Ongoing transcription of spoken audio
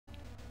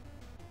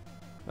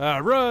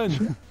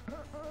Run!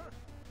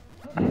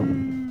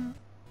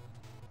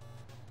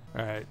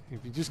 Alright,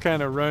 if you just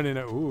kind of run in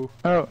a... Ooh.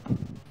 Oh.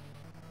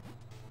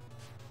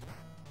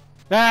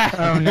 Ah!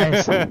 Oh,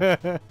 nice.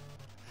 Alright,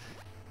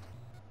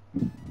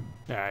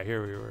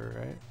 here we were,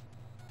 right?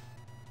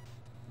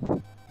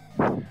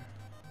 I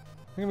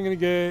think I'm gonna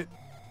get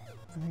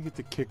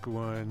the kick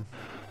one.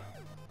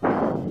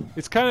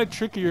 It's kind of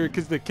trickier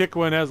because the kick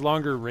one has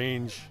longer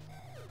range.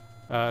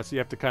 So you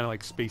have to kind of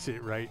like space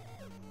it right.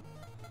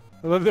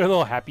 I love their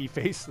little happy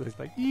face. It's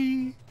like,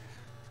 ee.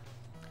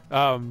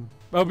 Oh,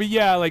 but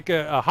yeah, like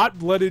a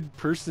hot-blooded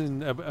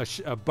person, a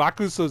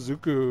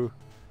Bakusozuku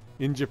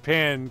in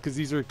Japan, because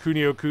these are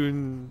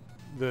Kunio-kun,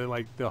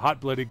 the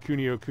hot-blooded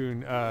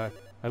Kunio-kun.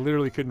 I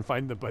literally couldn't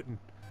find the button.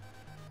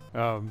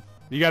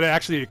 You gotta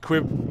actually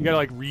equip. You gotta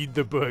like read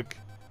the book.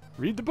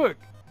 Read the book.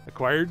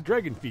 Acquired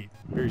dragon feet.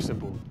 Very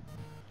simple.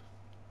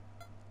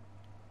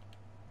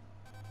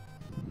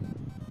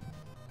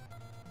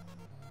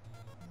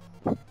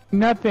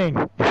 Nothing.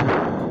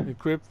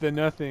 Equip the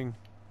nothing.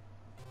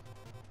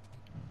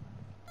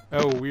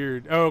 Oh,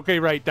 weird. Oh, okay,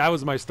 right. That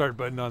was my start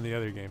button on the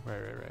other game.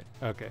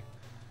 Right. Okay.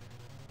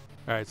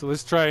 All right, so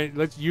let's try.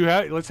 Let's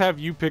have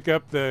you pick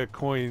up the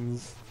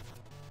coins.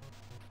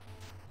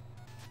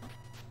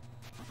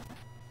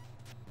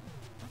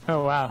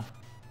 Oh wow.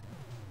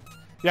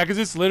 Yeah, because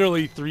it's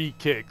literally 3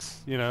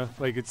 kicks. You know,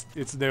 like it's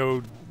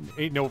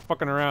ain't no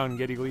fucking around,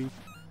 Getty Lee.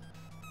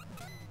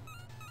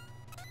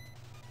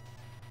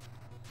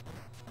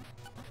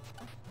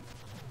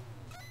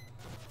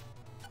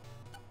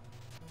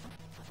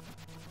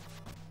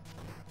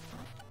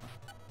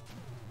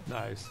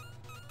 Nice.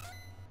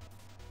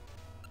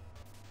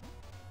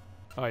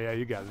 Oh yeah,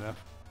 you got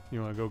enough.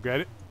 You want to go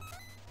get it?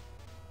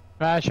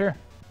 Sure.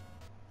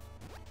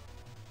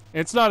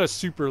 It's not a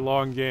super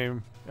long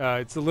game.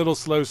 It's a little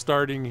slow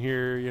starting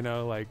here, you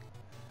know, like...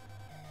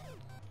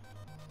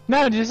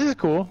 No, this is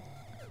cool.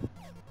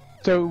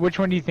 So, which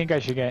one do you think I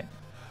should get?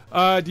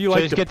 Do you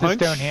like just the get punch?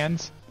 the stone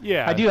hands?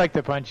 Yeah. I do like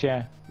the punch,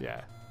 yeah. Yeah.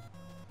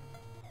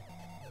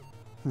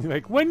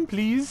 Like, one,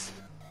 please.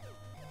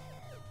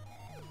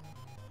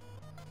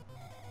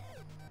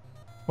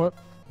 What?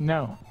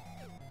 No.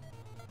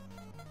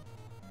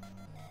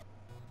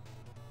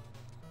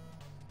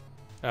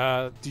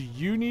 Do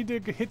you need to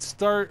hit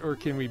start, or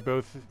can we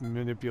both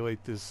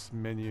manipulate this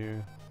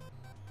menu?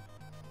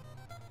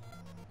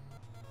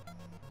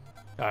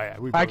 Oh, yeah,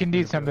 I can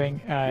do something.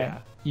 Yeah.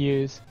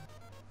 Use.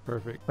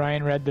 Perfect.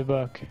 Ryan read the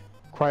book.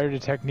 Acquired a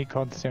technique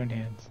called stone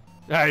hands.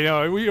 I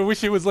know. I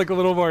wish it was like a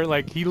little more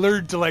like he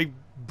learned to like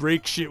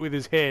break shit with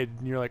his head,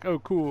 and you're like, oh,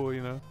 cool,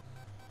 you know.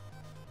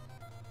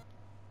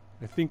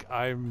 I think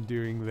I'm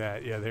doing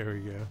that. Yeah, there we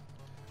go.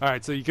 All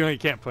right, so you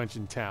can't punch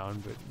in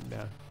town, but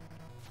no.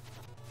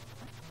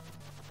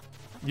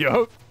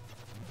 Yup.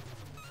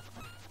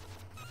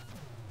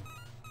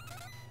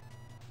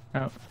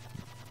 Oh.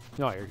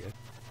 No, you're good.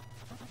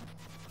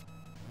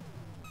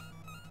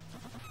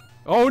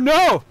 Oh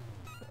no!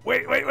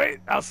 Wait!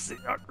 I'll see.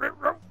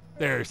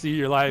 There, see,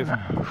 you're live.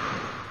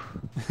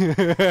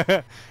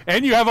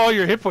 And you have all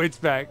your hit points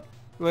back.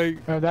 Like.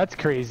 Oh, that's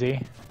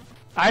crazy.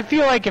 I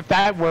feel like if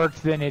that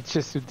worked, then it's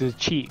just the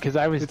cheat, because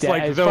I was It's dead.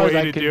 like as the far way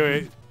as to do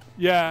it.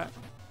 Yeah.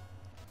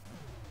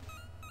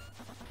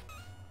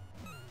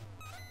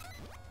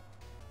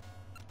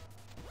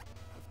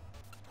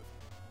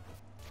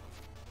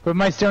 But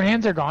my stone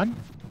hands are gone.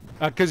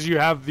 Because you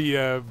have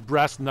the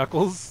brass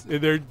knuckles.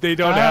 They're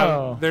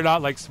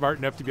not like smart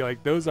enough to be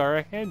like, those are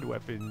a hand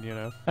weapon, you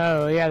know.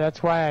 Oh yeah,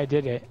 that's why I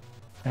did it.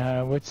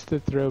 What's the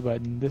throw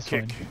button? This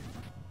Kick. one.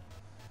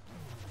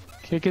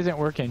 Kick isn't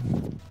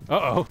working.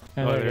 Uh-oh. Oh,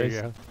 Oh, there there it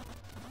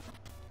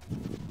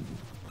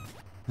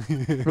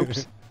you go.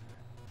 Oops.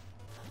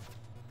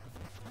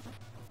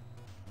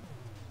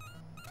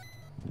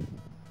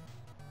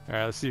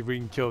 Alright, let's see if we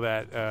can kill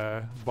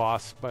that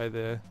boss by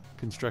the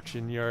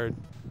construction yard.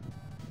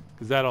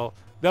 Because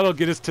that'll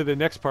get us to the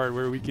next part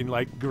where we can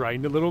like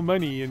grind a little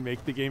money and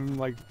make the game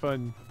like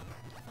fun.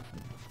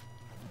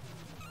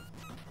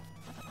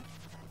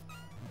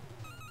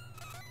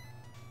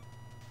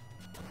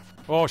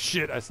 Oh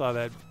shit, I saw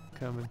that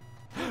coming.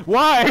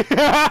 Why?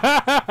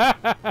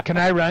 Can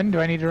I run? Do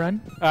I need to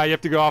run? You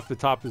have to go off the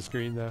top of the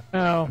screen though.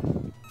 Oh.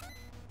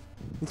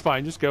 It's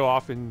fine, just go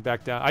off and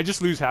back down. I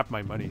just lose half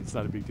my money, it's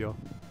not a big deal.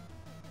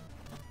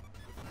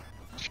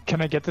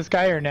 Can I get this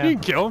guy or no? You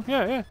can kill him,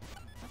 yeah.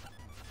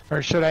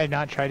 Or should I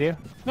not try to?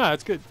 No,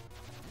 that's good.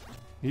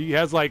 He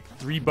has like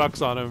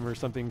 $3 on him or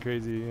something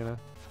crazy, you know.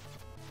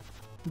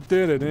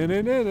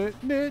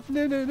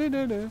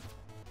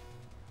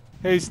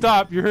 Hey,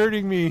 stop! You're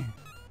hurting me.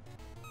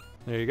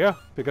 There you go.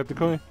 Pick up the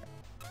coin.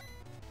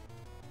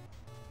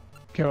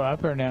 Go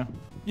up or no?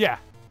 Yeah.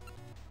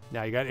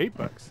 Now you got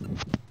 $8.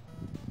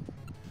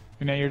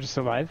 And now you're just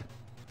alive?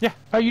 Yeah.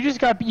 Oh, you just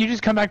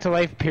come back to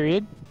life,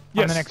 period?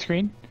 Yes. On the next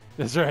screen?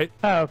 That's right.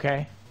 Oh,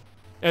 okay.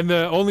 And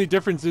the only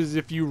difference is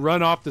if you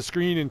run off the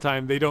screen in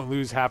time, they don't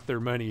lose half their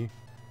money.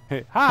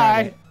 Hey,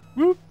 hi! Right.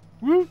 Whoop,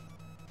 whoop,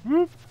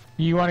 whoop.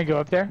 You want to go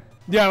up there?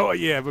 Yeah, well,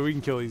 yeah, but we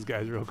can kill these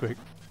guys real quick.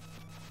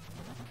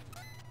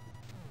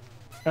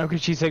 Oh,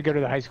 because she said go to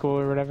the high school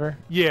or whatever.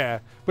 Yeah,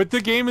 but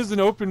the game is an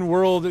open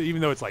world,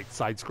 even though it's like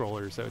side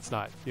scroller, so it's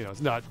not, you know,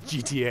 it's not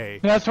GTA.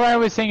 That's why I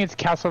was saying it's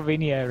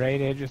Castlevania, right?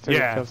 It just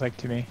it feels like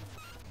to me.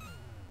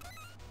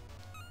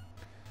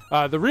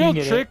 The real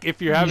trick,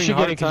 if you're having a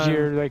hard time, you should get it because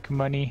you're like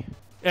money.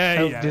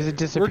 Yeah, does it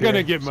disappear? We're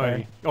gonna get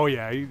money. Oh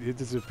yeah, it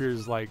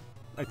disappears like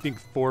I think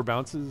 4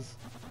 bounces.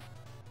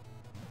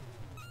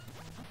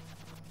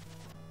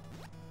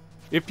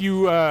 If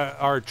you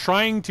are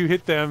trying to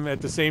hit them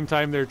at the same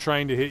time they're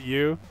trying to hit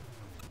you,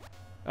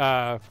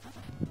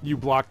 you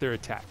block their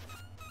attack.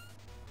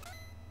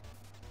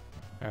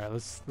 All right,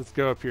 let's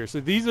go up here. So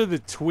these are the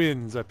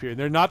twins up here.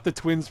 They're not the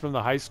twins from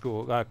the high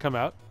school. Come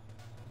out.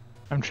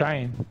 I'm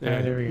trying.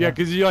 Yeah, there we go. Yeah,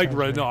 because you like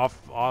run off,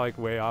 like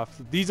way off.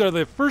 These are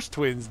the first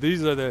twins.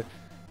 These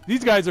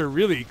guys are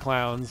really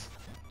clowns,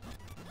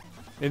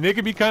 and they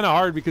can be kind of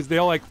hard because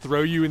they'll like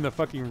throw you in the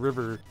fucking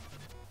river.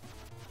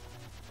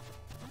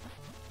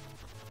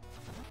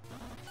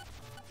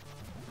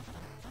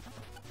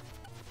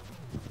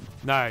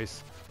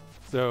 Nice.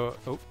 So,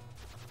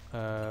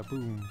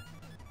 boom.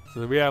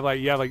 So we have like,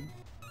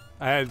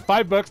 I had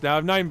 $5, now I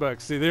have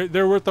 $9. See,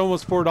 they're worth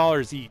almost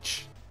 $4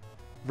 each,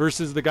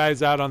 versus the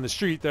guys out on the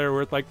street that are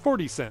worth like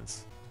 40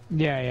 cents.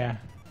 Yeah, yeah.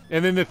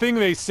 And then the thing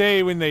they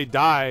say when they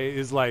die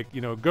is like, you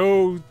know,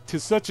 go to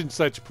such and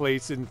such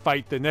place and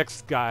fight the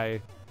next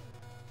guy.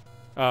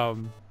 So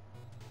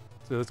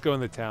let's go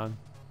in the town.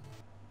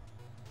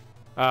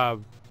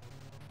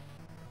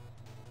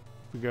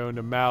 We go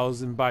into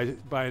Mal's and buy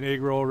an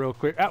egg roll real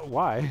quick.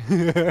 Why?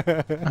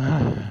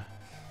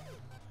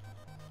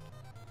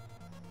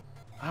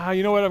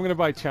 You know what? I'm gonna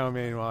buy chow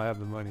mein while I have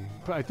the money.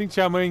 I think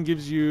chow mein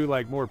gives you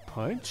like more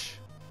punch.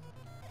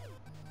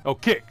 Oh,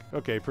 kick.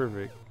 Okay,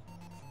 perfect.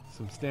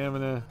 Some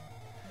stamina.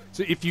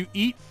 So if you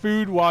eat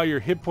food while your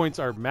hit points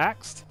are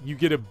maxed, you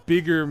get a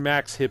bigger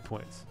max hit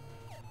points.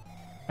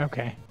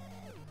 Okay.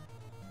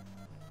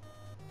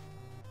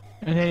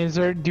 And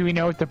then do we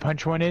know what the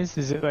punch one is?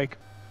 Is it like...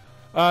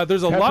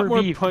 there's a lot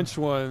more punch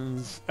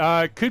ones.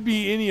 It could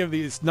be any of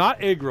these. It's not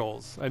egg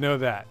rolls. I know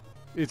that.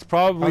 It's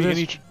probably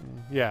any...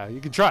 Yeah,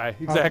 you can try.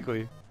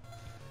 Exactly.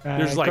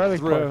 There's like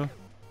throw. Pork.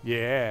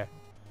 Yeah.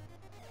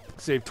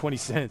 Save 20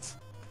 cents.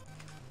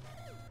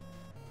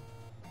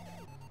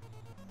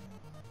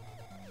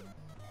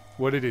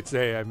 What did it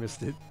say? I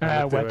missed it.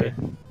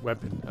 Weapon.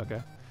 Weapon.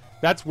 Okay.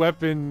 That's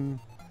weapon.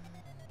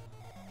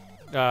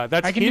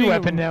 That's I can do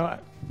weapon now.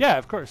 Yeah,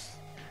 of course.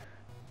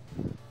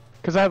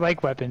 Because I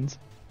like weapons.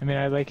 I mean,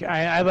 I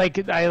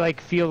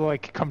like feel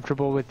like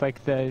comfortable with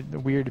like the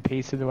weird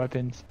pace of the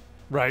weapons.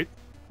 Right.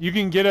 You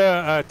can get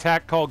a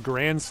attack called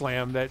Grand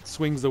Slam that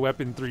swings the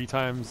weapon 3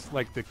 times,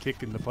 like the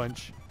kick and the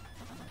punch.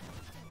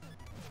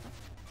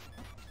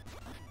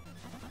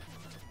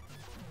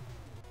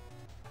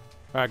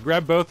 All right,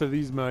 grab both of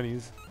these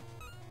monies.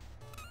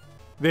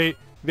 They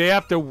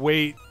have to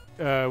wait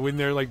when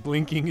they're like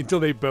blinking until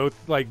they both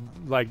like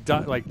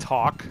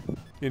talk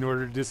in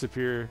order to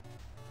disappear.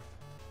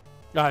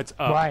 It's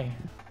up. Why?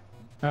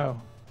 Oh.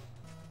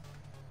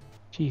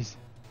 Jeez.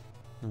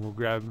 And we'll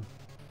grab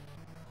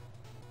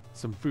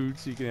some food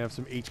so you can have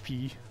some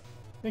HP.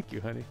 Thank you,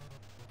 honey.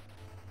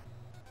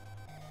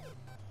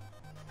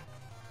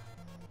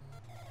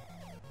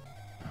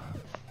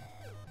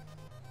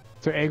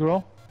 So egg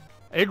roll?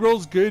 Egg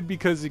roll's good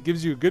because it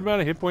gives you a good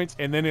amount of hit points,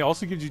 and then it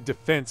also gives you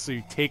defense, so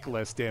you take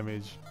less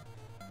damage.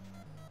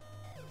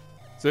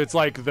 So it's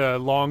like the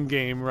long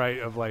game, right?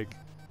 Of like,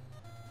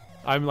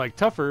 I'm like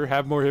tougher,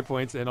 have more hit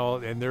points,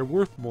 and they're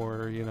worth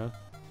more, you know.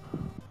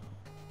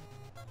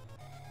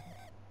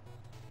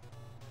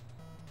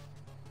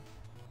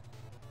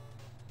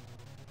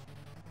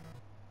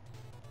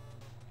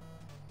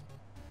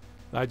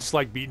 I just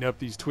like beating up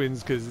these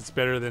twins because it's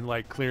better than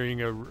like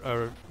clearing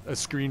a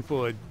screen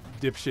full of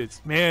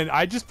dipshits. Man,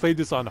 I just played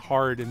this on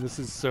hard, and this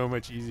is so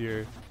much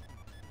easier.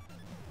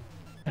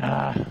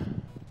 It's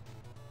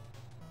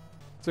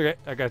okay,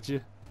 I got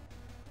you.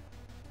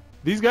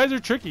 These guys are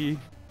tricky.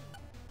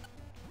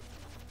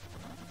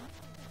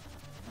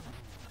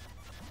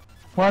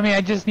 Well, I mean, I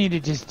just need to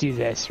just do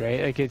this,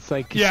 right? Like, it's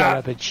like set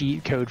up a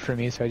cheat code for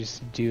me, so I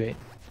just do it.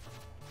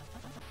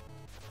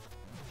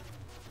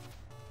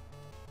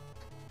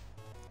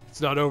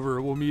 It's not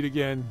over. We'll meet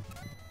again.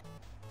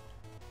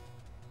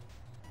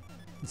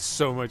 It's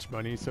so much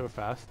money so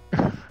fast.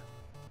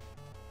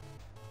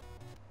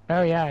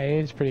 Oh yeah,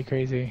 it is pretty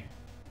crazy.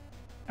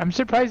 I'm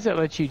surprised it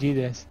lets you do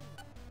this.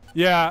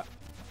 Yeah.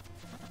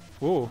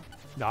 Oh,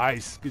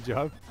 nice. Good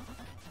job.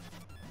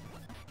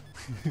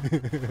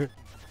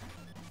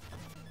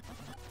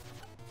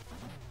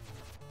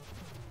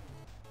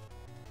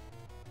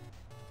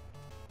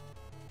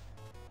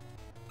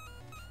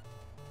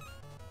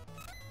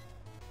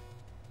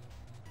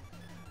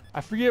 I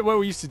forget what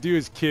we used to do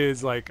as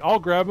kids. Like, I'll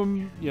grab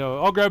them, you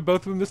know, I'll grab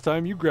both of them this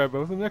time, you grab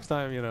both of them next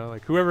time, you know.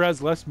 Like, whoever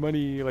has less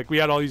money, like, we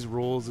had all these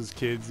rules as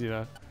kids, you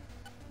know.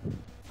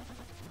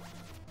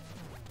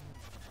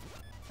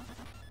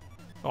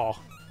 Oh.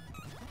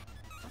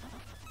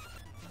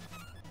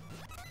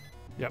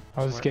 Yep.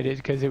 I'll just get it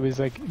because it was,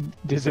 like,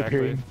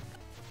 disappearing.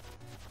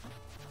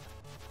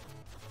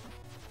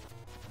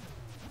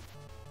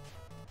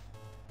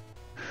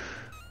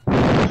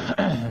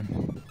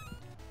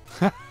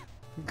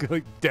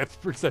 like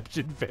death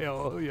perception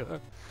fail. Yeah.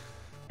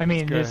 I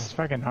mean, this is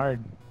fucking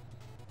hard.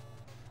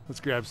 Let's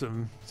grab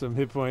some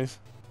hit points.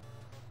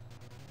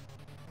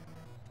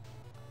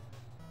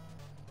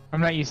 I'm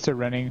not used to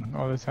running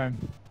all the time.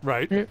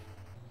 Right.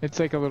 It's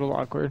like a little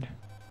awkward.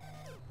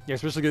 Yeah,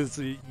 especially because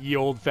it's the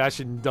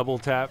old-fashioned double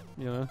tap,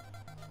 you know.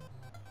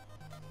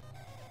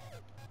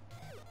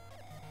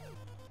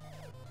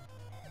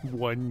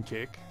 One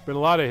kick, but a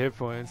lot of hit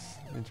points.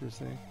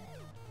 Interesting.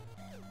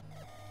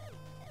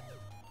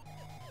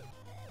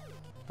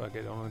 Fuck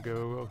it, I'm gonna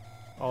go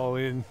all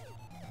in.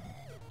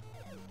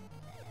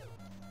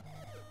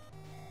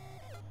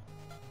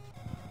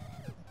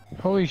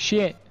 Holy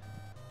shit.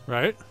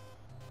 Right?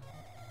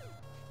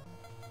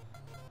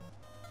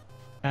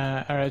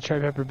 Alright, try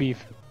pepper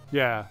beef.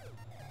 Yeah.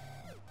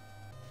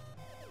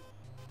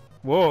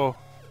 Whoa.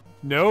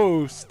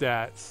 No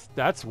stats.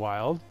 That's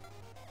wild.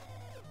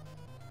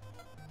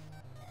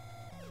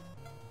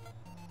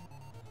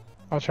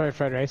 I'll try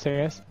fried rice, I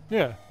guess.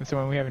 Yeah. That's the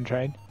one we haven't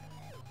tried.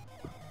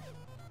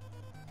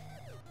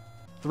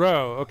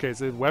 Throw. Okay,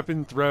 so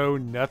weapon throw,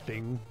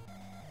 nothing.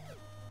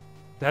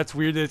 That's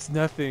weird that it's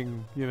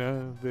nothing, you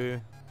know.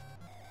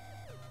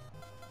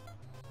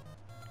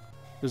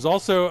 There's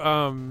also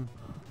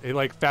a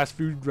like fast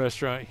food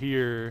restaurant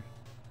here.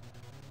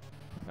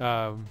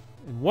 And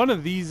one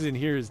of these in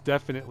here is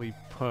definitely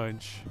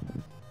punch.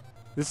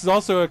 This is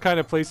also a kind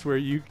of place where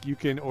you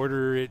can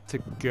order it to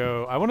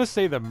go. I want to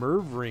say the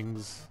Merv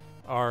rings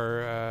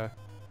are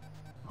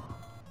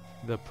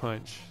the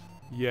punch.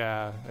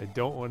 Yeah, I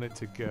don't want it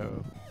to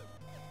go.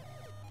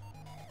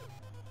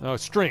 Oh,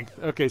 strength.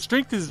 Okay,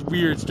 strength is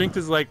weird. Strength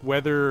is like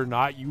whether or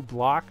not you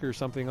block or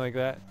something like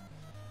that.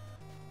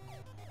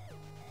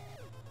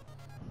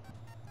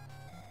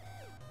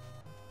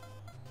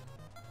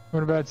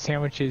 What about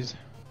sandwiches?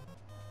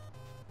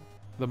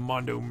 The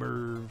Mondo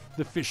Merv.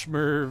 The Fish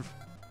Merv.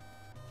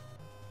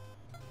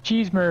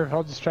 Cheese Merv,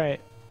 I'll just try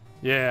it.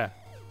 Yeah.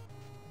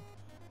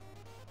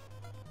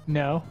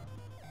 No.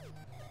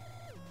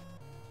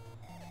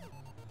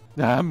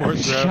 Nah, more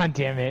throw. God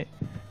damn it.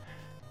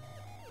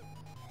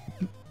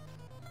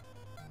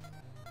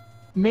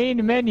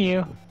 Main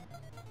menu.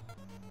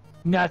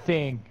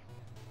 Nothing.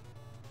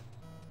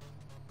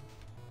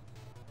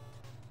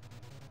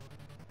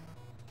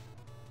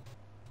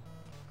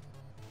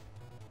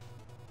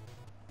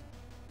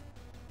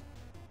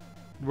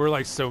 We're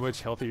like so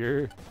much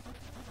healthier.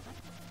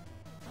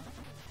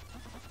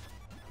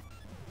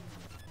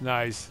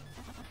 Nice.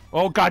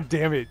 Oh, god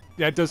damn it.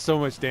 That does so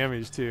much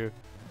damage too.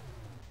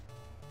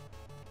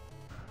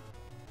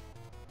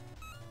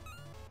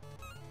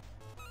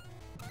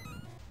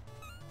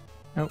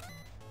 Nope.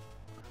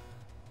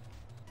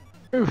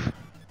 Oof.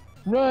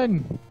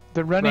 Run!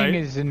 The running Right?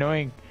 is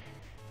annoying.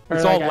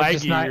 It's Or, all like, I'm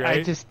just laggy, not, right?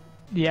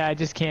 I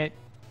just can't.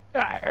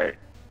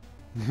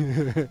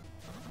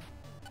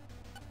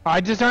 I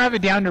just don't have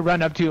it down to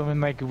run up to him and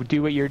like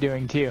do what you're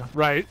doing too.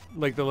 Right?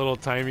 Like the little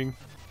timing.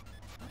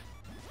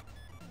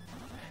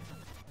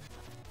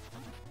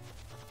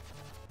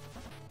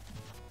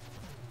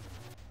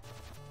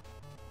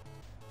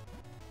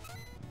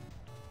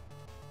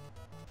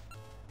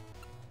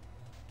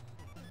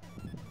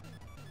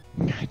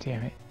 God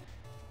damn it.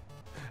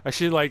 I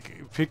should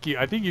like pick you.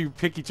 I think you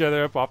pick each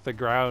other up off the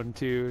ground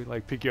too.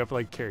 Like pick you up,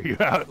 like carry you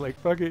out. Like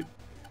fuck it.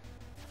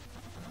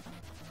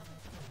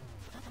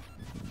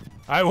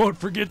 I won't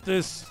forget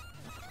this.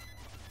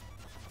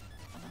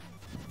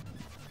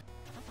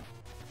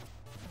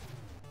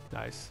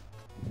 Nice.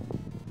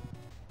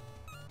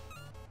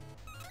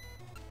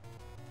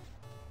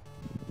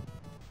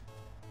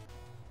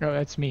 Oh,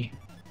 that's me.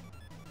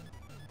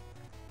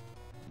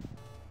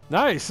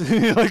 Nice.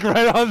 Like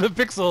right on the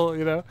pixel,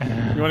 you know.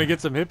 You want to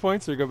get some hit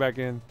points or go back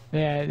in?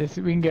 Yeah, we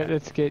can get.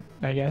 Let's get.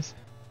 I guess.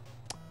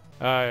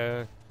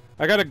 I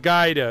got a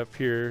guide up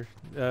here.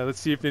 Let's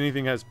see if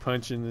anything has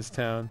punch in this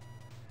town.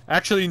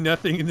 Actually,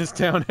 nothing in this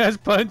town has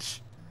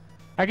punch.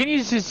 I can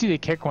just do the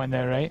kick one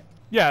though, right?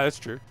 Yeah, that's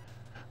true.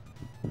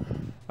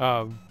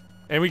 And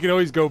we can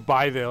always go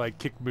buy the like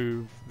kick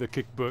move, the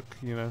kick book,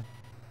 you know.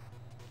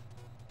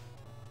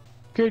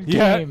 Good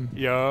Yeah. game.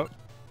 Yup.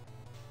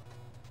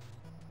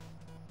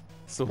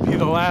 This will be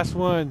the last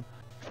one.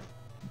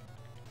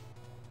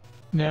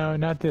 No,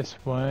 not this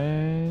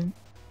one.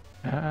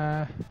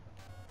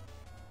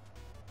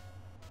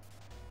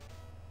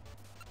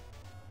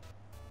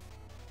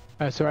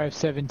 So I have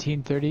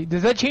 1730.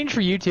 Does that change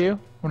for you too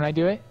when I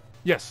do it?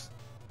 Yes.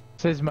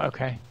 It says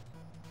okay.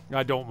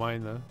 I don't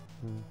mind though.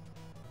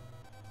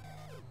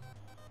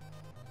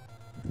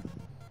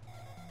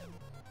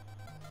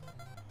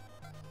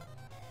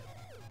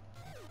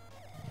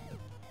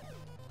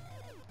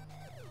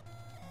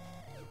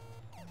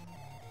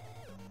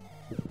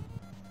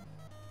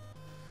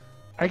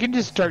 I can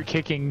just start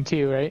kicking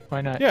too, right?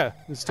 Why not? Yeah,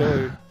 it's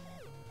totally.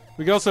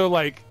 We can also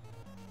like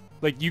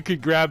you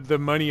could grab the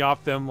money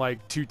off them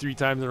like 2-3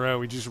 times in a row.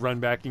 We just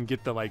run back and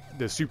get the like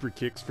the super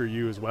kicks for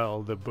you as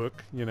well. The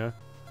book, you know.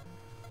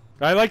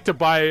 I like to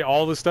buy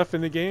all the stuff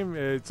in the game.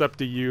 It's up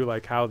to you,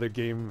 like how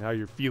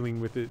you're feeling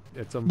with it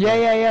at some point.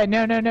 Yeah.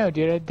 No,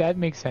 dude. That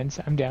makes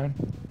sense. I'm down.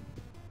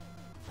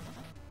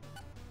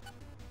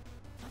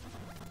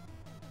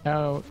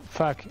 Oh,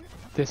 fuck.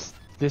 This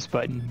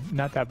button,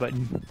 not that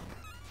button.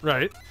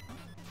 Right.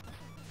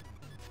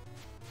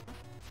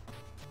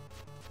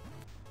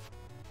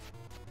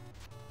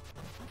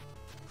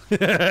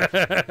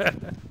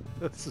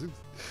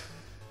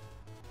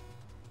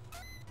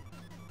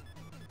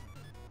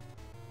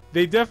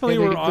 They definitely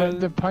were on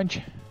the punch.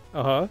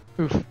 Uh-huh.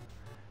 Oof.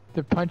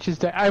 The punch is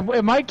dead.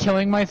 Am I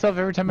killing myself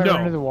every time I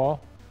run into the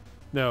wall?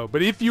 No,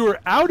 but if you were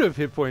out of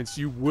hit points,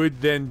 you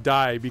would then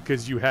die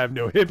because you have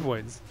no hit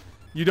points.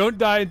 You don't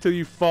die until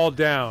you fall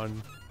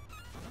down.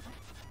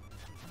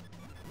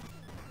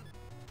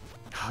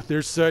 God,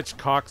 they're such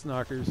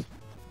cocksnockers.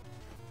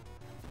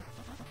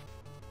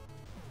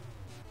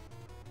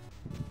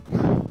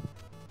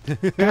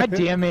 God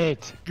damn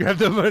it. Grab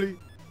the money.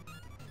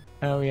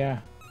 Oh, yeah.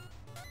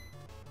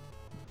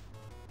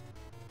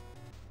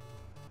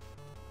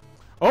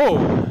 Oh!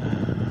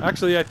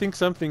 Actually, I think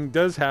something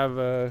does have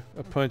a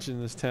punch in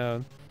this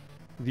town.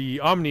 The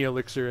Omni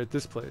Elixir at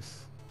this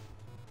place.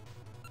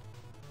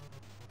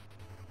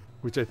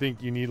 Which I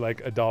think you need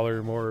like $1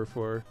 or more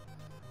for.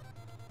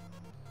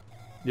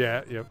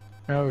 Yeah, yep.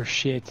 Oh,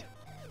 shit.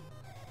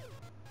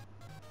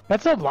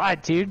 That's a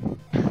lot, dude.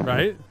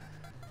 Right?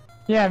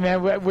 Yeah,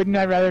 man, wouldn't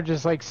I rather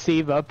just, like,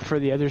 save up for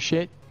the other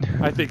shit?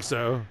 I think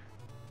so.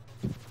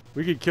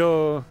 We could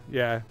kill...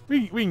 Yeah,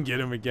 we can get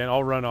him again.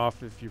 I'll run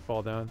off if you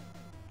fall down.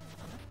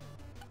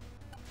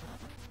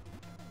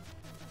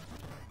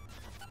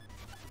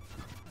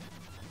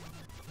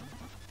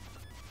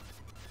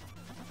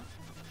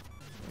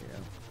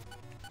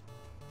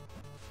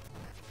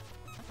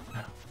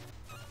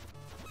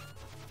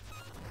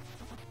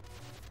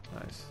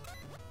 Nice.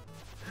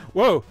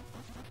 Whoa!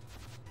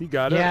 He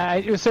got it. Yeah, I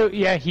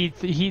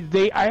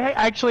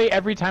actually,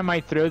 every time I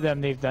throw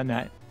them, they've done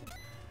that.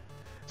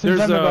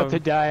 Since I'm about to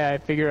die, I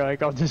figure,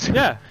 like, I'll just...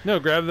 Yeah, no,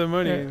 grab the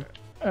money.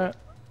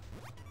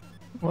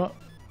 Well,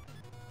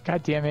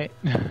 god damn it.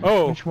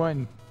 Oh. Which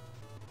one?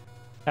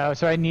 Oh,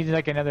 so I needed,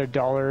 like, another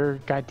 $1.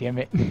 God damn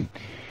it.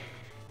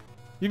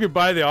 You could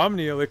buy the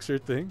Omni Elixir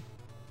thing.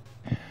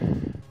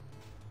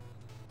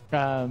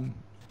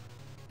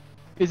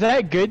 Is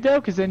that good, though?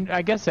 Because then,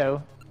 I guess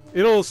so.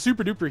 It'll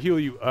super duper heal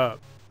you up.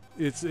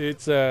 It's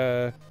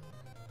 8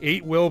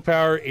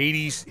 willpower,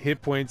 80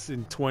 hit points,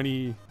 and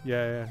 20.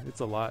 Yeah, it's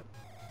a lot.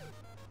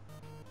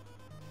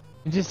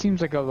 It just seems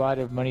like a lot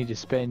of money to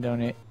spend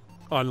on it.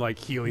 On like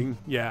healing,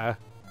 yeah.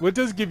 Well, it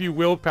does give you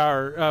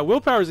willpower.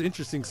 Willpower is an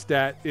interesting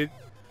stat.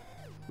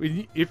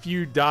 If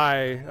you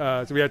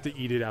die, so we have to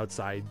eat it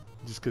outside,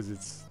 just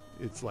because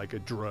it's like a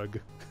drug.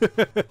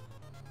 But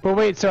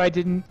wait, so I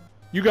didn't.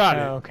 You got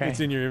it. Okay. It's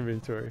in your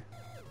inventory.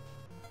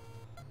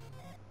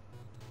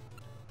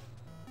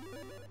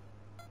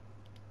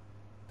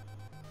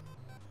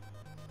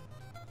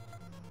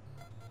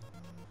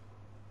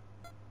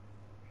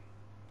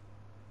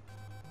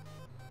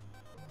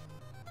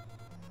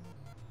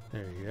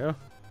 There you go.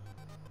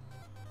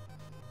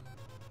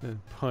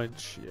 Then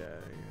punch, yeah.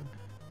 There you go.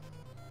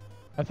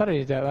 I thought I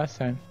did that last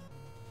time.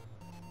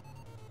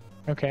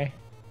 Okay.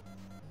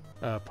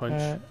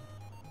 Punch.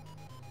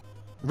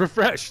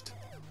 Refreshed.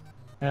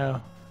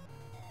 Oh.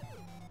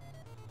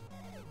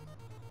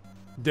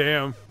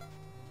 Damn.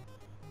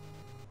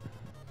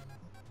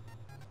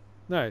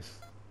 Nice.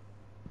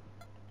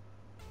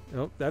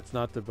 Nope, that's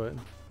not the button.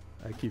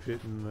 I keep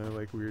hitting the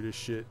like weirdest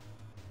shit.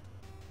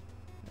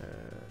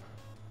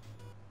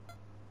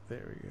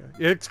 There we go.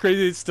 Yeah, it's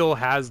crazy it still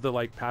has the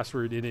like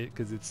password in it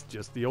because it's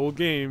just the old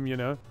game, you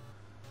know?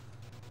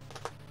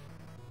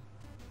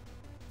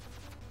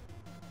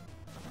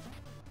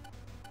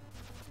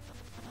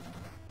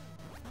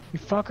 You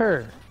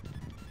fucker.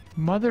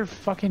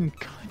 Motherfucking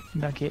cunt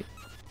nugget.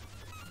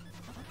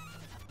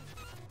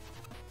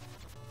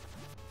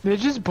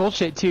 It's just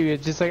bullshit too.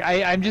 It's just like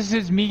I'm just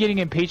it's me getting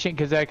impatient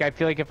because like I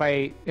feel like if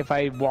I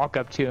walk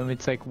up to him,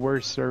 it's like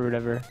worse or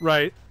whatever.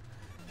 Right.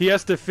 He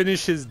has to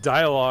finish his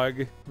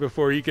dialogue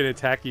before he can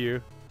attack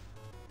you.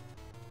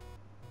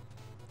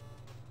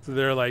 So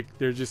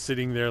they're just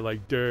sitting there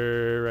like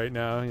durr right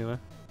now, you know.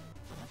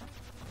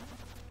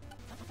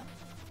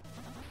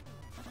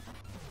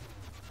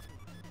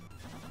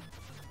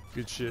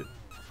 Good shit.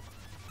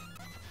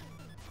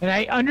 And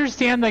I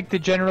understand like the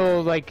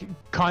general like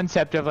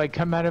concept of like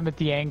come at him at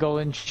the angle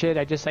and shit.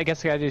 I'm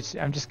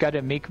just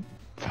gotta make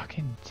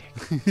fucking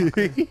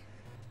dick.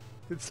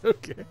 It's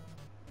okay.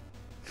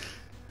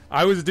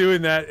 I was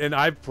doing that and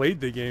I've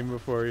played the game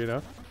before, you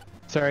know.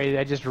 Sorry,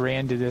 I just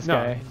ran to this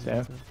guy.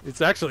 So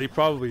it's actually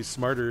probably a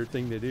smarter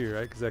thing to do,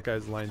 right? Because that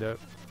guy's lined up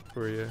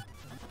for you.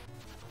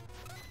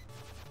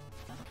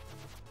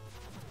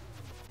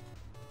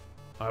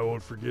 I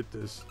won't forget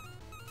this.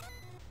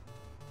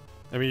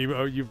 I mean,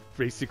 you've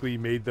basically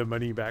made the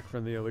money back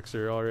from the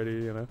elixir already,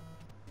 you know?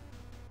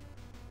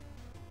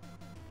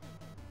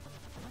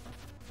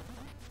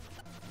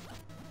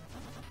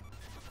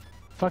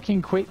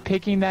 Fucking quit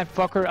picking that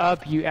fucker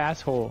up, you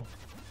asshole.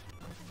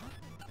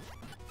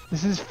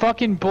 This is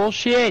fucking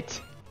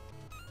bullshit.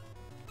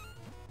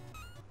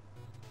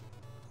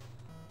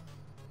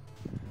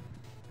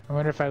 I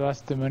wonder if I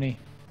lost the money.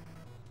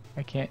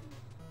 I can't.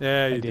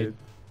 Yeah, you did. did.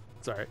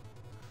 It's alright.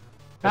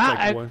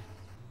 That's like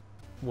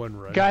one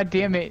run. God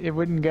damn it, it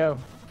wouldn't go.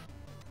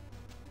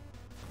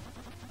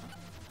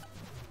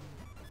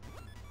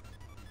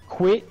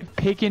 Quit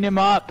picking him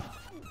up.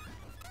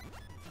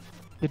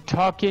 You're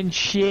talking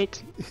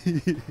shit.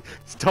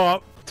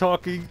 Stop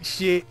talking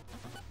shit.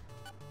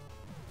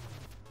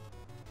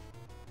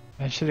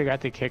 I should have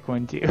got the kick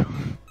one too.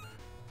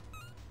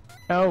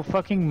 Oh,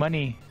 fucking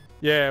money.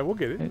 Yeah, we'll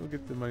get it. We'll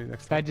get the money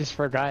next time. I just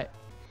forgot.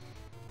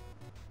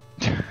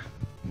 It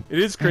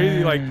is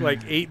crazy, like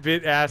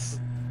 8-bit ass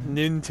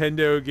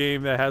Nintendo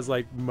game that has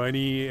like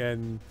money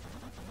and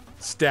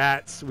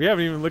stats. We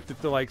haven't even looked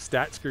at the like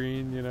stat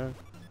screen, you know.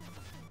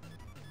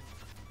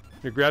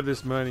 Here, grab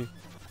this money.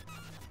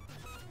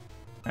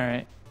 All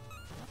right.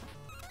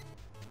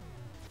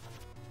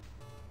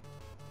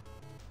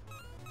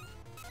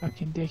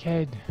 Fucking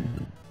dickhead.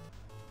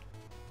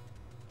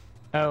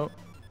 Oh.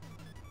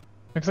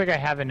 Looks like I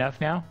have enough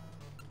now.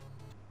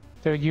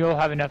 So you'll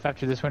have enough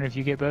after this one if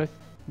you get both?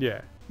 Yeah.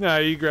 No,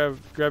 you grab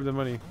the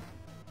money.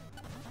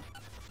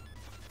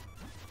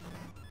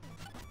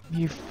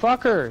 You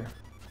fucker!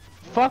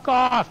 Fuck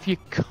off, you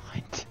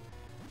cunt!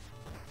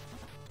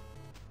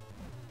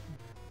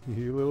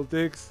 You little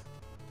dicks.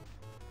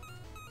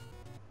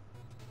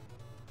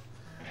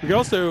 We can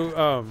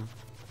also,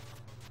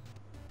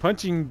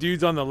 punching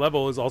dudes on the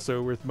level is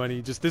also worth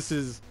money. Just this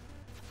is,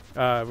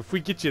 if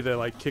we get you the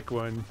like kick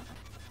one.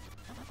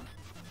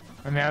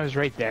 I mean, I was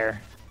right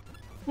there.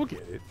 We'll get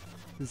it.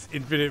 It's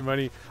infinite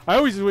money. I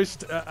always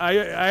wished, I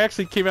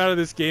actually came out of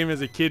this game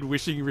as a kid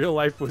wishing real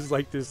life was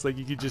like this. Like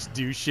you could just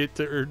do shit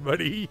to earn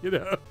money, you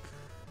know?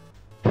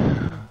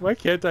 Why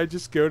can't I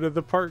just go to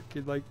the park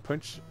and like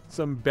punch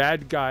some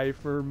bad guy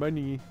for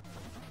money?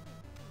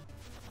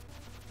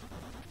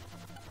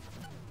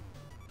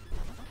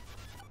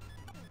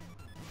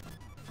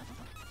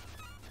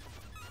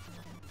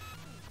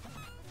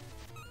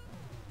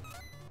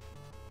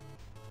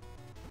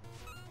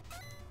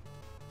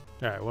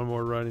 Alright, one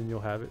more run and you'll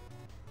have it.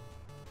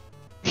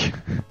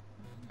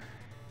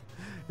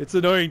 It's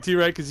annoying too,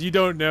 right? Because you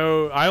don't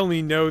know. I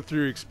only know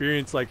through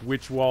experience like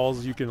which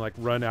walls you can like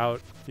run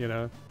out, you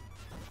know?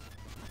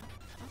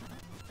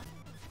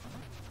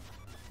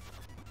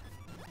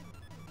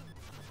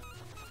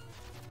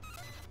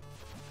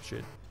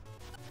 Shit.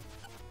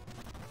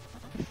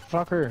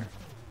 Fucker.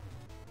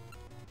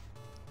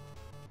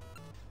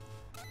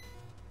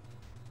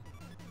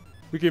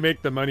 We can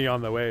make the money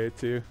on the way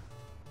too.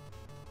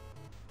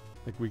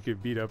 Like we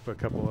could beat up a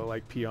couple of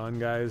like peon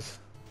guys.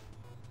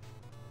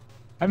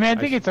 I mean, I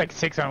think it's like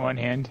 6 on one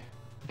hand.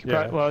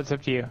 Yeah. Well, it's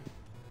up to you.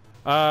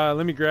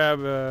 Let me grab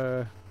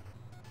a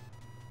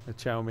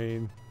chow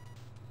mein.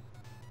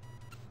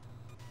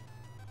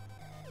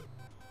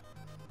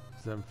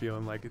 Cause I'm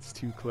feeling like it's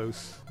too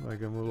close.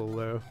 Like I'm a little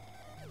low.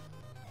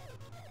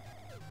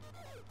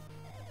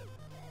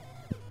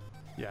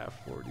 Yeah,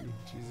 40.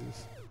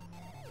 Jesus.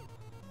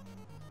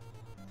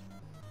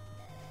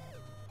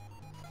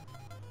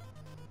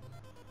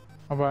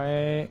 I'll buy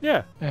it.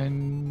 Yeah.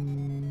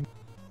 And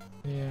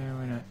yeah,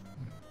 why not?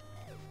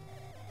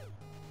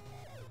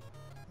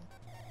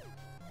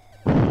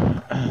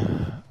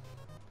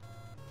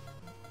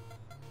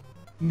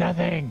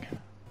 Nothing.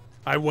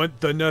 I want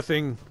the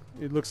nothing.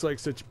 It looks like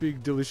such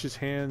big, delicious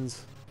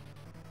hands.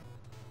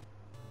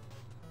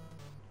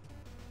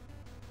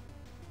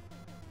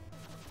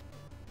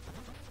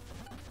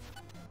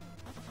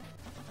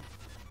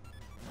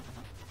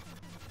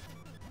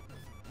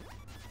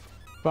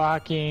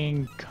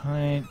 Fucking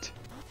cunt.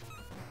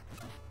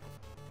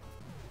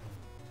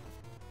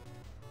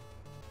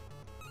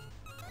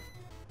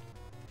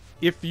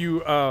 If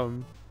you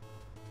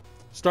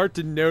start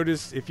to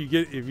notice, if you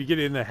get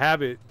in the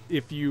habit,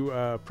 if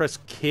you press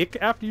kick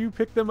after you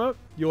pick them up,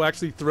 you'll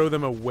actually throw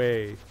them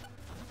away,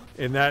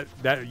 and that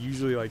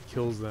usually like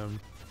kills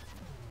them.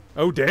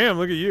 Oh damn!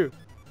 Look at you.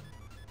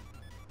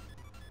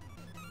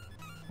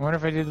 I wonder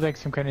if I did like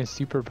some kind of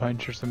super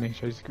punch or something.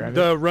 Should I just grab it?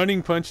 The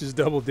running punch is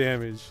double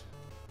damage.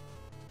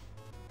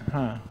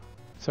 Huh.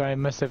 So I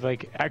must have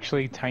like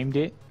actually timed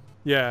it.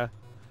 Yeah.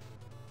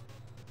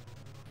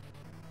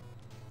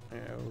 Yeah,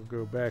 we'll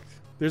go back.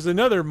 There's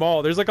another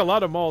mall. There's like a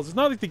lot of malls. It's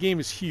not like the game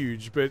is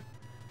huge, but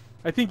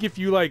I think if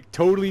you like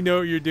totally know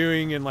what you're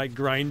doing and like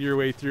grind your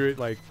way through it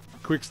like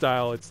quick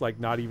style, it's like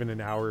not even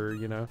an hour,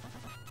 you know?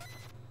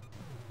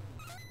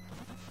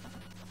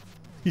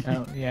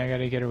 Oh, yeah, I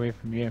gotta get away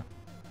from you.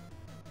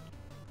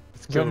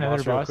 Let's Is that another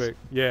boss real boss? quick.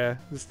 Yeah,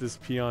 this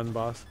peon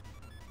boss.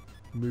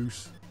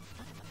 Moose.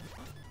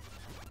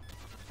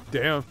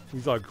 Damn,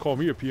 he's like, call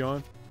me a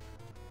peon.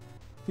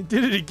 He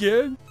did it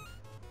again?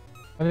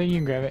 I think you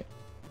can grab it.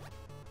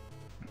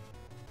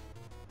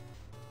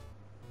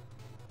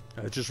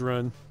 Just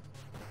run.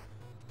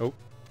 Oh.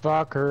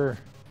 Fucker.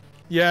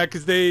 Yeah,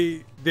 because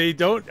they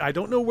don't. I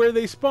don't know where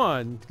they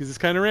spawn because it's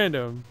kind of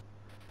random.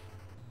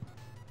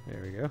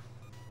 There we go.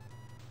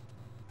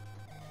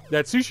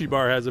 That sushi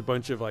bar has a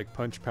bunch of like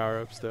punch power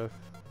up stuff.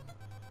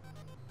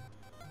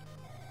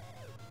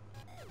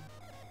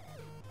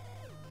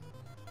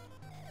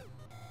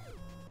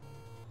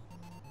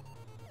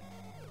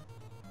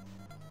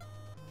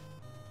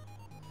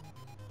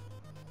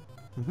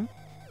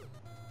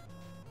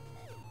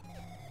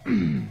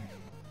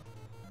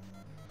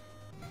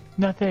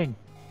 Nothing.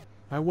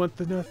 I want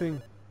the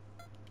nothing.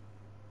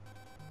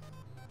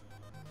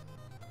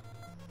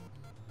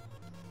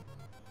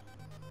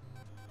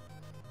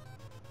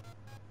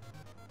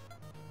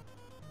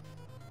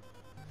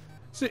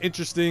 It's an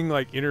interesting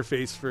like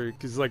interface for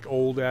because like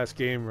old ass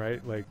game,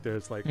 right? Like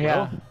there's like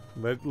Yeah.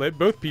 well, let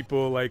both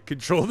people like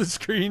control the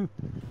screen.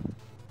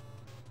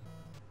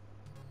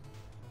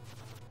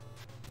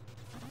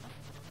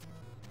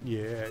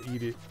 Yeah,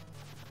 eat it.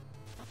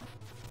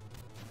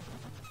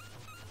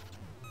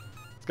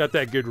 It's got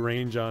that good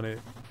range on it.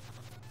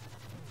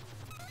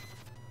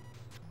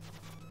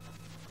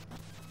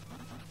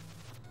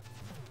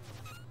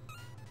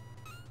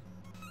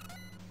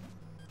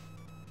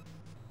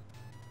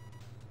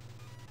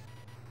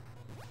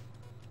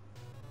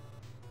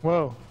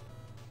 Whoa.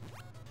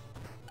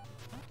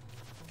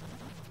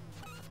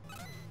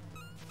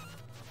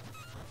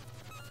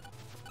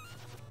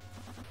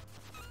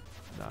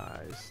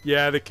 Nice.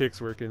 Yeah, the kick's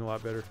working a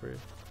lot better for you.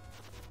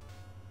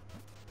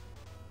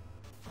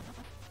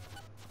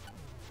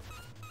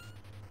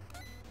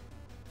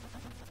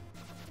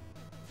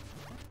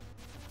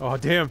 Oh,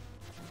 damn.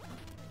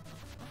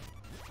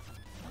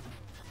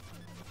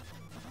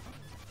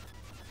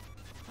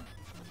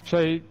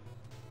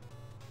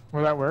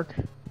 Will that work?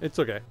 It's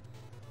okay.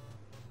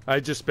 I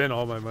just spent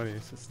all my money,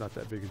 so it's not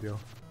that big a deal.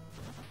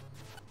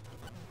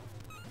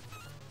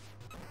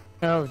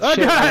 Oh, Oh,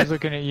 shit, God! I was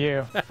looking at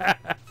you.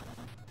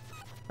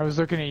 I was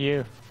looking at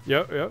you.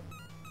 Yep, yep.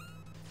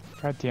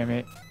 God damn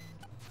it.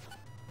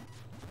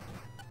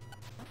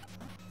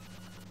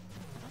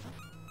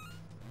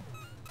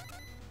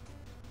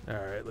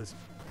 Alright, let's...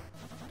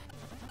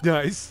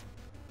 Nice.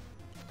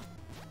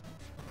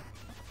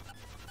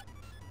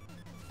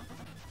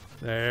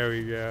 There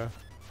we go.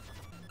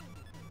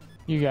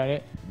 You got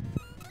it.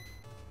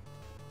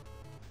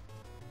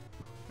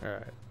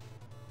 Alright.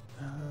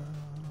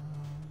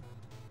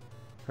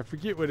 I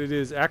forget what it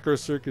is. Acro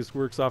Circus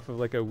works off of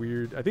like a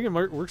weird... I think it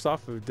works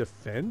off of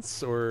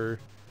defense or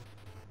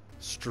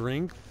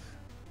strength.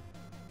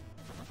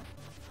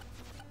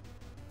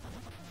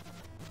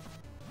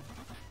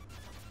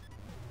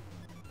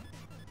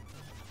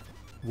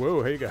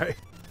 Whoa, hey guy.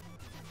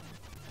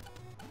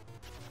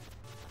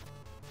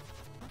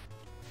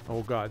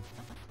 Oh god.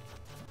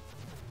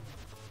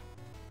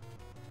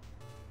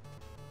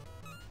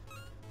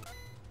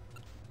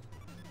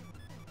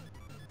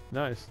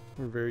 Nice.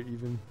 We're very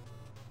even.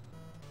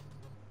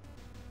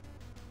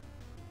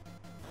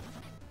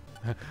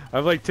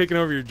 I've like taken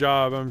over your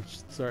job. I'm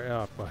sorry.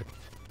 Oh fuck.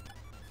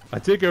 I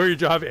take over your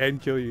job and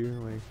kill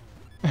you.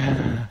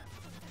 Like.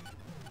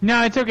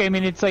 No, it's okay. I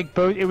mean, it's like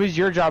both. It was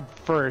your job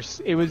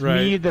first. It was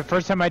me. Right. The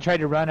first time I tried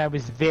to run, I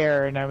was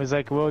there, and I was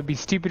like, well, it'd be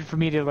stupid for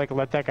me to like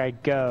let that guy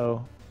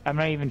go. I'm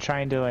not even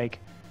trying to like.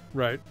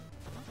 Right.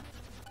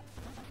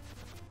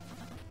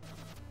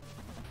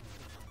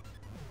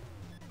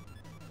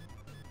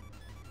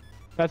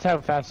 That's how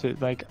fast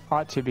it like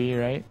ought to be,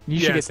 right? You Yeah,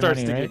 should it get the starts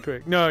money, to right? get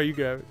quick. No, you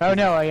go. Oh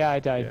no, yeah, I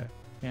died.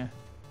 Yeah. Yeah.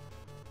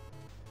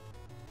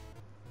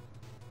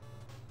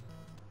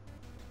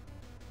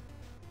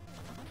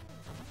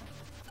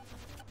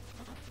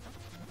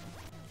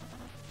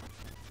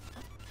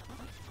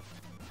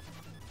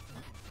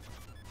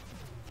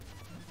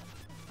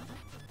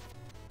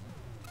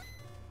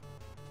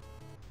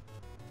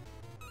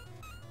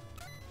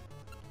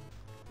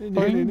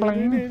 Boing,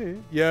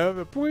 boing. Yeah,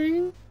 the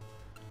boing.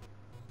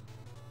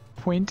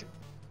 Point.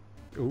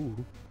 Ooh.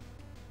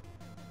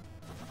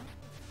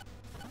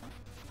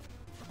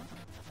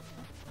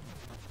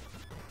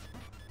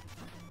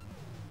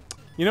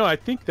 You know, I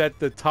think that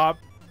the top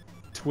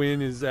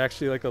twin is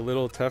actually like a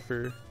little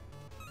tougher.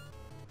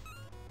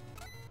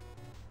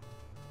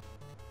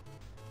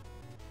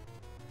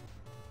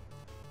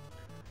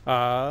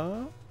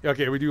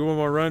 Okay, we do one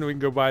more run, we can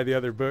go buy the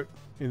other book,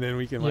 and then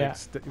we can like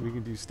we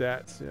can do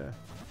stats. Yeah.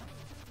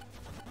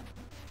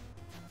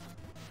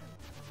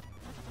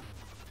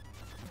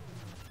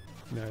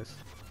 Nice.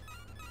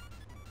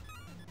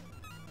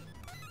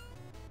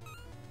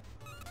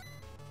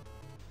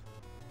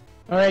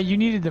 All right, you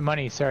needed the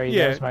money. Sorry,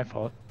 Yeah. that was my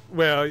fault.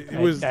 Well, it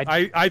was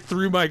I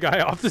threw my guy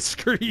off the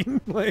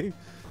screen. Like,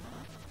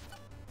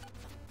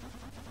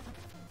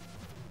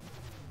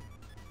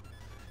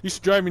 used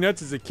to drive me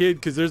nuts as a kid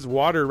because there's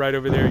water right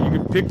over there. You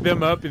can pick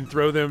them up and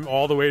throw them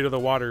all the way to the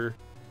water.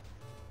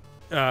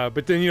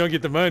 But then you don't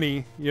get the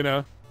money, you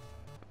know,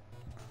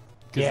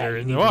 because they're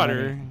in the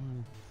water.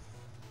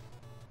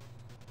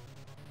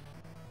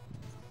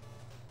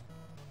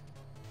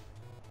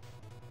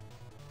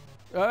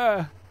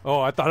 Oh,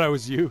 I thought I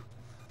was you.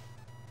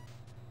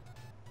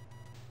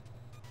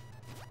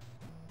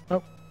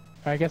 Oh,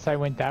 I guess I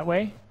went that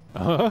way.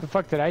 Uh-huh. What the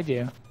fuck did I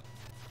do?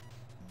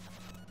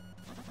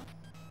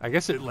 I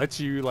guess it lets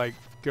you like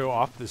go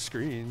off the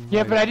screen.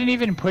 Yeah, like... but I didn't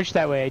even push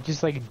that way. I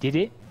just like did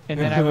it, and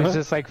then I was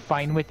just like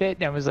fine with it.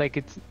 And I was like,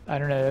 it's I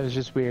don't know. That was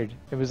just weird.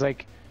 It was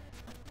like.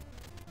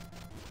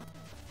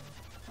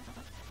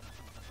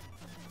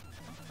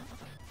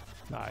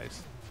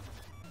 Nice.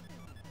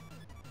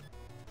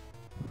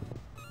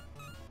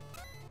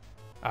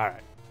 All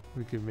right,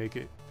 we can make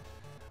it.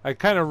 I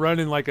kind of run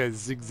in like a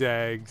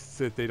zigzag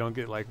so that they don't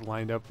get like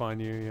lined up on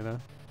you, you know.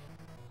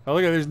 Oh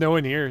look, there's no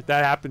one here.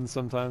 That happens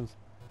sometimes.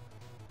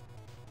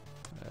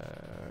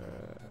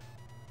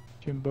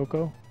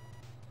 Jimboko?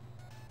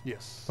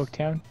 Yes.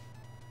 Booktown?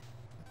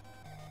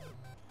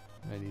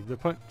 I need the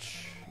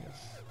punch.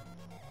 Yes.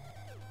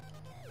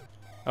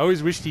 I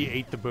always wished he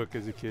ate the book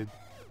as a kid.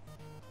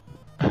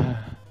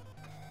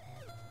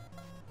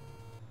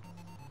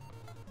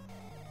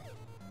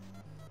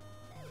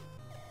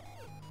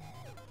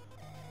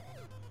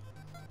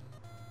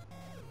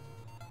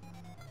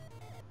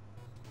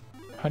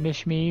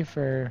 Punish me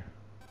for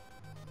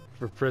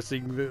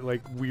pressing the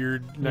like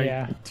weird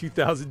Yeah.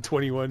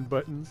 2021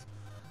 buttons.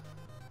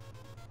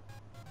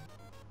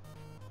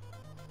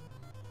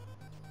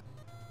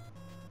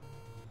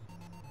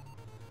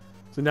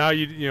 So now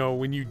you know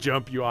when you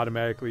jump, you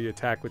automatically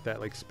attack with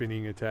that like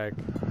spinning attack.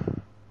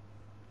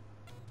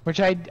 which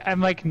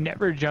I'm like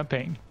never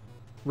jumping,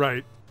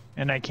 Right.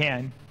 and I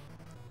can,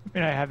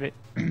 and I have it.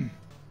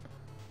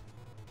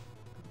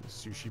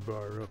 Sushi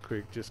bar real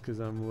quick just because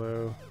I'm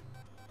low.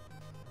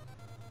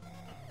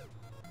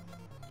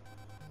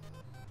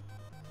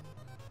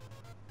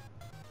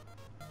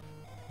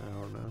 I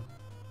don't know.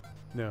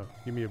 No,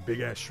 give me a big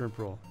ass shrimp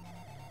roll.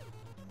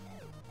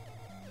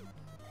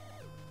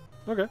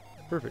 Okay,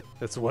 perfect.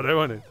 That's what I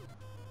wanted.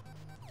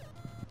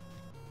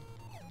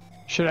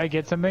 Should I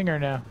get something or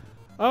no?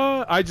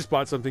 I just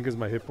bought something because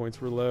my hit points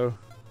were low.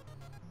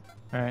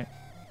 All right.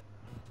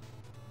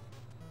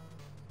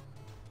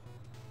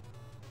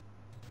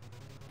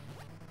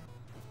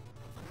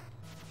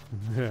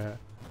 Yeah.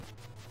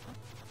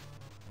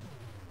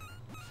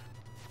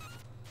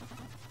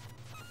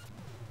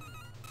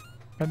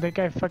 I think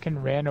I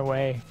fucking ran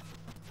away.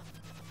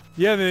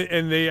 Yeah,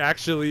 and they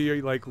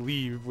actually like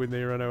leave when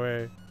they run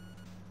away.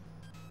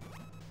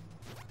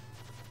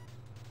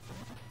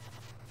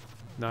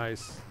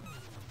 Nice.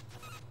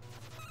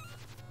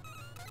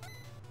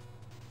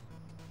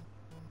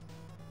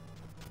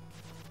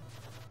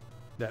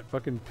 That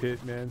fucking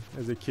pit, man.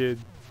 As a kid,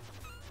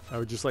 I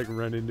would just like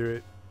run into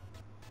it.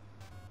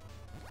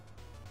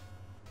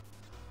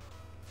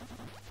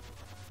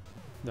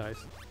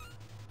 Nice.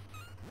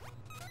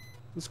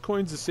 This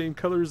coin's the same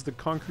color as the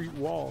concrete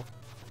wall.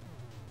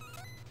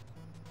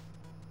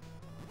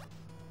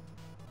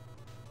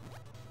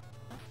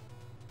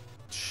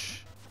 Shh.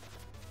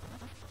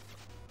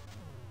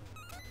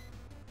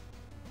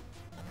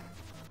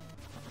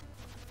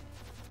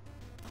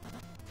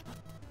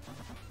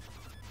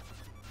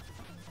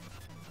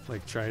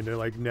 Like trying to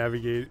like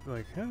navigate,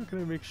 like how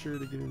can I make sure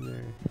to get in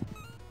there?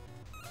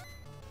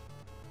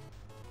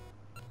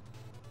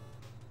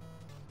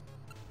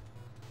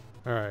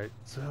 Alright,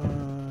 so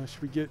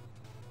should we get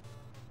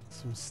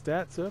some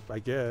stats up, I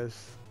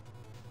guess?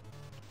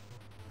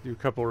 Do a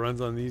couple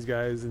runs on these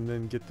guys and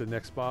then get the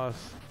next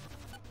boss.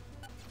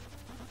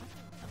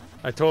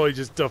 I totally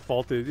just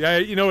defaulted. Yeah,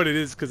 you know what it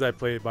is because I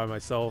play it by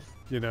myself,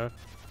 you know?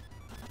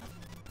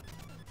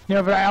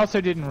 No, but I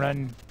also didn't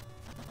run.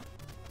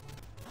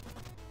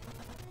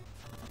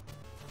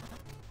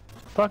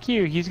 Fuck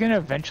you, he's gonna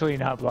eventually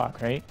not block,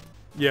 right?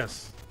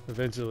 Yes,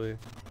 eventually.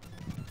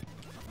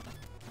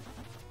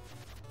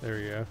 There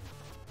we go.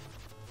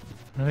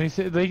 At least,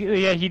 like,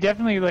 yeah, he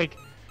definitely like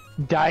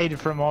died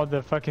from all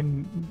the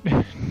fucking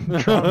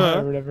trauma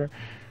or whatever.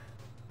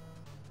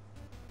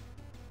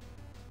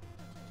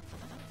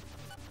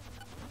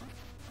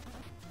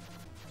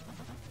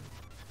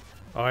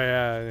 Oh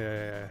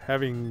yeah.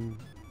 Having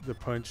the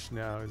punch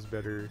now is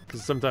better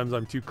because sometimes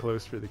I'm too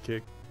close for the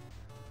kick.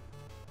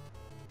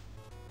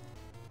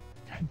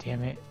 God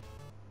damn it.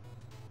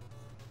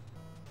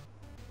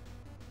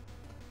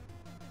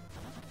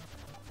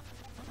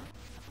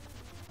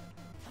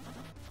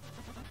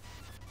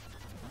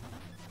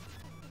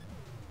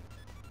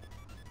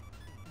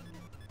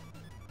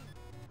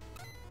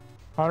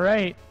 All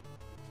right.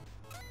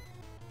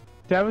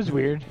 That was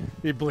weird.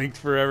 He blinked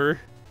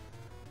forever.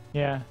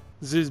 Yeah.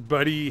 His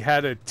buddy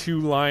had a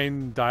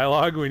 2-line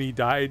dialogue when he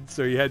died,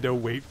 so he had to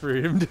wait for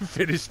him to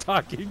finish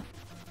talking.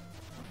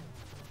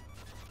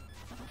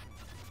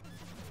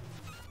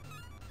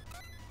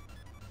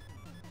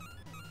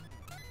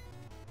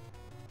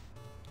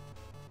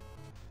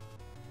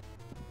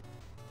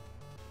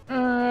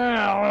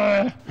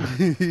 I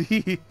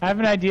have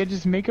an idea.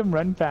 Just make him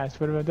run fast.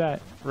 What about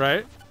that?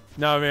 Right?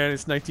 No, man,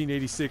 it's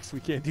 1986. We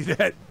can't do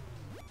that.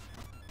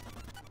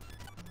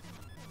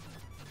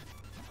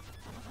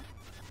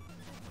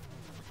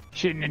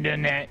 Shouldn't have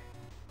done that.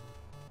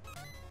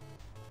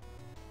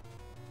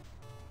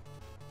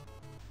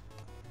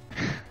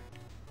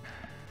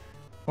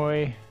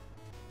 Boy.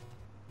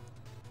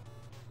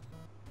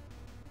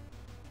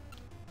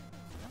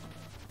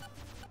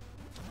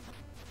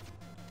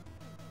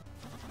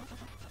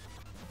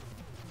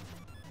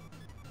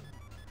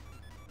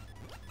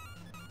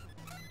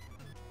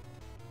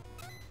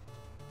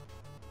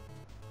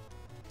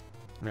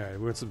 Alright,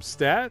 we want some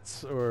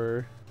stats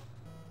or?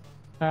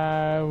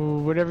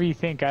 Whatever you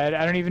think. I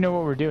don't even know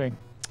what we're doing.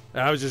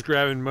 I was just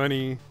grabbing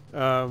money.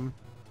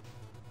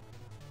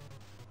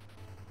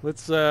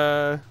 Let's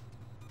yeah,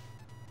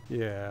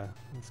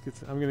 let's get.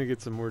 I'm gonna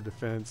get some more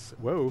defense.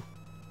 Whoa.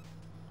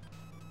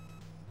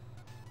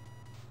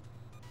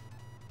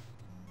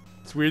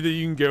 It's weird that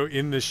you can go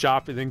in the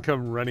shop and then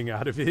come running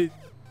out of it.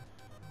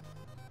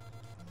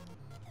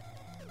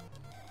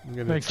 I'm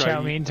gonna Like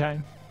chow mein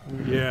time.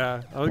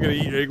 Yeah, I'm gonna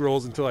eat egg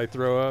rolls until I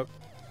throw up.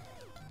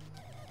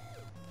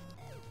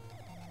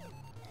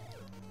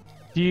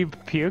 Do you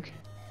puke?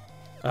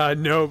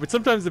 No, but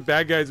sometimes the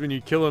bad guys, when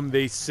you kill them,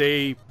 they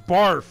say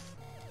barf.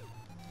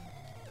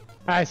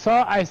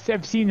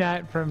 I've seen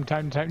that from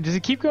time to time. Does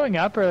it keep going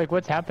up, or like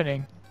what's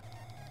happening?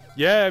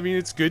 Yeah, I mean,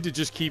 it's good to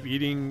just keep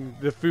eating.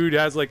 The food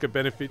has like a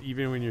benefit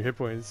even when your hit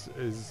points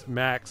is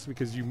max,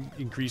 because you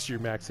increase your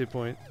max hit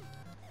point.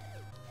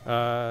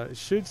 It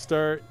should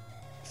start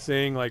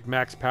saying like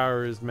max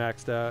power is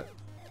maxed out.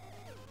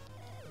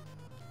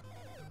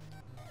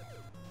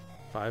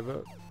 5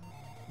 up.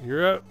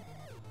 You're up.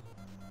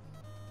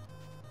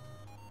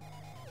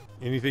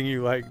 Anything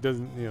you like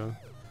doesn't, you know.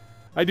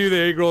 I do the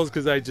egg rolls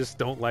because I just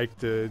don't like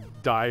to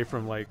die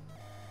from like.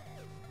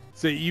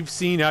 So you've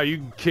seen how you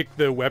can kick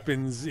the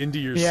weapons into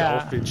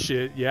yourself and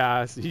shit.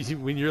 Yeah, so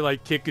when your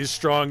like kick is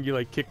strong, you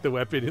like kick the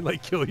weapon and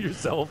like kill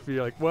yourself.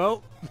 You're like,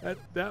 well,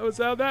 that was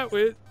how that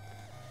went.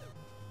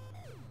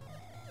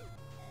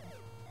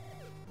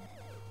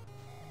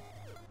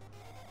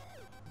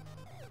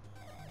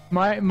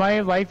 My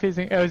life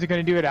isn't. Oh, is it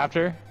going to do it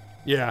after?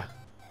 Yeah,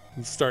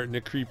 it's starting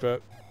to creep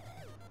up.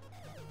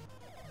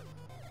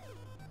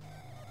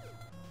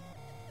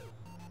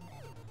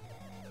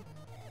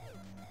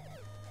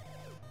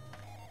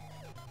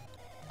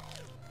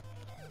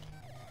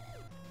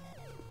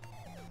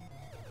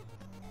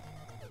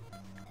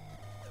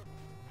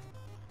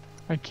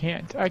 I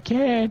can't. I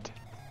can't.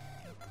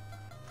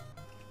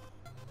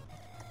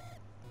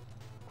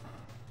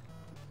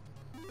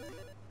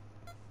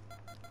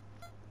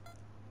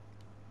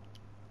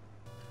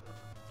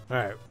 All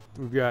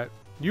right,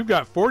 you've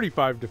got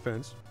 45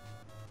 defense.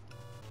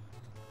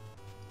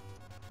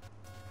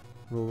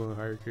 A little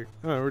higher kick.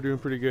 Oh, we're doing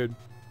pretty good.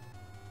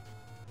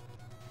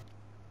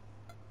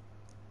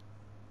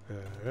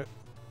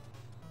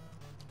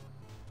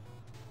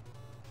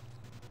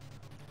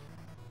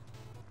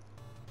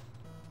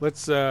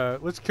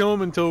 Let's kill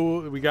him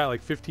until we got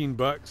like 15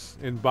 bucks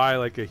and buy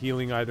like a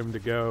healing item to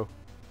go.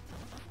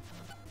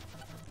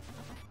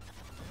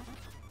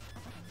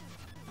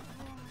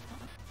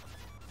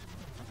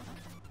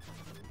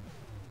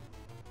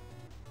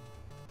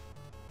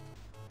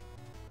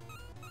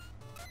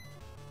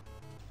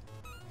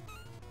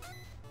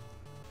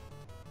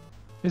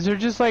 Is there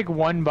just like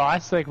one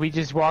boss? Like we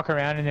just walk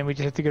around and then we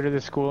just have to go to the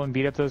school and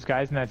beat up those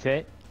guys and that's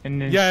it? And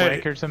then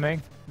flank or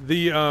something?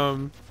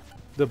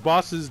 The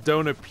bosses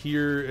don't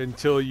appear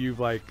until you've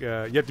like you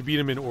have to beat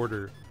them in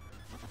order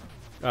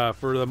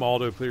for them all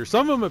to appear.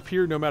 Some of them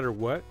appear no matter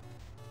what,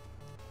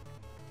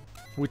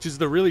 which is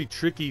the really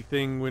tricky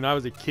thing. When I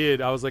was a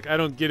kid, I was like, I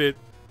don't get it.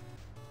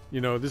 You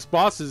know, this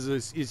boss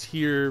is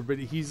here, but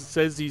he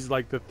says he's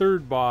like the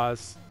third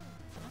boss.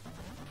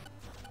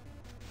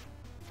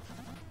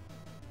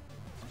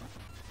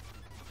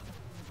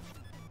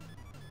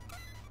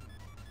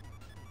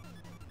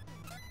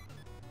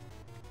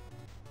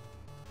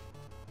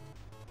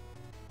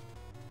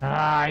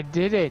 Ah, I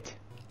did it.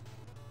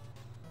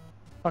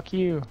 Fuck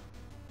you.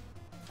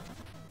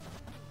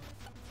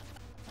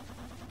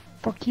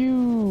 Fuck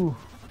you.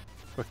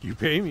 Fuck you,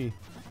 pay me.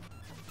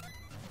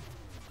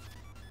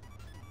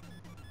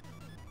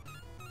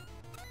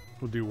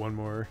 We'll do one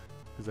more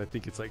because I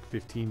think it's like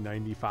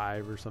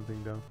 $15.95 or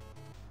something down.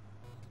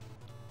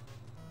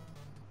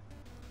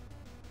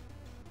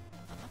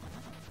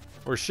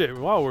 Or shit,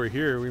 while we're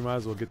here, we might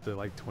as well get the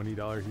like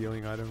 $20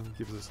 healing item. It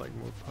gives us like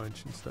more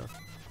punch and stuff.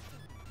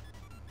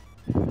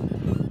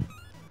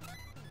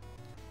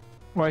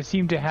 Well, I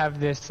seem to have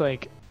this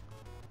like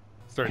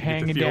starting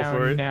hanging to get the feel down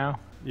for it now.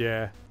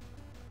 Yeah.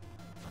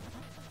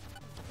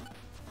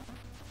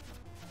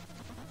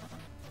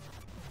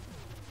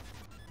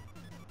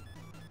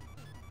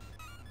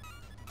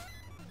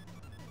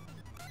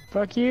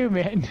 Fuck you,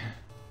 man.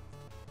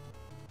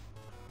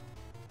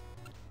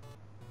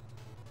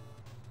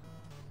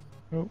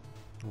 Oh.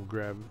 We'll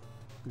grab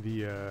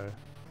the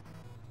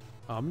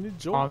Omni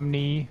Jolt.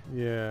 Omni.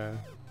 Yeah.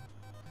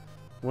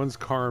 One's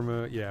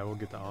Karma. Yeah, we'll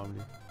get the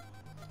Omni.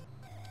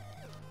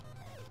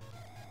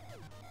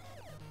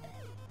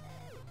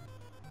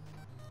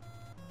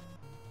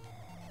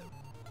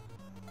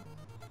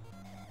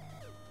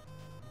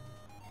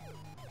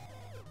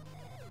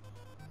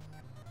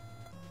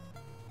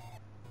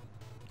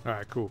 All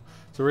right, cool.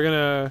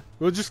 So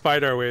we'll just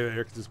fight our way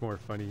there because it's more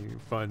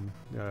fun.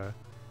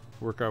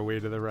 Work our way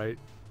to the right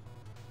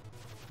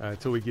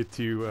until we get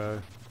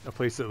to a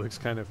place that looks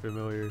kind of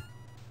familiar.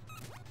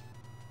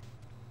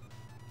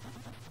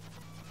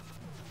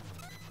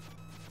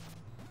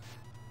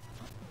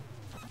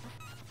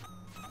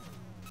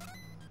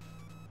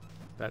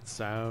 That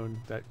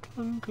sound, that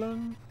clunk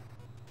clunk.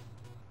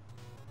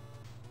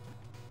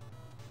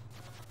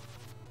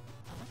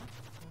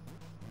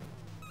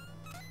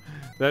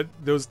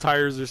 Those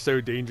tires are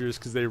so dangerous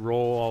because they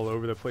roll all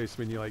over the place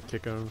when you like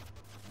kick them.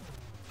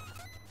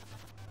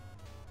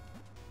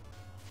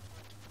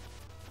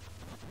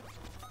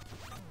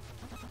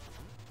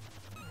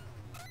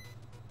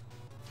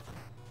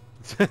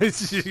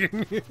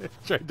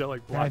 Tried to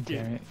like block you.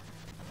 Damn it.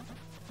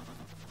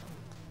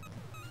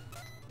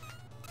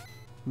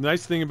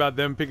 Nice thing about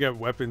them picking up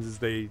weapons is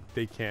they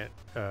can't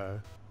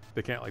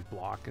like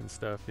block and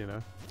stuff, you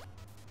know.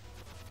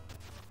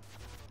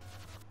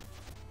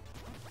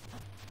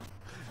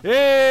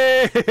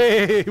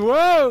 Hey!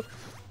 Whoa!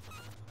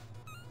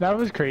 That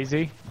was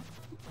crazy.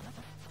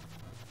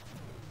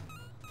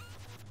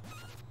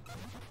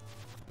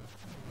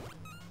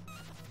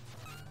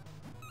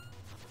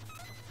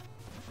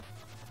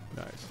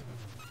 Nice.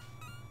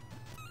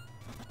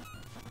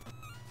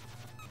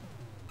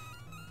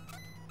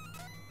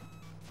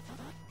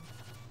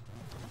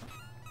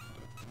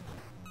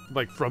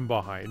 Like from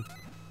behind.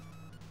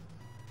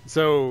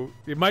 So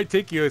it might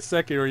take you a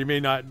second, or you may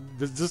not.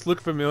 Does this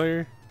look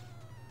familiar?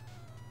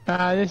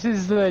 This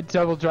is the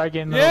double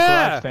dragon little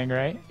collapse thing,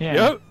 right? Yeah.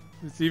 Yep.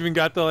 It's even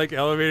got the like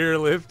elevator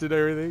lift and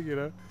everything, you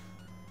know.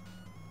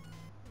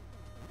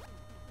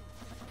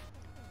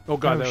 Oh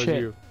god, that was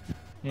you.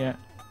 Yeah.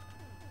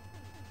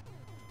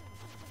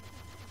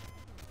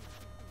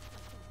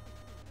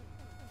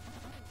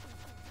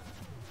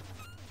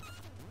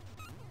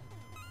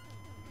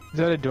 Is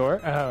that a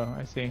door? Oh,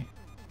 I see.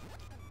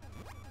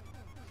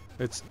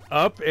 It's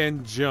up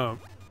and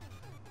jump.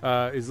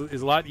 Is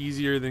a lot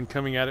easier than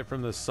coming at it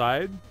from the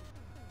side.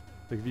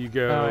 Like if you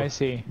go. Oh, I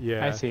see.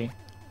 Yeah. I see.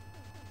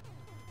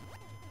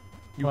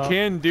 You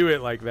can do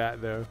it like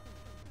that though.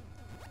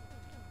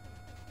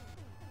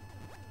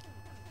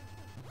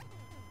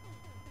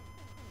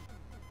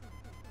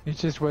 It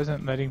just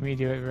wasn't letting me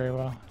do it very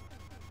well.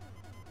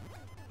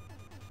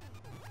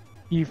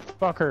 You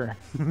fucker.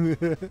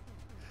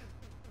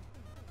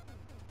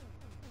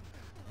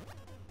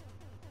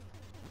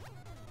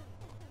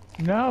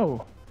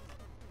 No.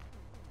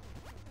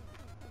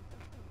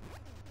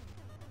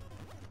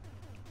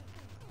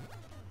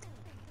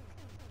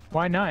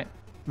 Why not?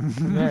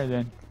 There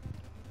then.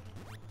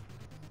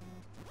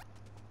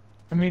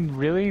 I mean,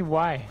 really?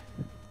 Why?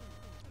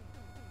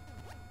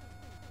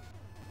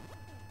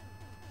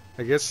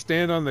 I guess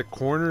stand on the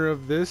corner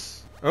of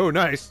this. Oh,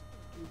 nice.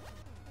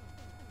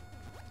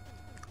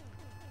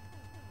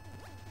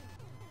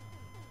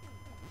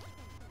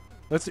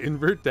 Let's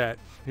invert that.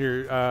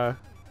 Here,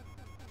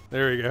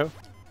 there we go.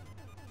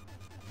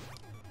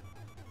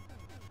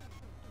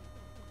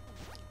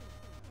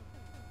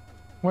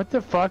 What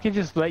the fuck? It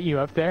just let you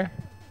up there?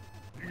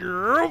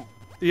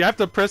 You have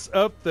to press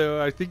up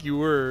though. I think you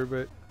were,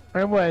 but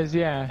I was,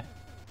 yeah.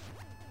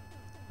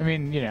 I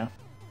mean, you know.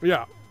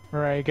 Yeah.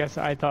 Or I guess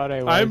I thought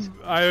I was.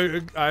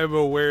 I'm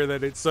aware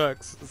that it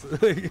sucks.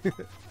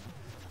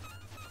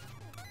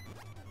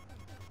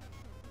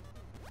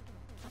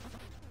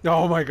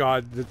 Oh my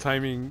god, the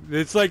timing.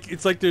 It's like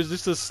there's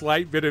just a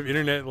slight bit of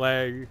internet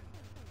lag.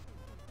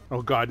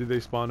 Oh god, did they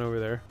spawn over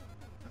there?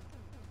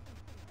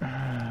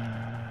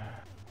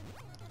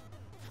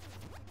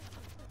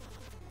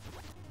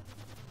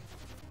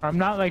 I'm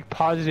not like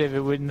positive it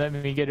wouldn't let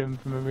me get him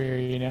from over here,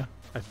 you know?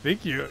 I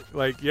think you,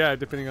 like, yeah,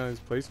 depending on his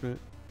placement.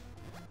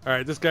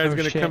 Alright, this guy's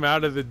gonna shit. come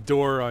out of the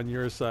door on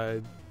your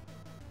side.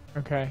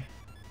 Okay.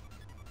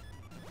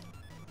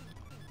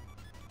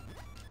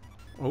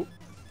 Oh.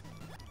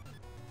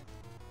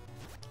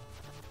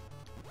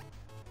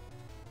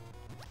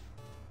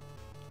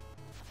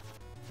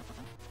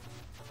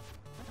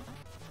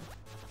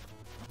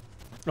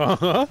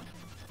 Uh-huh.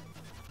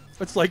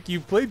 It's like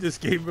you've played this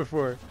game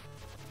before.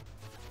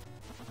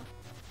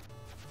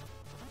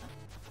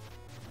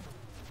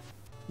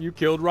 You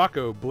killed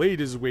Rocco.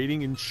 Blade is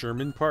waiting in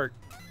Sherman Park.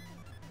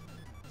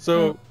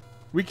 So,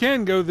 we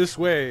can go this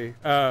way.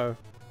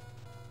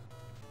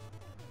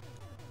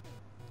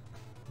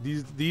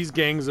 These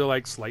gangs are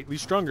like slightly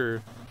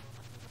stronger.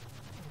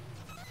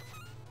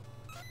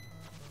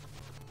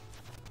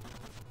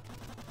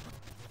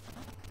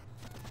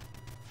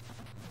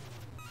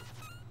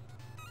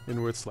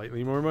 And worth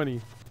slightly more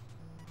money.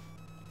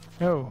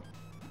 Oh.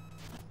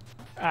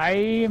 I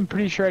am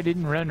pretty sure I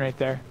didn't run right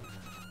there.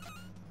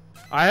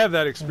 I have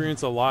that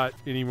experience a lot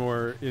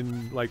anymore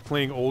in like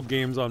playing old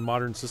games on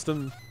modern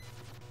system.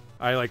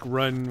 I like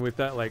run with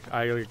that, like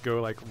I like go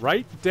like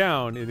right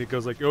down and it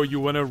goes like, oh, you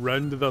want to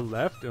run to the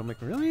left? And I'm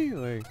like, really?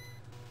 Like,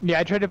 yeah,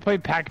 I tried to play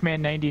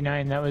Pac-Man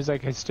 99. That was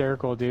like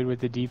hysterical, dude, with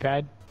the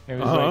D-pad. It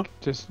was like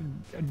just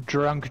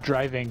drunk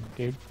driving,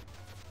 dude.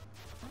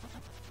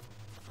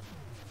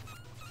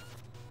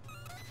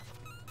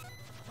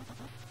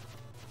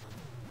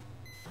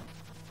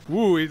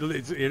 Woo,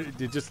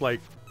 it just like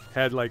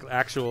had like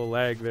actual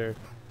lag there.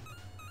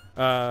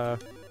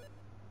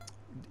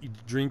 You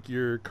drink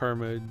your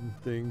karma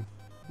thing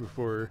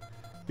before.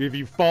 If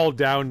you fall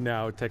down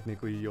now,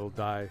 technically you'll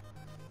die.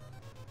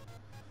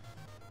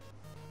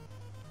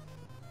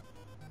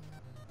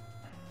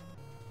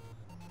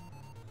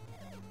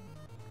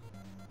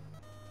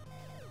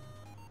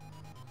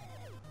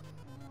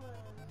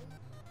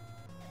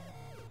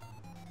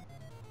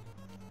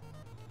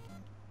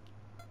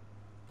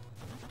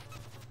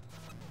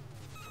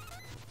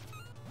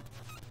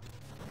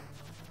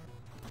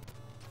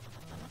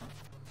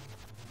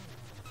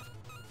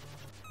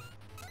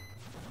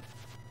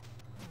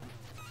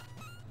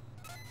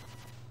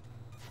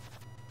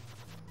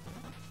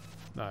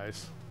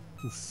 Nice.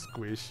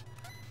 Squish.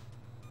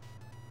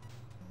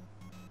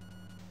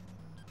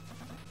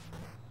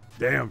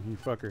 Damn, you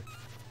fucker.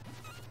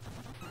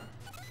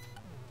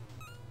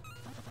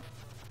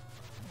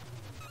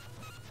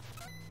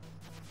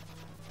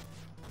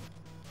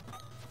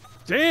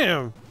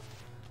 Damn!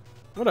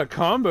 What a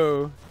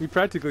combo. He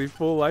practically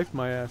full life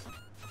my ass.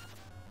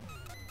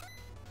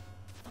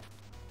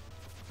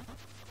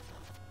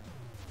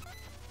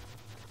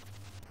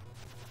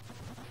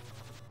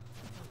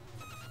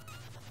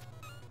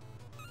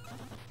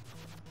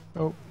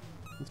 Oh,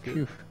 that's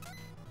good.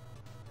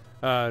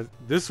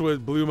 This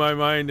blew my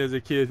mind as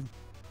a kid.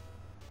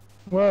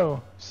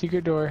 Whoa,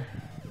 secret door.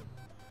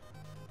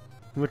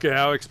 Look at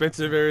how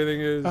expensive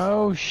everything is.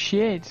 Oh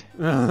shit.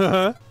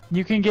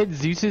 You can get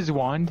Zeus's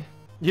wand.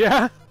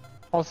 Yeah.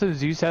 Also,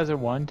 Zeus has a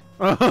wand.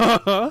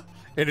 And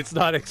it's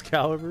not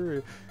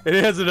Excalibur. And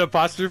it has an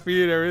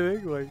apostrophe and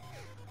everything. Like.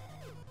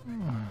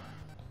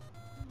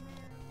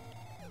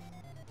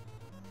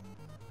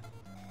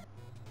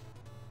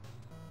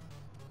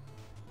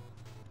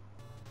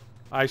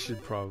 I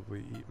should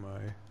probably eat my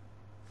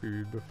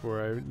food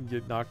before I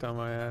get knocked on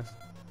my ass.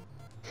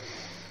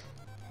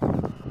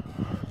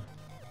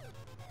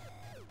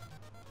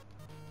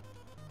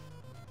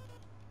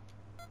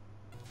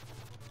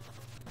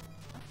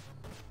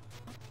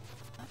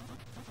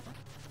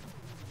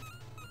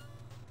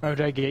 Oh,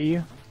 did I get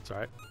you? It's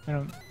alright. I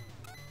don't.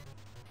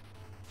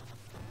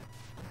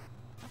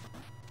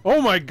 Oh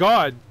my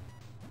god!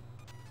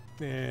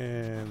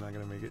 I'm not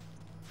gonna make it.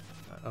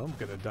 I'm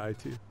gonna die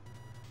too.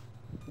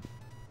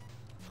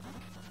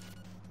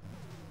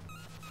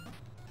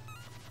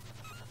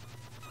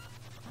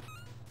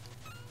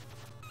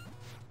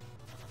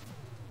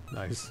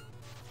 Nice.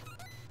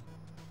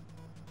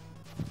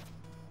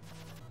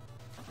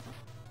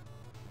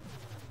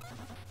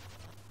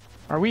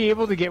 Are we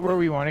able to get where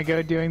we want to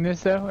go doing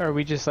this though? Or are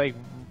we just like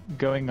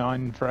going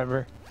on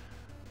forever?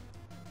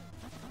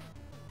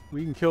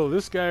 We can kill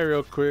this guy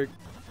real quick.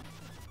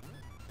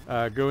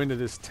 Go into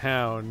this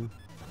town.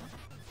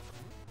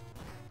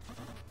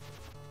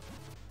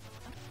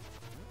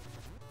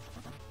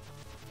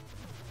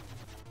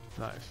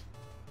 Nice.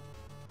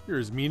 You're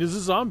as mean as a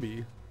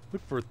zombie.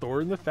 Look for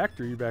Thor in the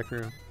factory back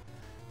room.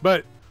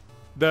 But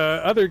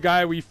the other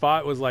guy we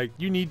fought was like,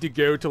 you need to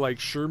go to like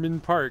Sherman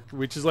Park,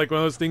 which is like one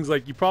of those things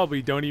like you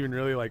probably don't even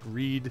really like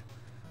read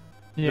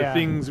the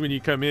things when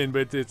you come in,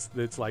 but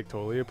it's like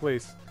totally a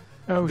place.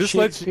 Oh, this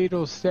shit,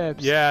 fatal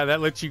steps. Yeah, that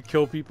lets you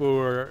kill people who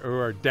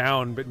are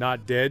down but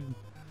not dead.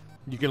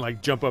 You can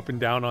like jump up and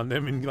down on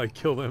them and like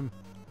kill them.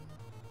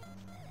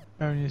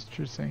 Oh,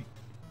 interesting.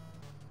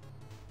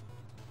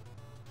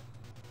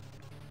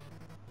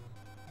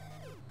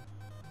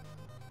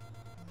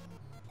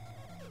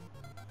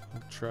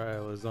 Try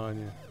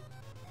lasagna.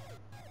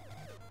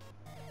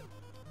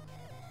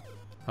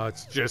 Oh,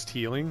 it's just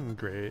healing?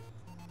 Great.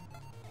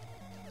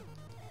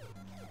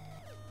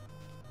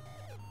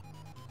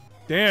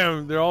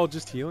 Damn, they're all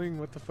just healing?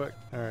 What the fuck?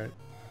 Alright.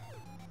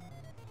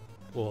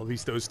 Well, at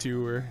least those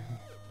two were.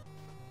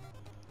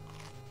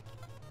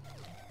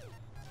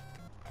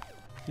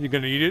 You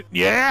gonna eat it?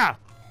 Yeah!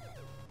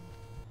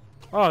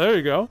 Oh, there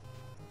you go.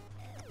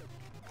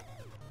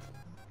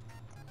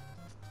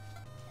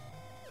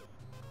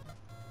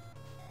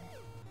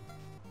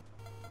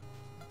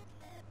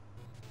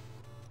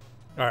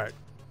 Alright.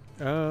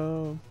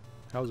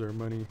 How's our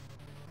money?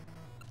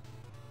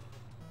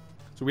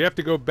 So we have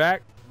to go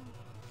back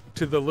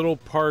to the little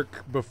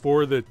park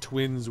before the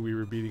twins we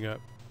were beating up.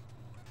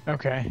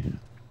 Okay.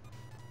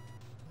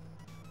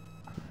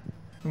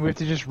 We have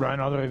to just run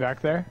all the way back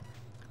there?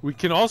 We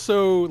can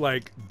also,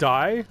 like,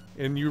 die,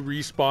 and you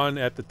respawn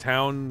at the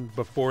town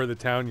before the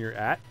town you're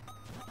at,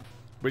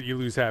 but you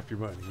lose half your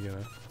money, you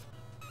know?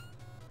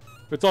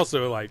 But it's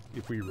also, like,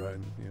 if we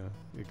run, you know,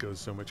 it goes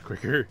so much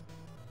quicker.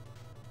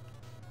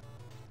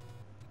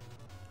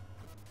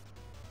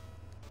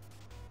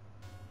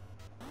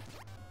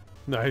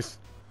 Nice.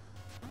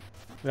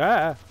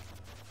 Ah!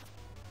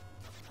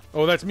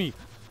 Oh, that's me.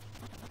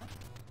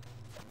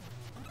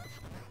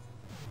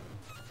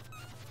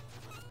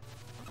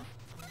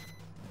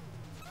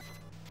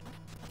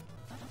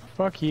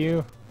 Fuck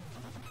you.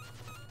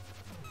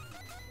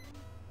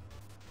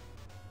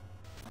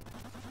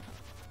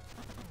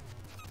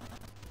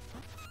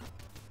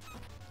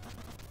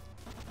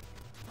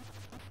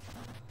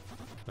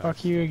 Nice.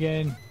 Fuck you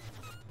again.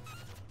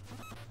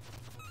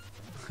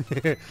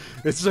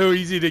 It's so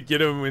easy to get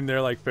them when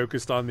they're like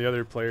focused on the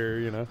other player,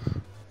 you know?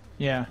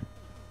 Yeah.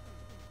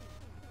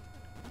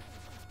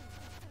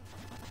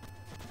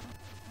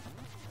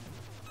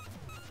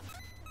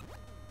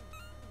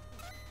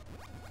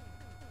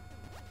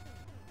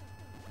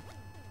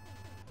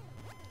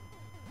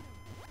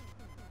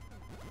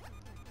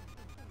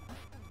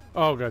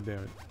 Oh, god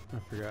damn it. I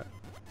forgot.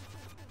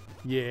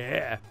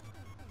 Yeah.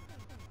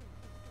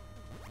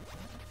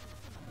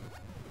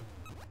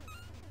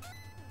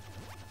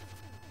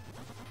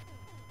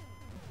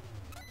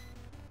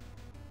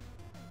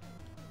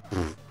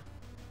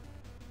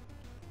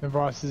 The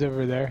boss is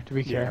over there. Do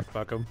we care? Yeah,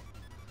 fuck him.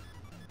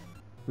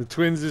 The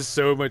twins is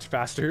so much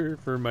faster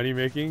for money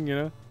making, you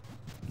know?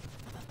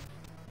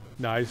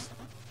 Nice.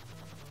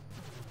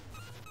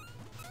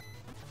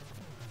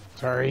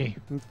 Sorry.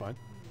 That's fine.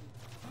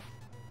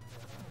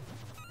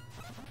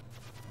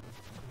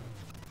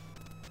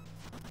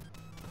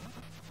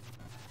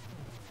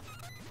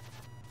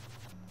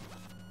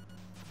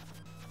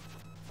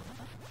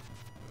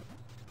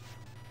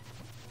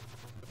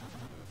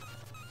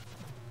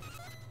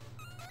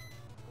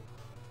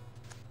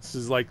 This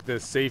is like the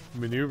safe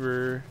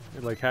maneuver,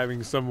 like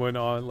having someone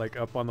on, like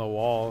up on the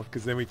wall,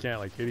 because then we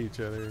can't like hit each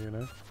other, you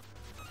know?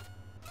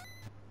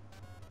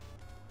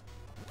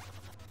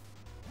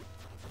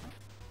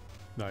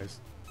 Nice.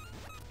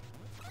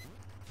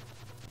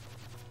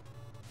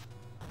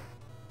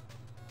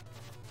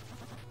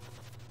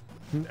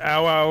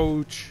 Ow,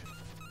 ouch.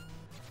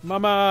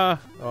 Mama!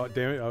 Oh,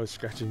 damn it, I was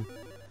scratching.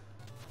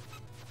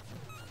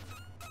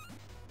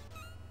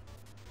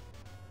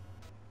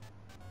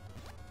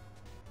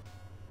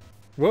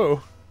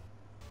 Whoa.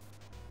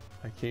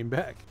 I came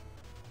back.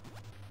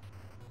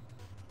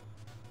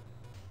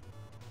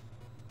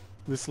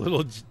 This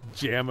little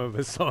jam of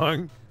a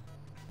song.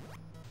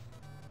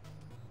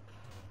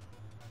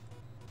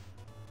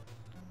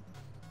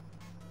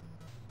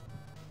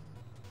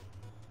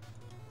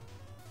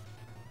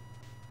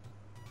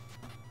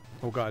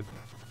 Oh god.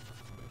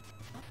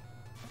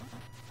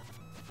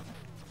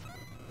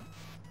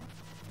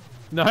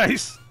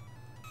 Nice!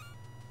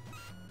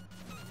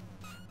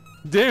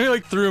 Damn, he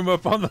like threw him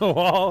up on the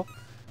wall.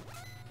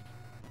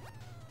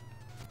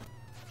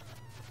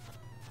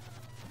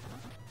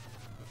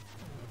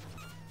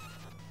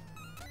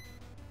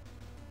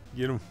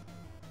 Get him.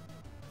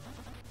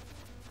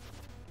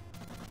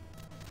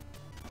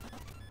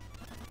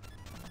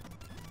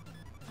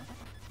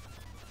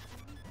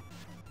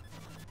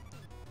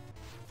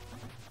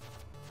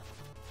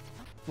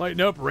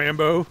 Lighten up,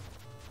 Rambo.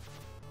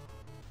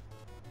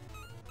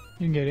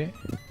 You can get it.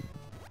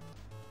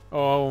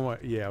 Oh my,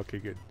 yeah, okay,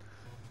 good.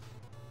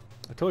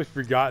 I totally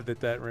forgot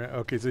that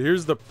okay, so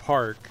here's the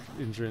park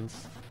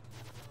entrance.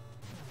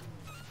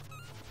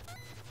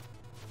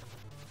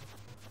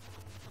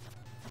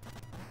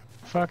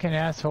 Fucking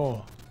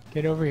asshole.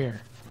 Get over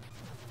here.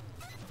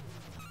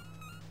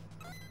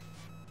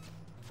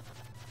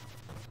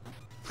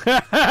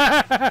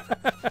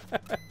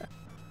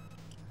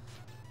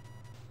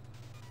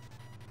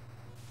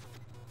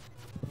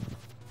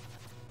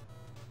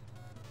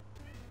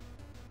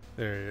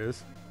 There he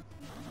is.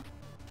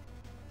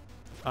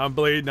 I'm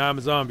Blade and I'm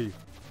a zombie.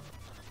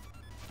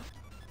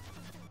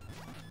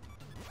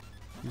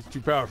 He's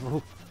too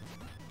powerful.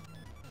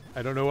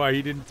 I don't know why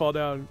he didn't fall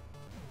down.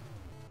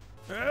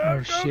 Oh,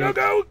 go, shit. go,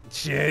 go!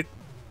 Shit.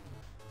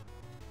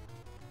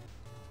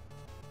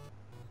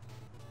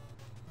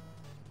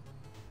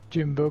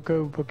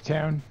 Jimboko,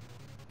 Booktown.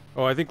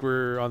 Oh, I think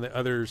we're on the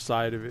other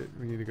side of it.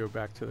 We need to go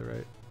back to the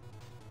right.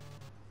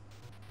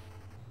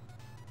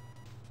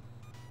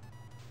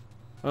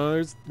 Oh,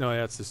 there's... No,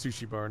 that's the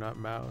sushi bar, not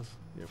Mao's.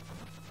 Yep.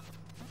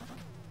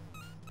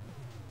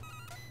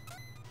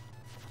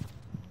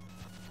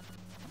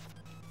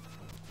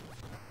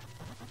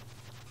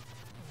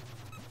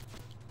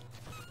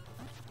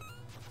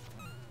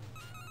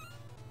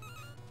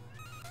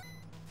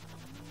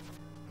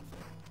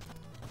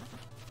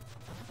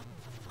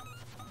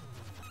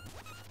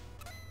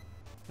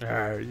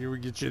 Alright, here we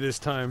get you this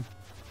time.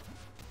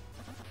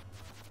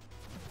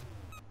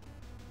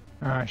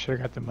 I should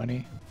have got the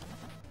money.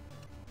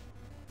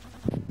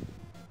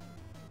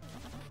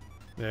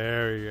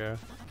 There you go.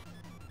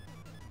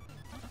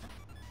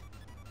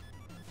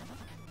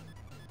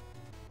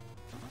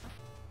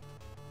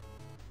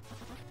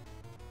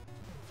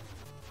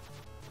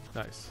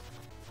 Nice.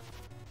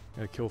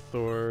 Gotta kill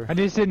Thor. I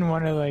just didn't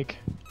want to like.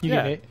 You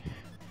Yeah. get it.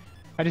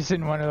 I just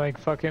didn't want to like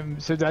fuck him.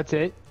 So that's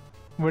it.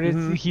 What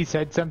is he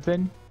said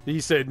something? He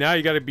said, now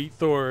you gotta beat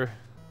Thor.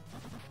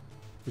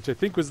 Which I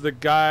think was the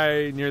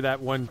guy near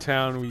that one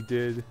town we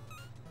did.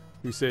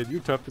 Who said,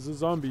 you're tough as a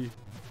zombie.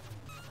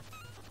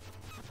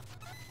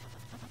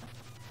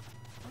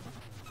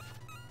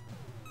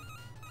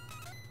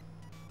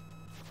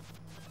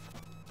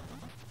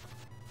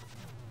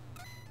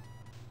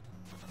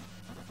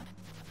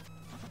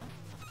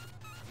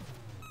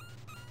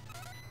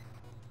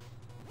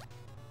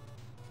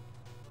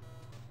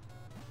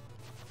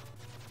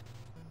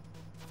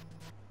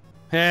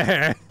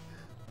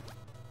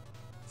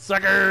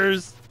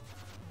 Suckers!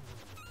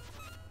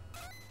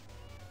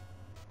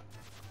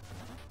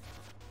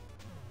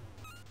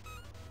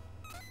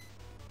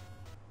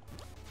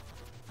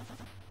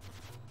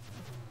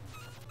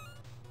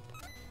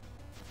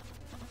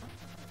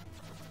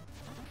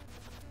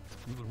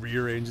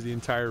 Rearrange the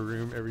entire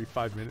room every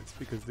 5 minutes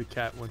because the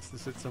cat wants to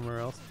sit somewhere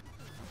else.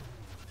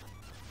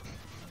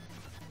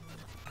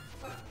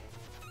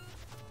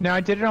 No, I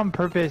did it on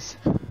purpose.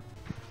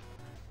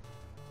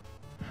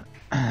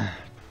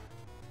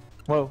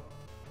 Whoa.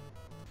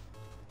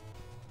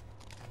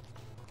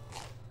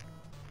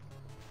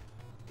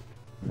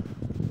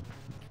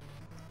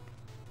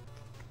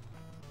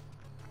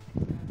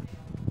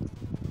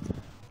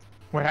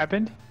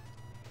 happened?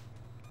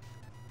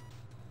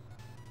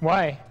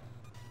 Why?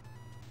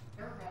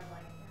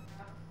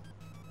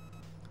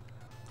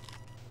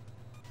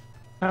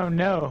 Oh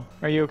no.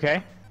 Are you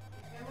okay?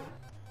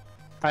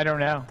 I don't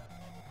know.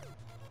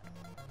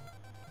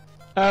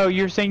 Oh,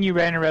 you're saying you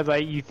ran a red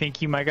light. You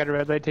think you might got a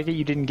red light ticket.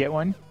 You didn't get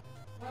one?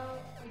 Well,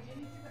 I didn't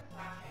see the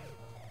flashing.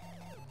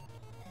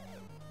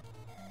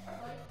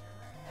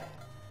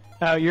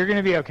 Oh, you're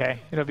gonna be okay.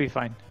 It'll be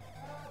fine.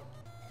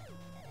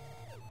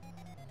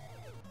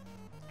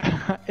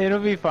 It'll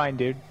be fine,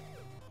 dude.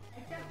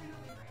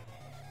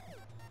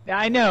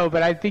 I know,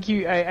 but I think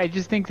I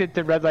just think that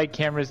the red light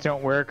cameras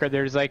don't work, or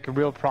there's like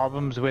real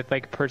problems with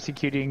like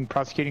prosecuting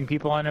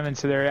people on them, and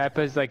so they're up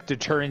as like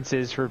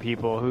deterrences for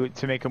people who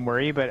to make them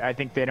worry. But I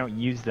think they don't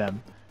use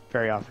them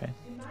very often.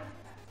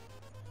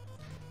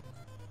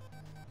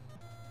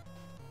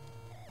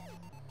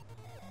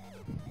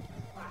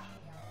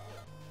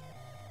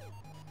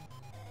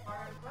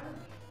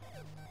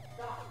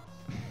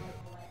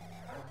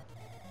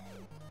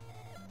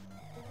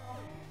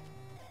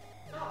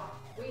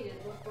 Waited,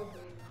 looked over the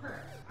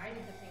current. I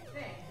did the same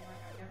thing.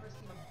 Like, I've never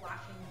seen a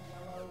flashing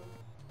yellow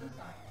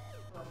sign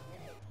for a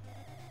minute.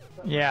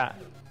 But Yeah.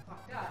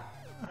 Fucked up.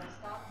 So I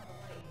stopped the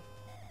light.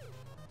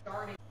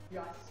 Starting,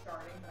 just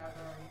starting, but I was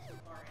already too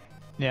far in.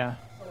 Yeah.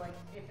 So like,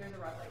 if there's a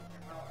red light,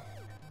 I'll.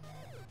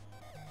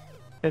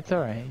 It's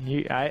all right.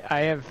 I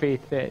have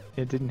faith that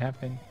it didn't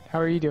happen. How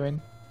are you doing?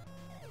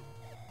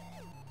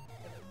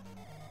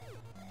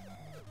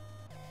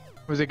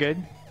 Was it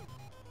good?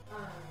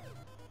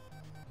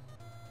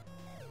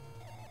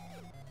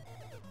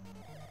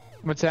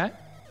 What's that?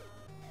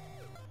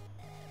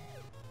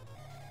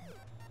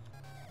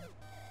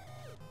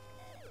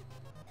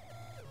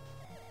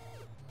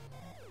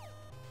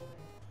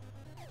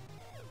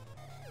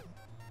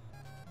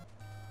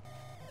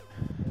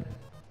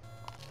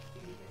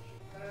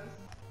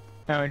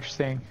 Oh,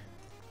 interesting.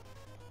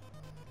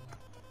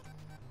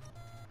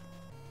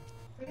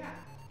 But yeah,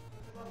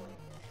 it's lovely.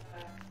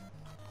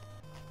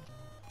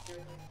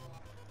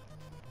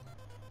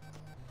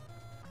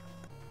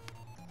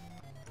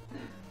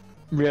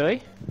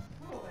 Really? A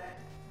little bit.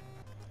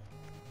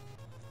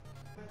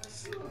 But it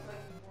feels like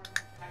you weren't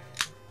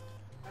packaged.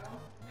 I don't know.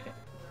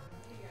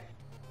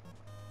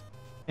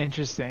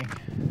 Interesting.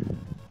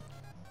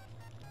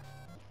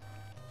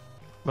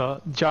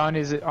 Well, John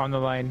is on the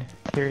line,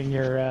 hearing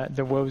your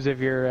the woes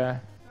of your.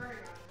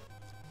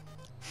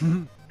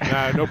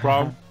 Nah, no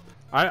problem.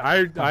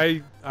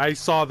 I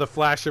saw the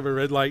flash of a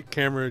red light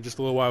camera just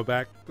a little while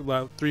back,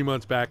 about 3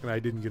 months back, and I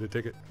didn't get a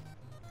ticket.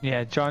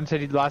 Yeah, John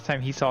said last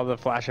time he saw the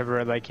flash of a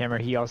red light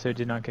camera, he also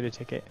did not get a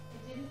ticket.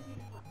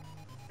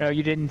 Oh,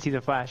 you didn't see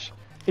the flash.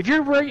 If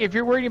you're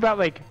worried about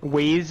like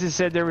Waze that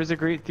said there was a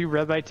great through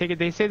red light ticket,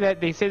 they say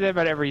that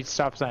about every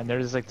stop sign.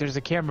 There's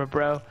a camera,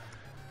 bro,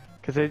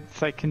 because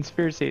it's like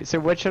conspiracy. So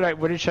what should I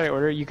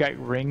order? You got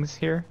rings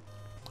here?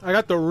 I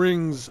got the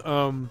rings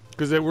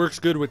because it works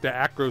good with the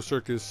acro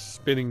circus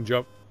spinning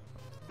jump.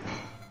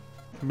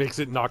 Makes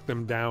it knock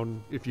them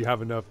down if you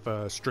have enough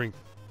strength.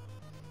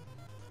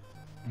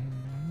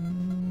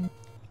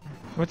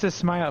 What's a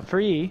smile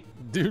free?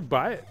 Dude,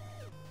 buy it.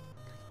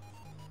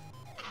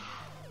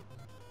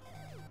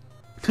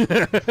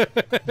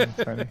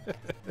 That's funny.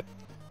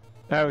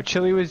 Oh,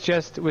 Chili was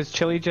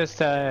Chili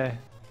just I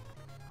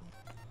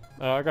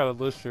got a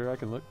list here. I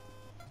can look.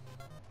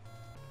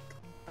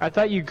 I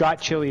thought you got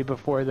Chili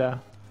before though.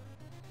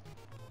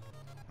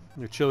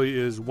 Your Chili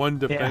is 1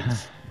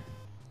 defense.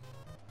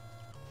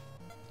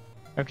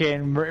 Yeah. Okay,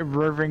 and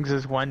Rings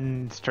is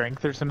 1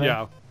 strength or something.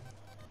 Yeah.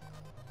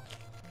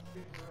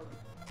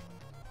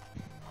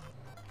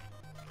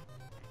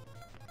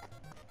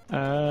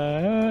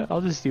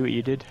 I'll just do what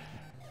you did.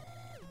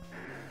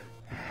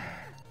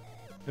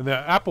 And the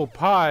apple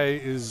pie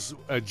is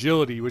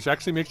agility, which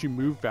actually makes you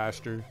move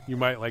faster. You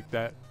might like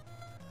that.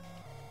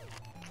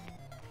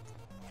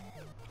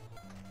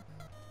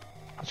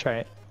 I'll try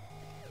it.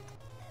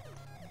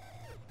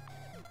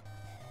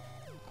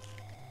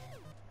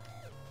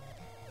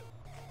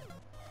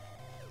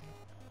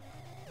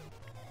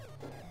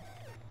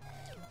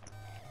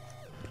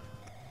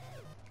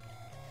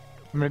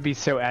 I'm gonna be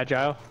so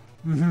agile.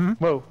 Mm-hmm.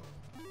 Whoa.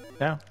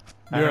 No.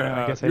 I don't know.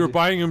 I guess you're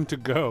buying them to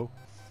go.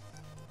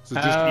 So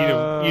just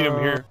eat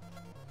them here.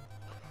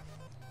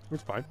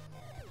 It's fine.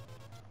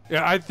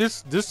 Yeah,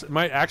 this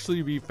might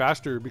actually be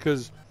faster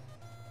because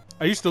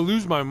I used to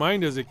lose my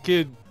mind as a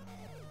kid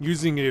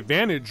using the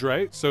advantage,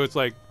 right? So it's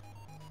like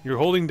you're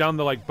holding down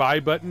the like buy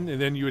button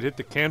and then you would hit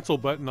the cancel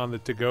button on the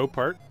to go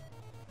part.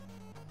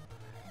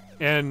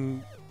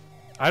 And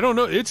I don't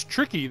know, it's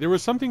tricky. There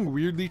was something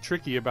weirdly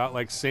tricky about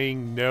like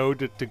saying no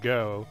to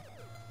go,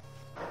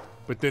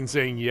 but then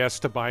saying yes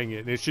to buying it.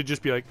 And it should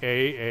just be like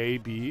A,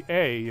 B,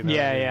 A. You know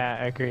Yeah, what I mean? yeah,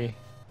 I agree.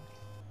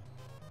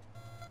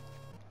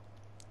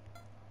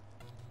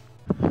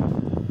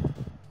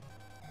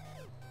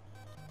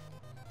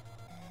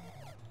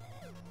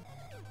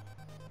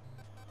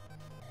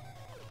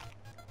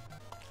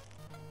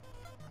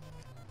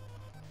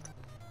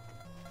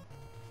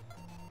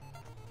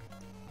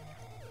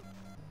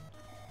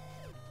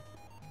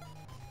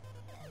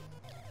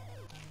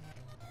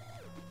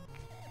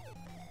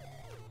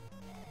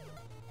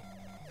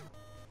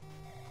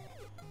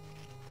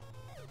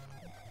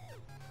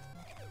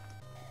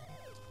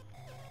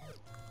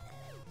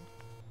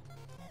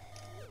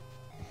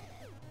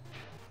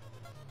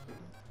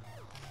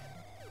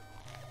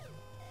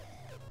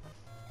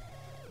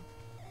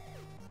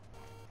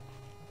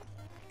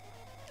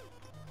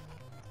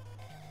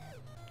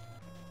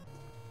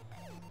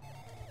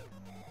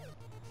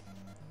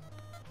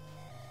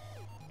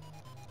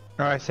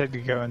 Oh, I said to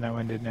go in that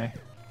one, didn't I?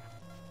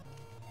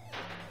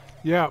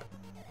 Yeah,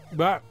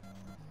 but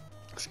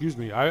excuse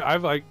me,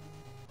 I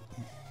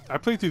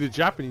played through the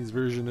Japanese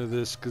version of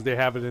this because they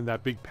have it in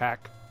that big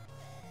pack.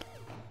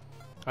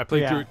 I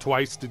played through it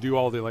twice to do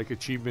all the like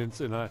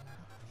achievements, and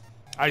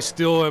I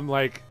still am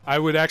like, I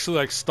would actually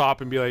like stop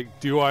and be like,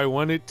 do I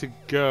want it to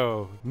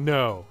go?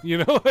 No, you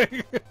know,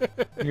 like,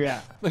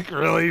 Yeah. like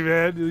really,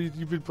 man,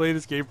 you've been playing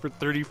this game for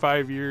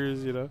 35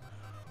 years, you know.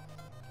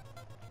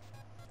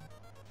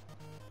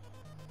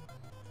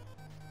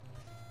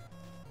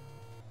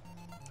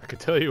 I could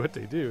tell you what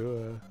they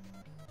do.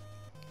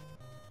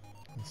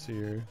 Let's see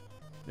here.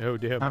 Oh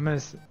damn. I'm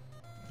gonna.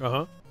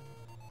 Uh-huh.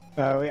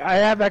 I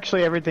have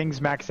actually everything's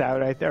maxed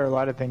out. Or a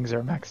lot of things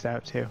are maxed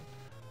out too.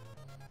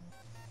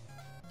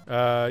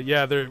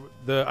 Yeah,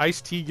 the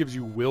iced tea gives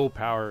you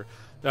willpower.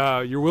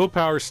 Your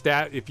willpower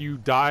stat, if you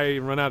die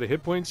and run out of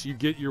hit points, you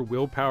get your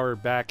willpower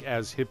back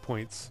as hit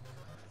points.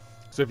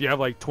 So if you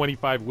have like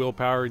 25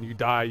 willpower and you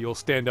die, you'll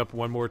stand up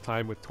one more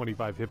time with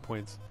 25 hit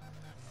points.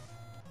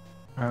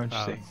 Oh,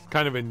 interesting.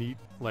 Kind of a neat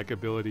like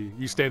ability.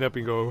 You stand up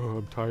and go, oh,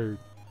 I'm tired.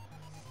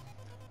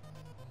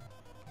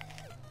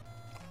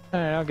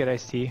 Alright, I'll get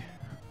iced tea.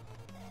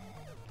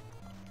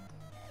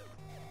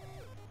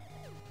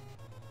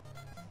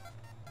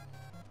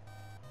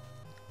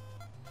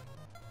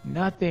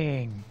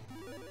 Nothing.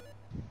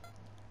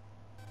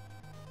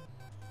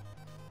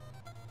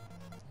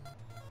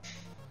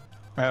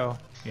 Oh,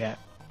 yeah.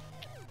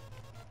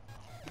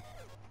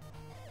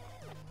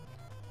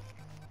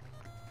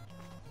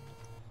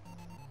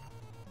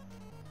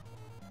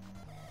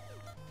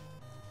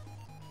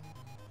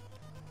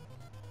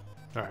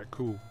 Alright,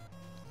 cool.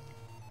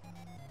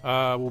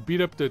 We'll beat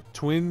up the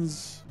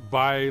twins,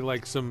 buy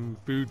like some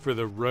food for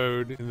the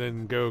road, and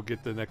then go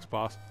get the next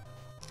boss.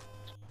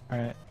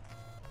 Alright.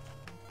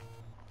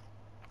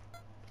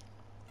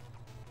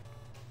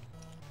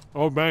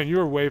 Oh man, you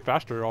were way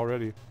faster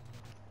already.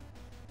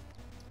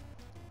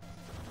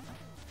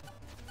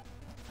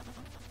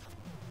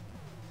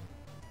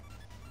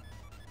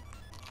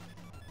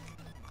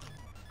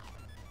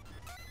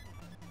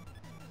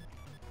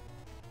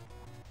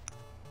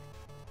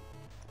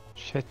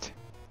 Shit.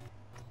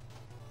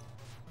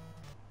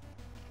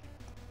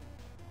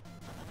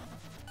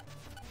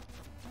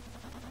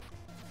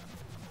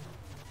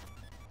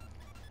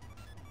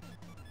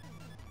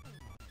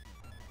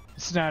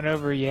 It's not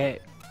over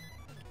yet.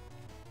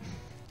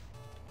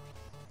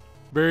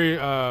 Very,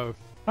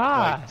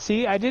 like,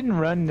 see, I didn't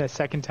run the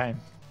second time.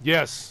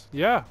 Yes,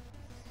 yeah.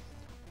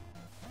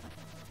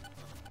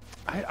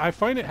 I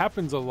find it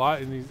happens a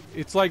lot in these.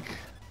 It's like,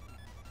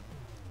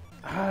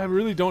 I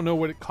really don't know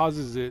what it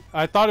causes it.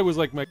 I thought it was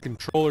like my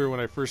controller when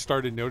I first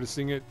started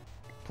noticing it,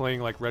 playing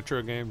like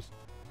retro games.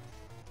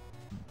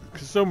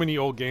 Because so many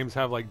old games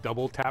have like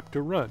double tap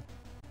to run.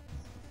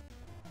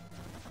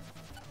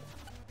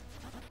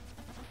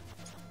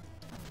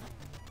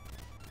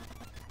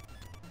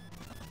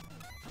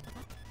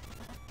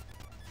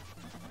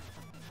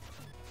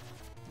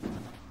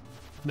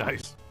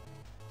 Nice.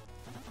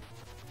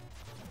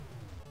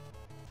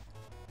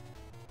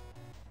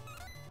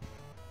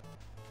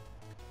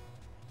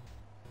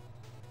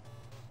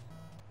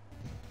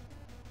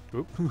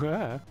 Oop.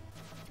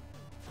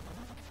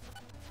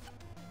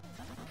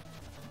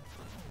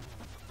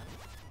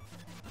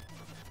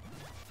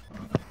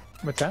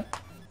 What's that?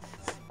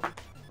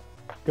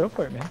 Go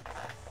for it, man.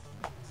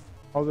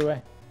 All the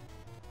way.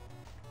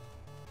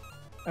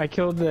 I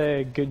killed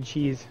the good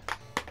cheese.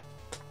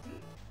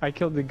 I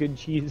killed the good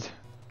cheese.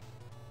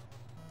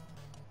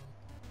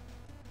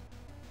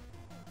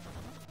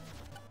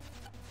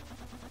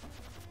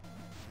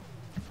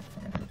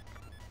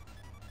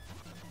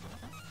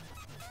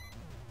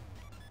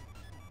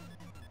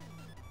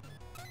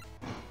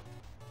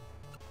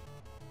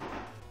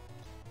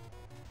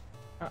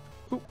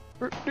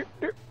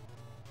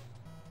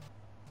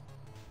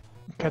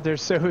 God, they're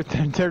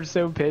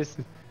so pissed.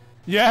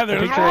 Yeah,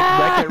 they're like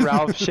Wreck-It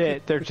Ralph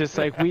shit. They're just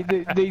like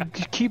they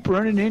keep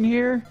running in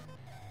here.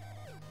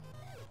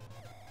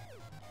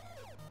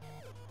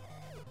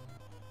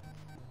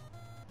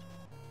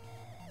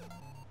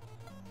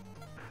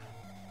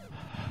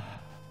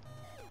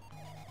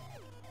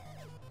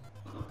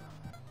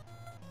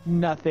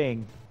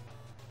 Nothing.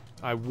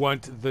 I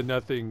want the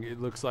nothing.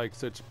 It looks like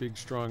such big,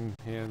 strong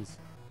hands.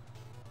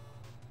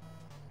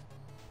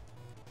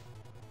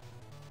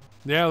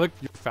 Yeah, look,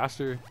 you're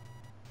faster.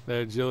 The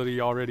agility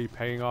already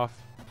paying off.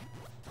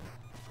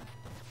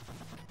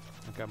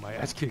 I got my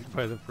ass kicked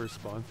by the first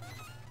spawn.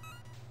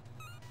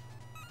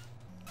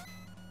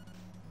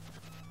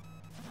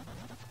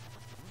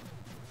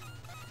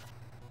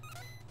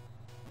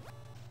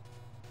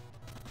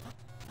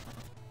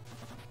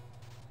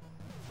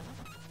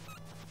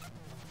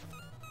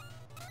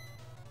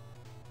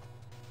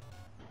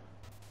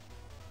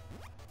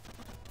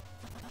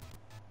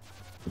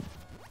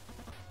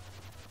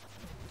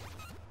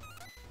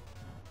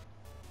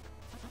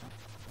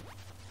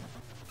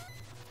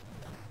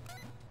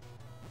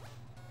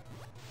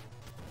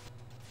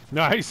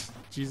 Nice!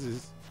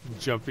 Jesus.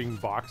 Jumping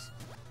box.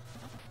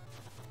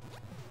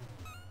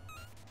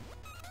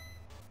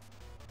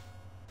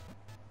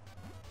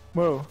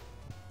 Whoa.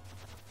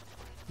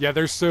 Yeah,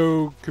 they're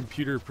so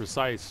computer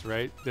precise,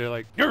 right? They're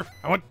like, "Here,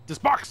 I want this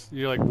box."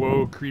 You're like,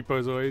 "Whoa,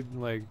 creepozoid!"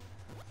 Like,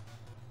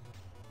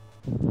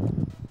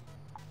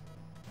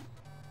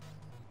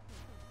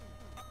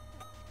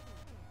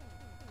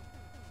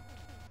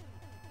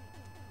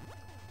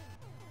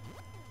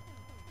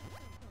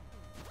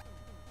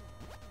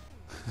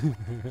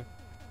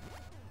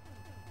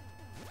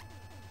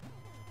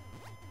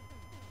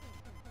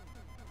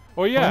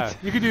 oh yeah, What?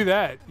 you can do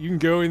that. You can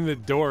go in the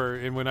door,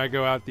 and when I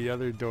go out the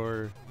other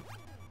door,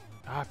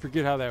 I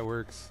forget how that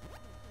works.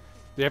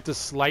 They have to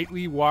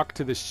slightly walk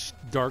to the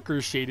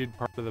darker shaded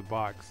part of the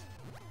box.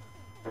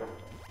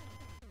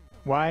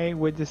 Why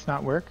would this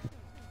not work?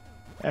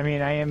 I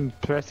mean, I am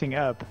pressing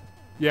up.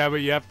 Yeah, but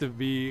you have to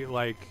be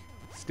like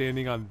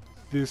standing on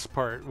this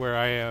part where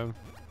I am.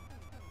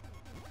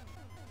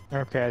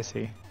 Okay, I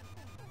see.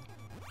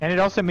 And it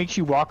also makes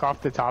you walk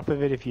off the top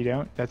of it if you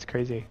don't. That's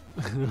crazy.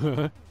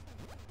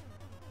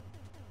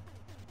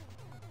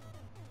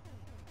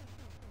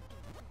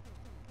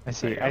 I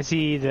see. I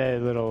see the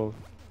little,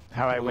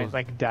 how I went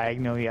like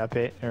diagonally up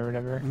it or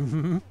whatever.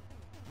 Mm-hmm.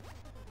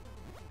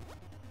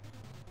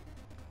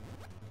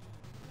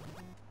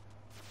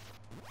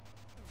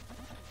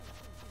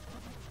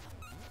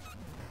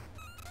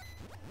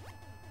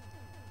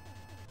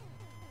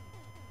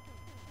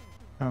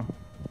 Oh.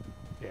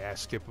 Yeah,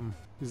 skip them.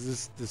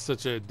 This is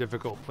such a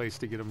difficult place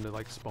to get them to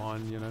like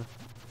spawn, you know?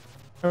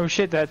 Oh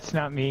shit, that's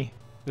not me.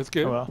 That's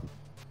good. Oh well.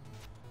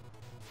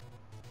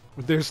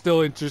 But they're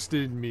still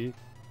interested in me.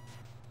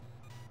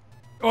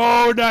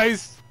 Oh,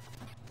 nice!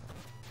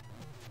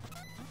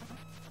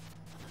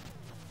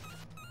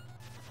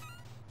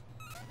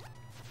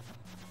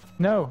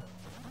 No.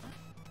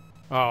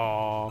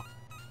 Oh.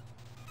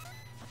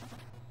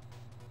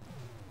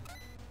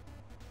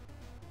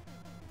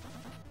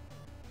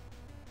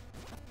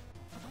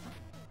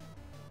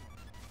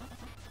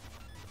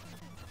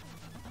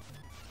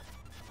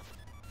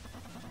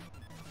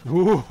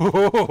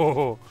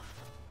 Ooh.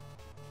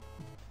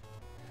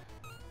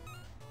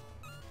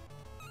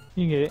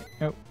 You can get it.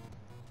 Oh.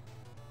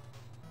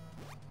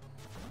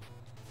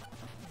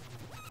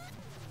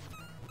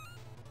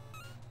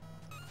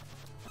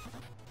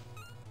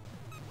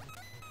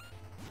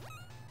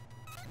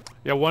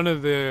 Yeah, one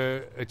of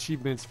the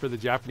achievements for the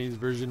Japanese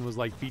version was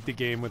like beat the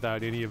game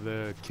without any of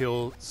the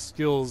kill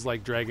skills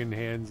like dragon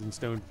hands and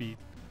stone feet.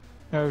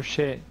 Oh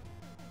shit.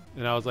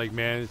 And I was like,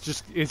 man,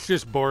 it's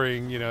just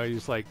boring, you know. You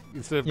just like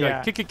instead of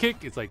like kick, kick,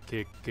 kick, it's like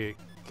kick, kick,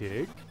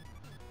 kick.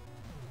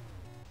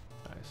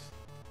 Nice.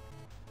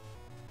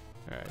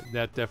 All right,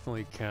 that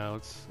definitely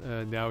counts.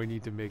 Now we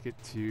need to make it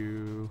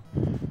to.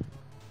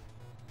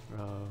 We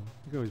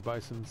can always buy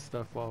some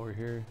stuff while we're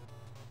here.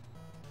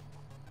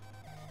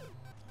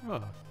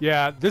 Oh,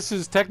 yeah, this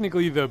is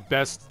technically the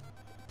best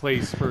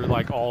place for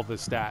like all the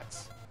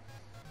stats.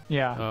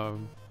 Yeah.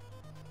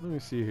 Let me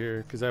see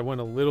here, because I want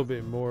a little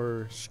bit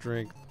more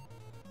strength.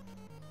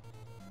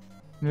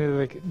 Maybe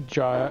like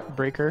jaw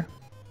breaker.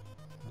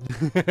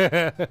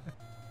 Kick,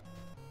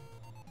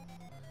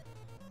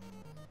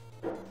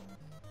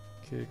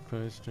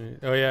 punch, strength.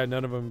 Oh yeah,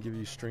 none of them give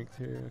you strength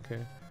here.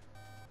 Okay.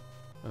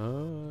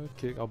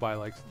 Kick. I'll buy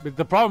like. But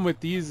the problem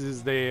with these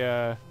is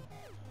they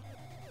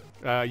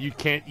you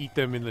can't eat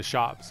them in the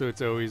shop, so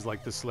it's always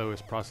like the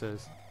slowest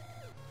process.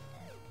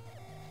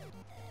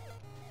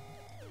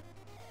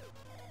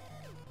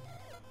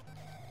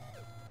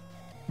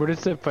 What does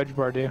the fudge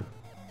bar do?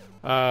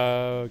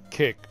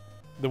 Kick.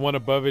 The one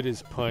above it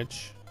is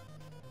punch.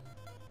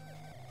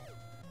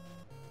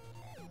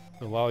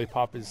 The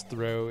lollipop is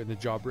throw, and the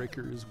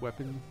jawbreaker is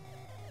weapon.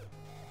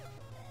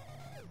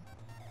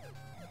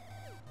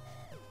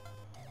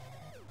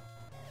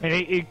 And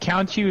it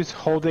counts you as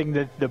holding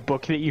the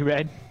book that you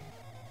read?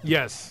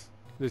 Yes.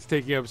 It's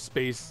taking up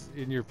space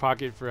in your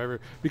pocket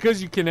forever.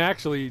 Because you can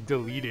actually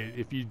delete it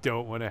if you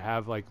don't want to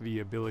have like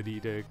the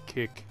ability to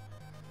kick.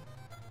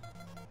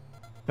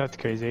 That's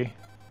crazy.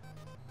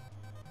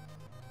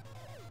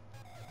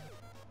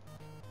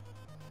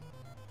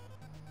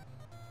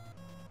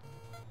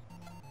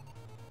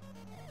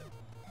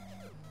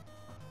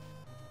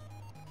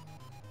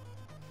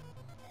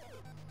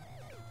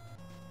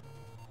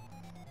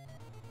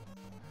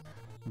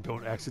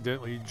 Don't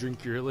accidentally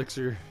drink your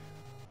elixir.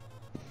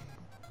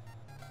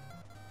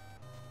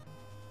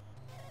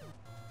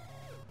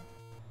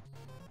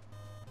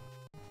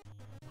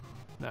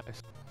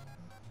 Nice.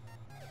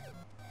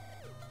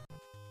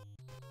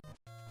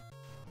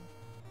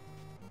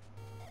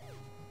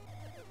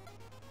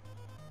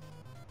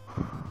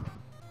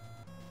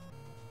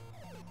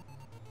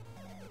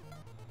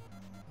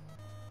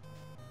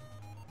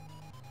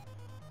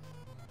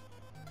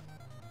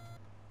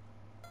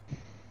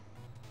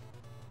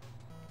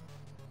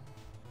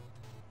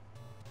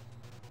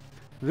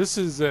 This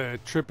is a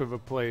trip of a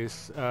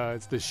place.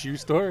 It's the shoe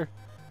store.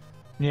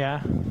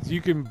 Yeah. So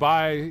you can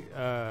buy,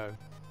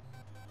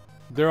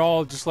 they're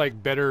all just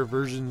like better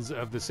versions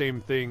of the same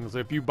things. So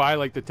if you buy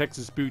like the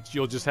Texas boots,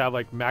 you'll just have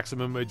like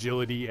maximum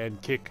agility and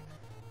kick,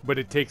 but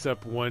it takes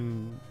up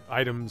one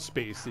item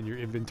space in your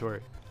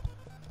inventory.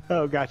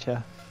 Oh,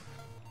 gotcha.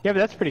 Yeah, but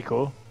that's pretty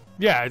cool.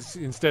 Yeah, it's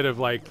instead of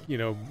like, you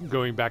know,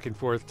 going back and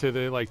forth to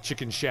the like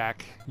chicken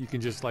shack, you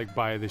can just like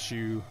buy the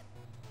shoe.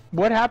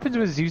 What happens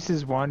with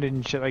Zeus's wand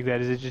and shit like that?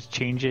 Does it just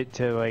change it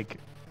to like?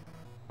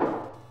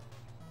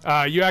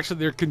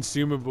 They're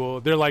consumable.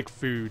 They're like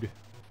food.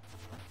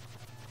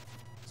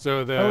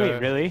 So the. Oh wait,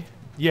 really?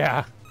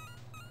 Yeah.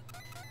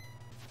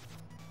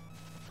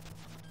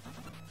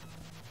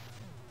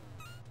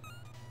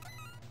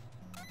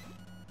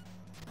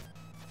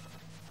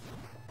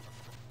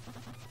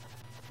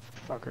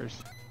 Fuckers.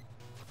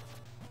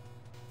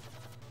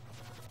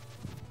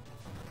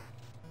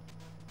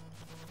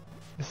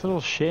 This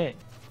little shit.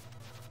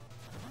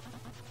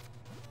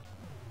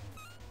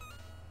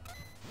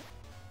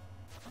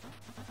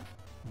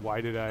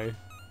 Why did I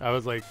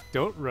was like,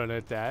 don't run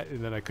at that,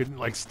 and then I couldn't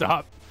like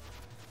stop.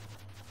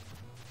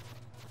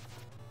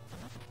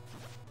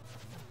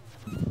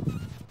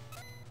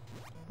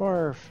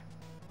 Barf.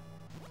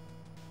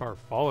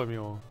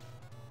 Bartholomew.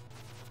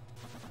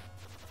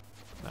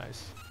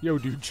 Nice. Yo,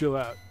 dude, chill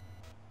out.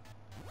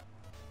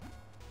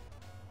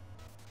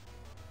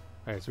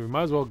 Alright, so we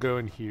might as well go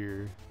in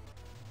here.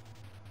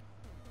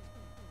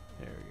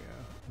 There we go.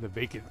 The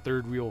vacant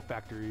third wheel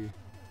factory.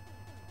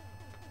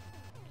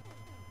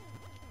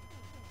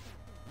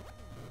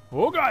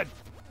 Oh god!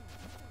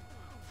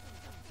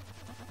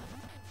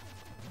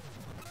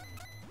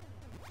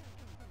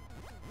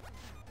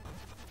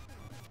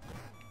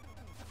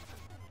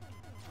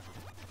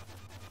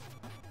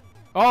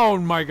 Oh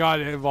my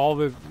god, of all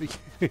the...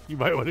 you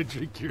might want to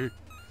drink your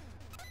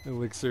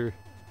elixir.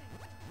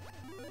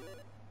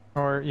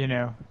 Or, you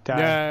know,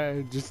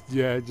 die.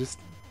 Yeah, just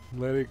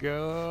let it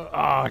go.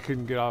 Oh, I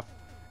couldn't get off.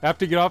 I have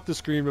to get off the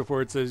screen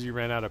before it says you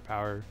ran out of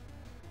power.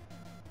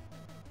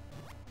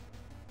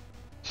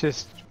 It's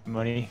just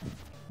money.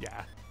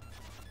 Yeah.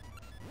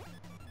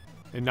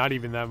 And not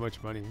even that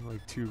much money,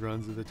 like 2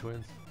 runs of the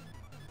twins.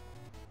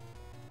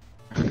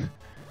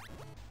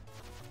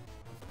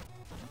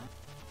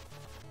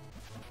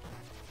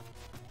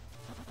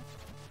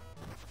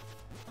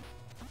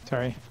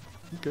 Sorry.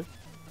 Okay.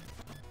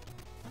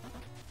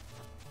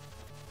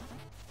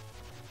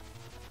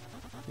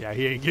 Yeah,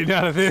 he ain't getting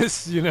out of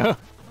this, you know?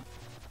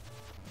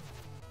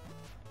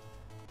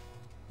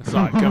 I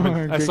saw it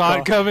coming. I saw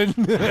it coming.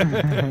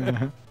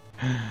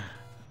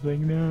 Like,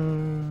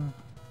 no.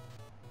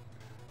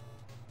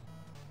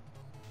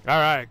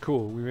 Alright,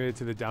 cool. We made it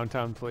to the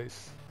downtown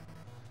place.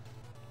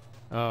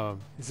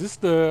 Is this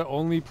the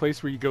only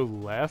place where you go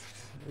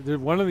left? There's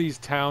one of these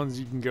towns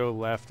you can go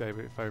left,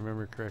 if I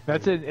remember correctly.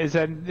 That's it. Is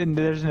that? And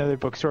there's another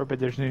bookstore, but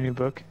there's no new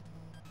book.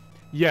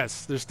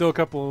 Yes, there's still a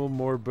couple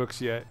more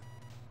books yet.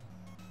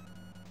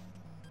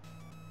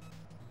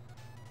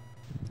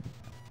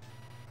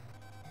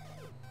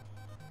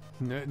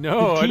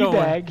 No, I don't.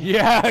 Teabag.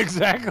 Yeah,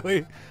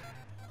 exactly.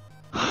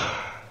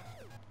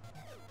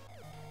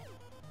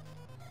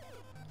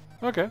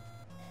 Okay.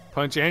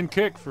 Punch and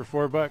kick for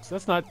 $4.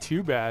 That's not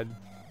too bad.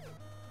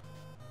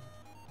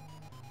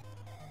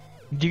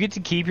 Do you get to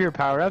keep your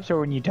power-ups, or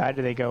when you die,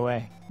 do they go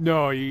away?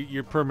 No,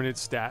 your permanent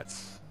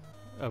stats.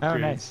 Upgrades. Oh,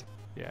 nice.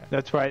 Yeah.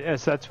 That's why.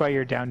 So that's why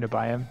you're down to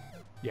buy them.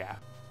 Yeah.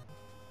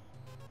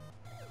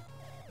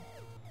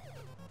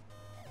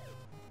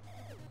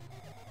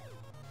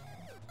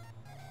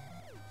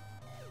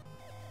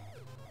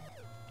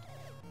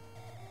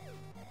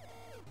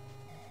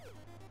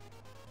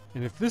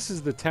 And if this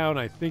is the town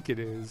I think it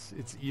is,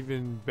 it's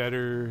even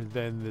better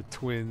than the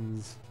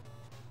twins.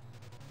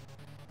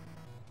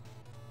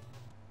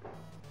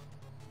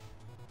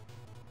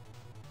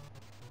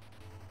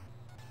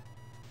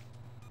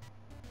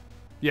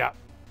 Yeah,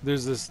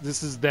 there's this.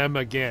 This is them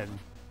again.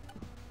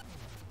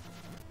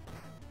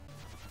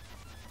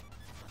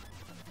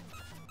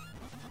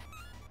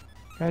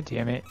 God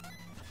damn it.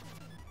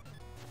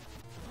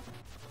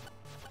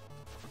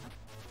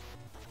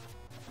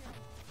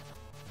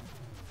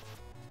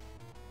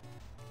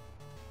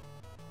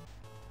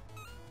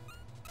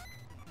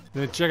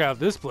 Then check out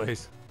this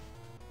place.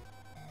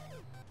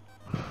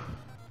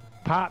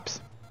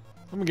 Pops.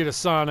 I'm gonna get a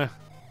sauna.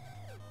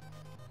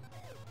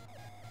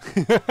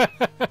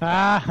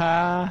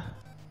 Haha.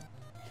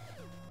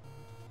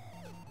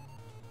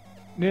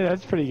 Yeah,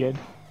 that's pretty good.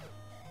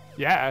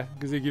 Yeah,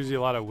 because it gives you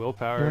a lot of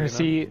willpower. You want to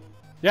see?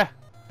 Yeah.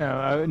 No,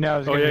 I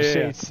was going to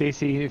say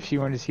Stacy if she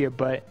wanted to see a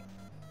butt.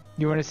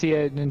 You want to see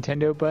a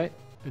Nintendo butt?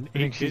 An I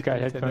think she's got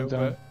headphones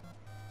on.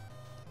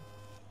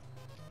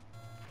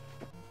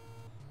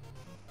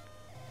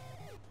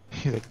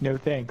 She's like, no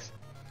thanks.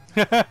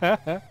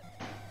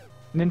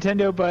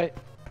 Nintendo butt.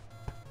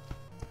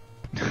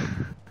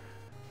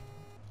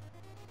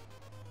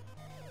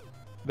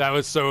 That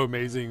was so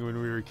amazing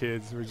when we were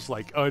kids. We're just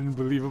like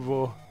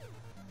unbelievable.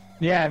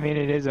 Yeah, I mean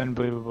it is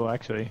unbelievable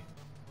actually.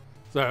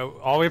 So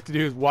all we have to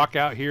do is walk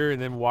out here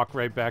and then walk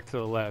right back to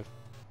the left.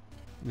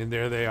 And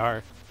there they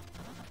are.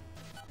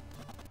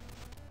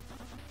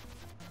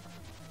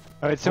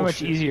 Oh, it's so much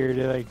shit. easier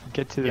to like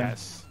get to them.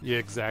 Yes. Yeah,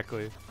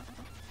 exactly.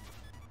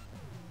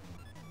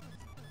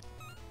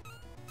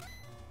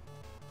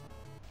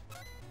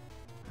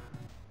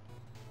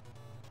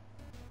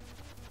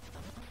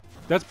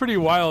 That's pretty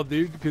wild,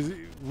 dude, because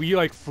we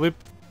like flip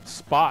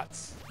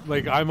spots.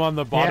 Like I'm on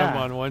the bottom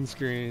Yeah. on one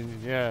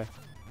screen. Yeah.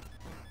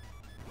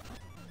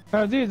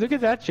 Oh, dude, look at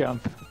that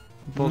jump.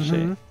 Bullshit.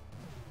 Mhm.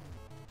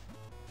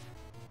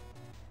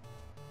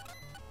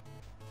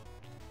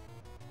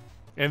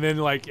 And then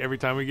like every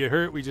time we get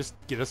hurt, we just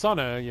get a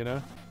sauna, you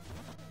know?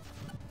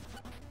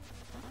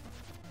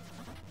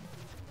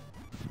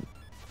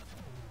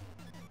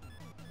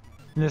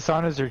 And the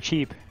saunas are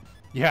cheap.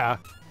 Yeah.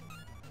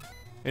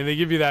 And they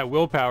give you that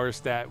willpower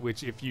stat,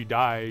 which if you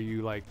die,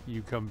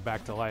 you come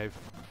back to life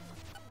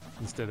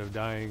instead of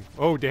dying.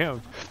 Oh,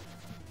 damn.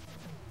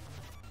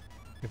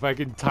 If I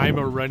can time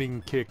a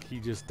running kick, he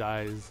just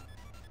dies.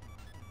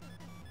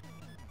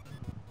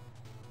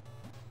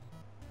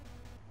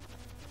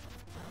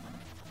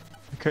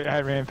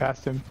 I ran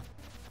past him.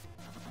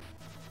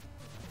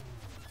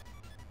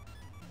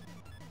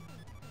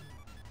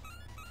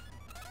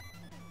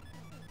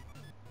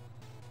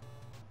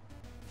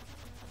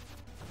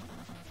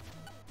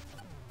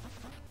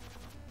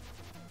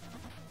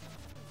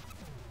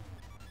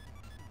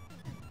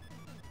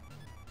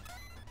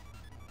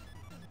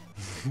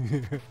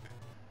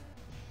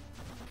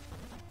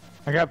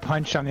 I got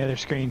punched on the other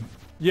screen.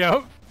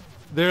 Yep.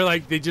 They're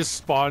like, they just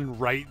spawn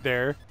right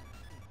there.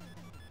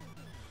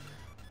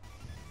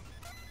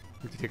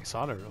 We can take a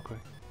sauna real quick.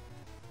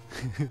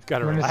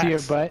 Gotta Want to relax. see your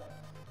butt?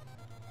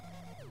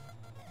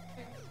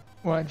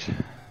 Watch.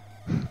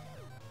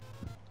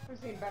 We're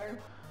seeing better.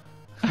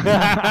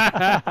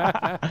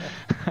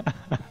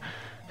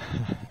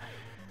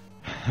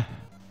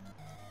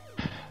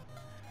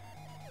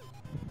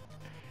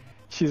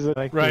 She's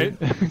like, Right.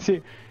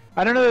 See,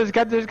 I don't know.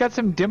 There's got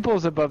some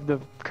dimples above the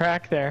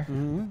crack there.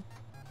 Mm-hmm.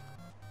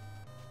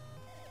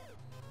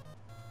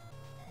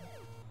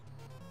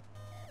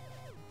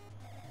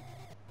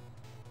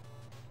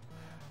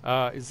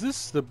 Is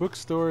this the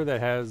bookstore that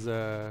has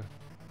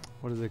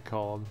what is it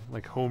called?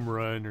 Like Home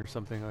Run or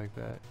something like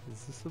that?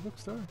 Is this the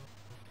bookstore?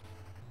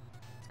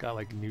 It's got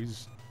like a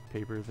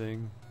newspaper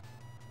thing.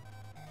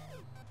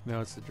 No,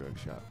 it's the drug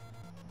shop.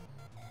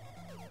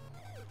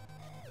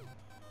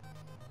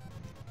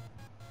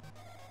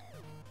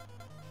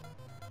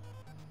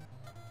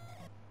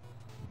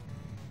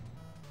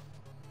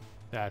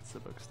 That's the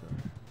bookstore.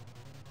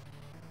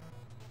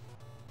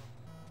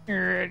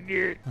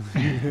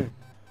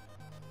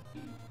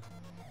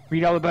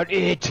 Read all about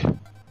it.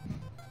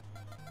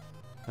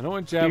 I don't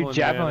want Javelin, Dude,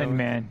 Javelin Man.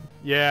 Man.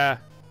 Yeah.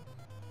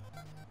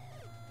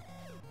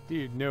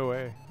 Dude, no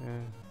way. Yeah.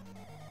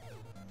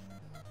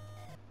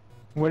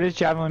 What does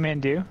Javelin Man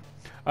do?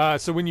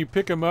 So when you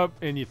pick them up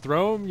and you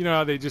throw them, you know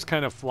how they just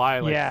kind of fly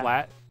like Yeah.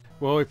 flat?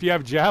 Well, if you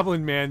have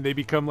Javelin Man, they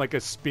become like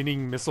a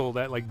spinning missile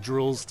that like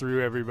drills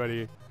through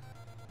everybody.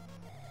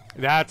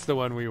 That's the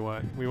one we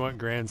want. We want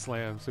Grand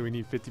Slam, so we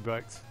need 50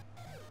 bucks.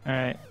 All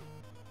right.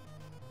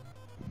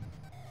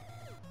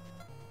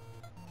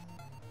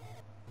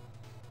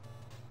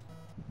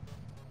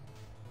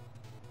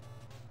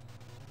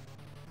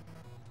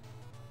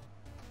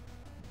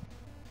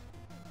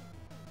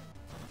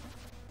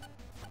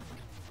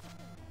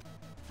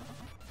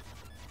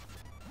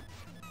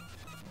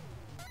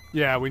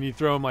 Yeah, when you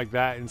throw them like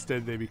that,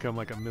 instead they become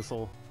like a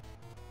missile.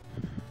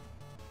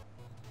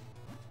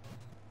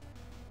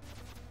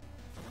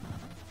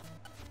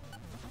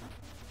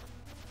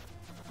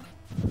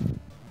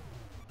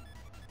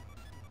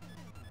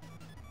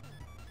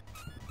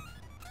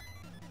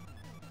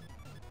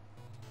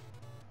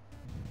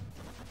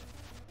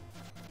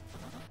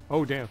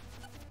 Oh, damn.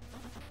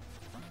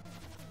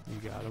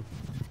 You got him.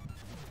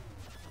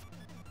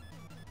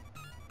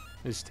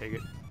 Just take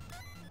it.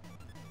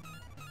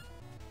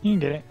 You can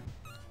get it.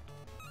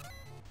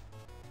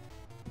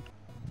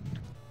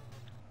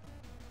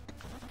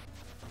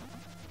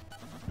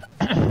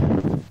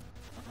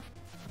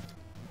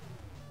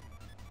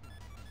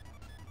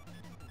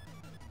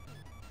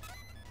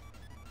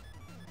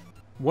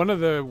 One of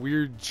the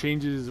weird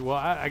changes, well,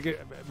 I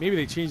get maybe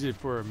they changed it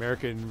for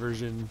American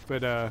version,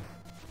 but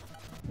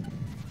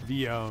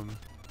in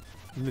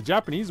the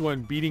Japanese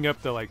one, beating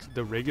up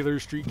the regular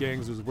street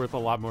gangs was worth a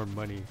lot more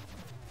money.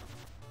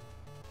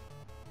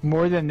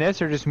 More than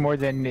this, or just more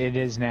than it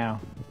is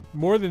now?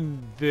 More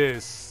than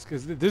this,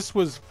 because this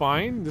was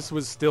fine. This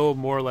was still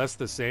more or less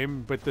the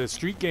same, but the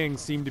street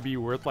gangs seem to be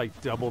worth like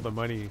double the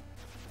money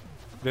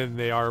than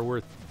they are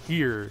worth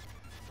here.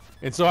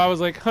 And so I was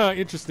like, huh,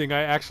 interesting.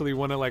 I actually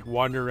want to like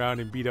wander around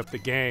and beat up the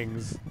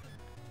gangs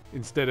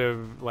instead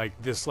of like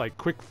this like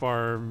quick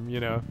farm,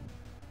 you know.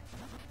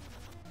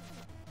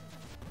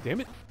 Damn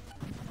it.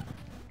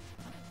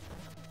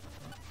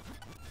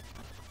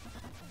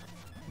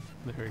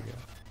 There we go.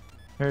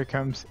 Here it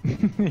comes.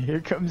 Here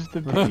comes the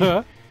beat.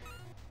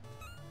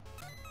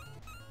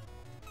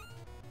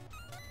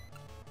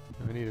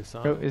 I need a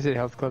song. Oh, is it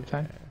health club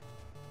time?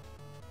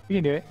 You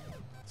can do it.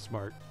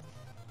 Smart.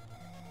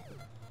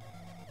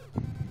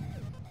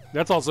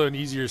 That's also an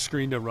easier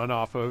screen to run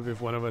off of if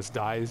one of us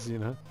dies, you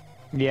know?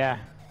 Yeah.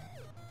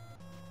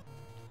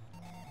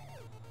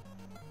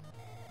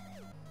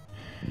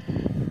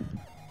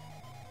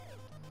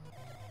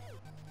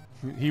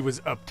 He was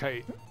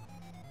uptight.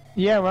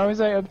 Yeah, why was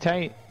I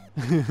uptight?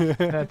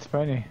 That's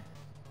funny.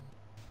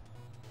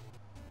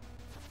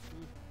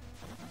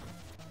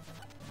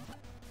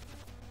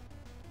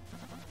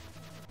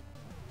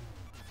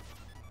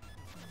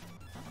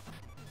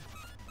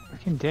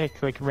 Fucking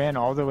dick, like ran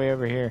all the way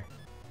over here.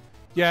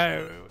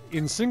 Yeah,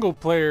 in single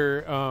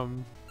player,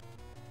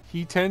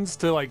 he tends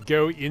to like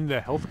go in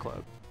the health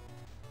club.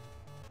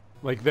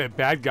 Like that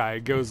bad guy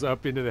goes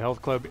up into the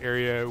health club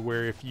area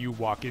where if you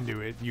walk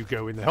into it, you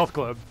go in the health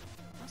club.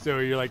 So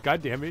you're like,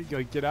 God damn it,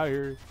 like get out of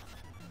here.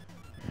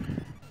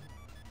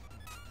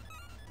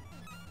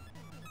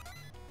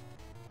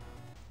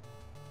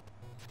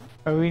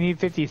 Oh, we need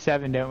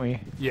 57, don't we?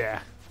 Yeah.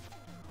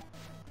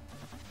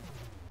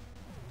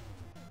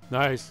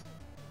 Nice.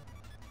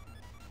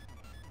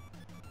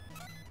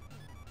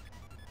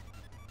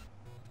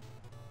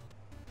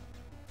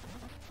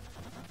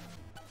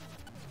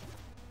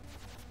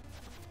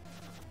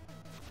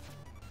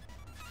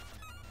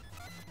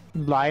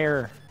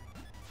 Liar.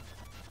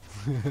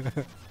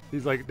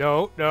 He's like,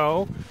 no,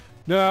 no,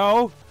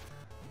 no,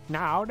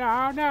 no,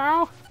 no,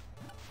 no.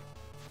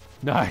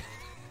 Nice.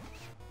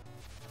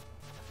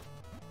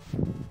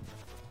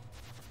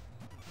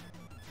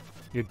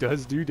 It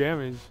does do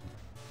damage.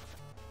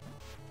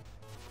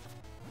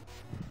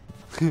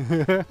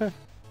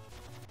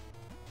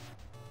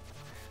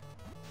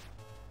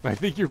 I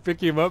think you're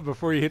picking him up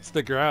before he hits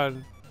the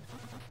ground.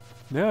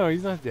 No,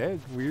 he's not dead.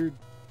 Weird.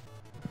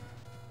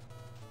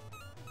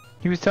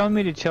 He was telling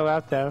me to chill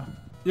out, though.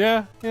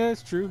 Yeah,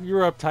 it's true. You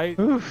were uptight.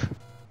 Oof.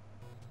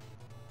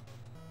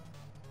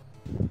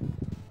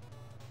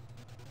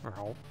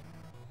 Ow.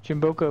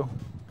 Jimboko,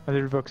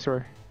 other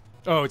bookstore.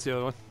 Oh, it's the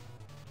other one.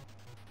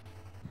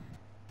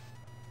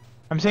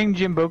 I'm saying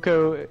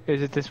Jimboko,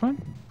 is it this one?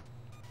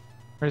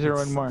 Or is there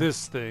It's one more?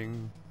 this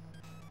thing.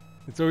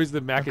 It's always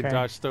the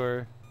Macintosh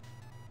store.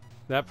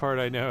 That part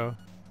I know.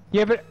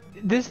 Yeah, but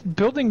this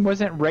building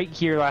wasn't right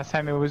here last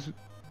time. It was...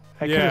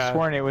 I could have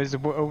sworn it was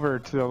over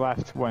to the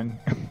left one.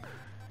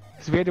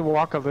 Because we had to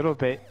walk a little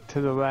bit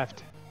to the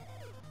left.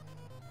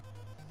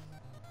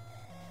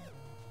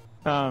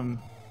 When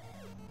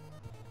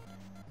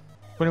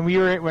we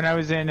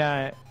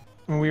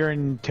were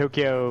in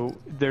Tokyo,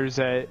 there's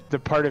the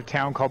part of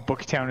town called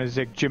Booktown is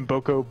like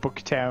Jimboko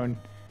Booktown.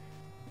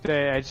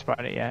 I just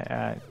bought it,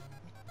 yeah.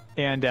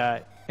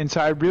 And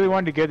so I really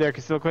wanted to go there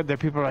because look what the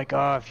people are like.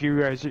 Oh, if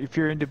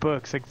you're into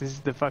books, like this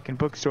is the fucking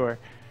bookstore.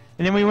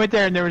 And then we went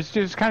there and there was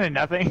just kind of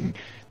nothing.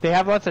 They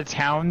have lots of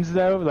towns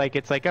though. Like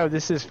it's like, oh,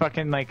 this is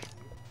fucking like,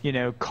 you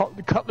know,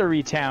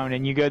 cutlery town,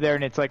 and you go there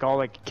and it's like all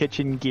like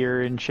kitchen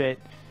gear and shit.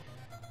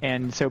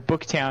 And so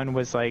Booktown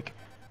was like,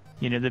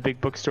 you know, the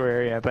big bookstore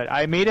area. But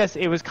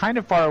it was kind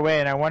of far away,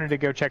 and I wanted to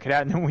go check it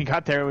out. And then when we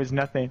got there, it was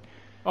nothing.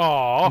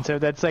 Aww. And so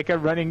that's like a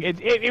running.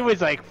 It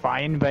was like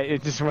fine, but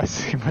it just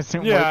wasn't worth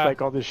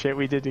like all the shit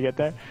we did to get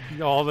there.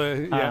 All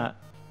the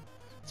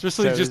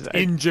especially so just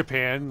in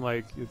Japan,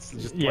 like it's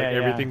just like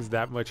everything's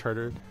that much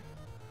harder.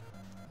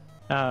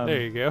 There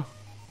you go.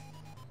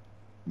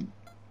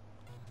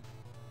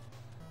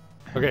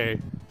 Okay,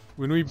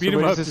 when we beat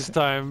him up this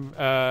time,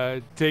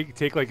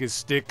 take like his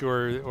stick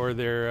or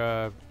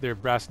their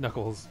brass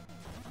knuckles.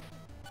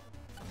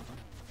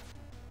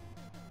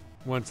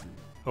 Once,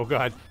 oh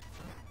god.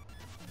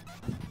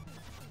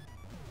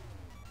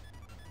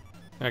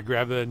 I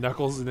grab the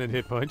knuckles and then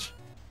hit punch.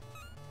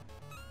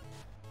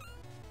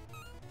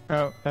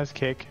 Oh, that's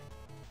kick.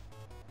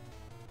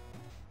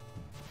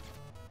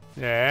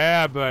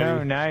 Yeah, buddy.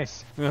 Oh,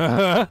 nice.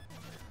 Oh,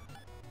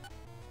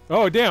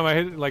 damn, I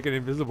hit like an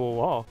invisible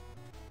wall.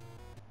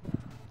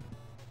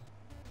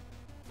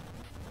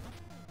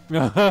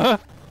 Did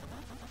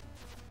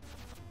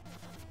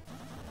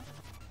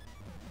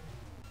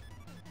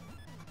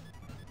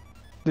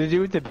it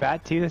do with the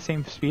bat too, the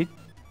same speed?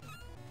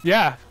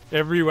 Yeah,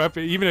 every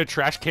weapon, even a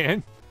trash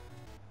can.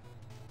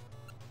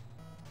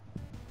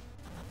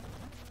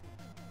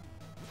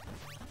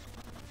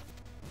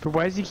 But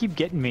why does he keep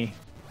getting me?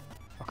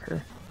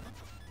 Fucker.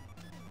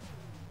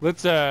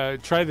 Let's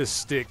try the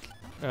stick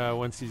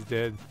once he's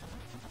dead.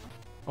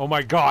 Oh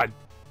my god.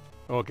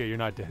 Okay, you're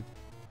not dead.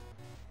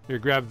 Here,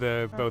 grab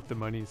both the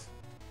monies.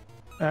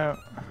 Oh.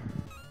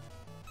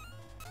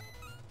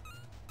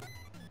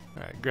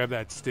 Alright, grab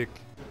that stick.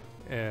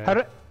 How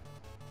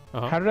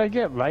did I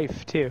get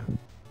life too?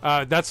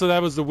 That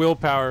was the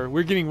willpower.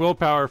 We're getting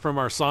willpower from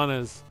our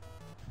saunas.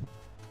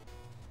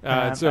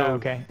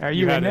 Okay. Are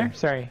you in there?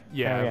 Sorry.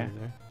 Yeah, I'm in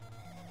there.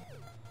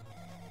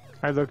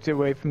 I looked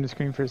away from the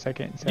screen for a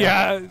second. So.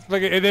 Yeah,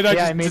 like, and then I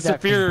just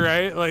disappear,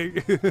 right?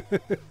 Like.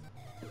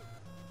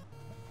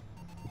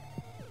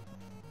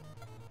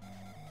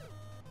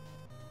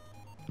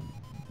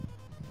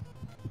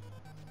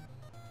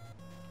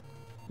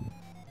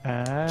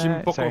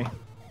 Sorry.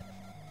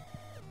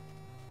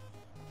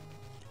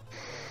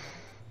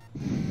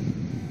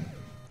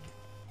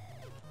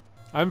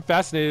 I'm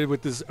fascinated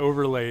with this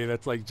overlay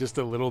that's like just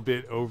a little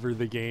bit over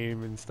the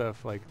game and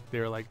stuff. Like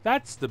they're like,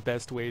 that's the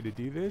best way to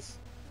do this.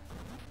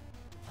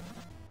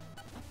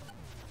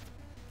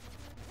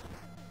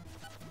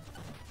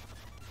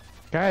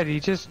 God, he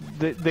just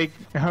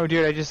oh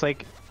dude, I just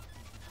like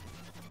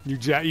You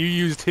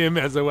used him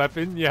as a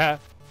weapon? Yeah.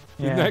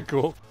 Isn't that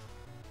cool?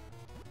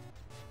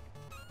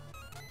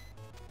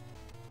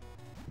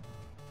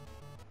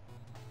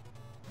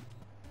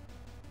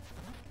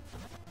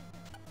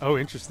 Oh,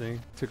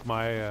 interesting. Took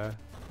my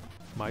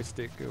my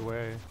stick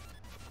away.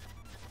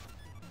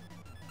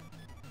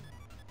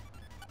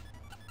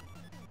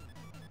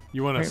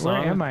 You want a song?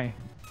 Where am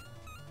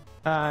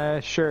I?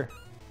 Sure.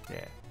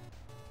 Yeah.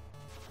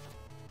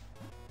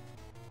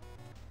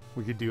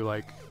 We could do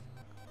like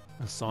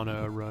a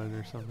sauna run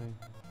or something.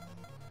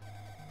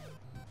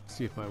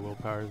 See if my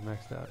willpower is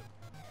maxed out.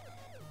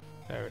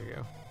 There we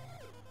go.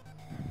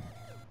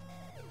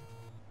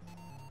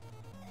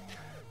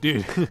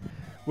 Dude,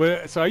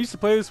 well, so I used to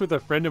play this with a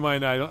friend of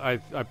mine. I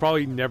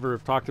probably never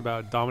have talked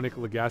about Dominic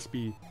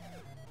Legaspi.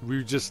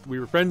 We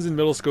were friends in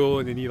middle school,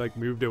 and then he like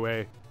moved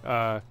away.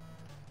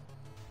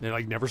 And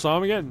like never saw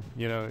him again,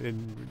 you know.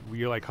 And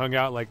we like hung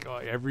out like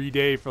every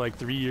day for like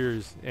 3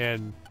 years.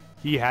 And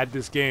he had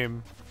this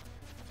game,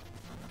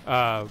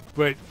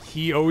 but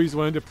he always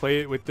wanted to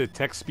play it with the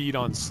text speed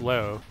on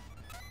slow.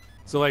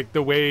 So like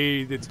the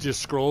way it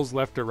just scrolls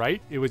left to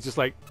right, it was just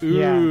like,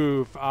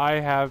 oof, yeah. I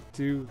have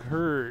to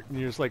hurt. And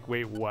you're just like,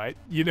 wait, what?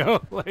 You know,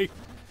 like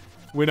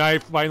when I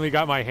finally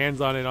got my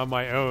hands on it on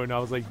my own, I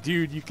was like,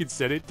 dude, you could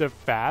set it to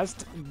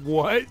fast?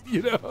 What?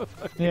 You know?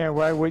 Yeah,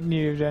 why wouldn't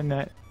you have done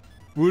that?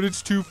 Well,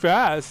 it's too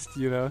fast,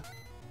 you know?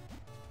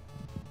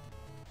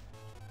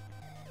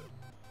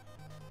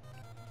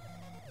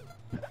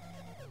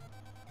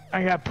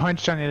 I got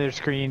punched on the other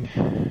screen.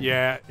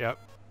 Yeah, yep.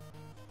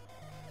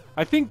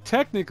 I think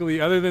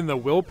technically, other than the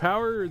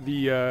willpower,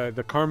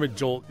 the Karma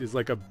Jolt is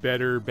like a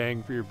better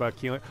bang for your buck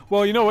healing.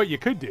 Well, you know what you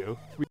could do?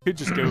 We could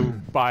just go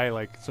buy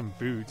like some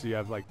food so you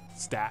have like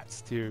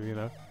stats too, you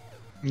know?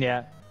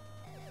 Yeah.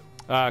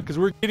 Because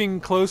we're getting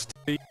close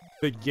to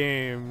the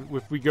game.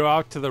 If we go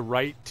out to the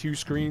right 2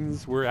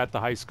 screens, we're at the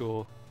high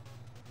school.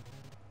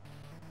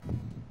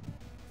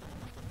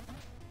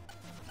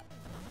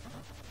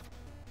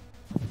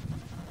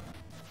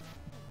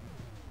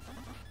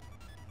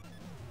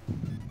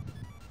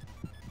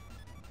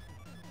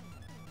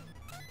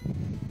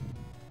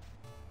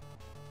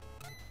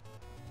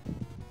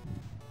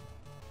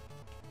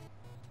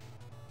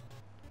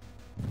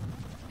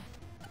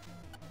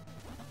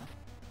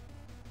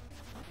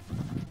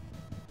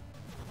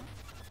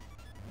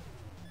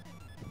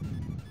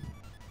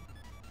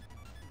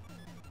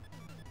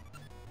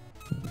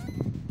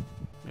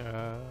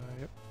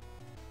 Yep.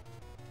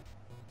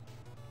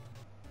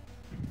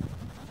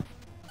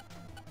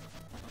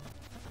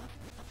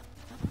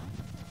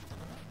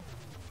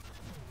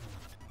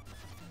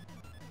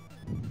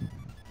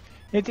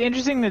 It's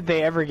interesting that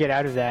they ever get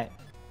out of that.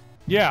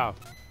 Yeah.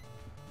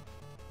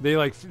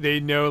 They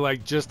know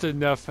like just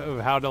enough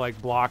of how to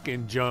like block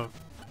and jump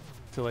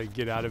to like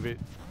get out of it.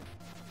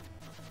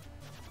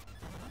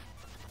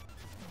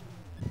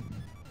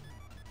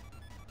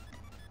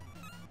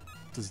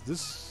 Does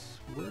this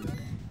work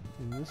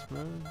in this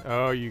mode?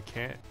 Oh, you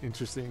can't.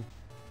 Interesting.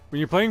 When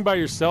you're playing by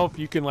yourself,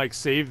 you can like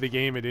save the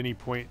game at any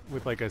point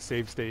with like a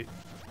save state.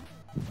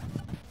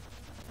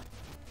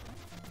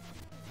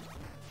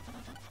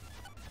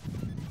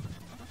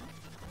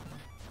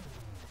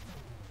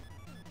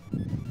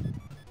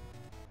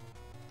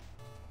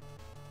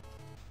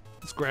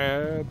 Let's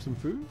grab some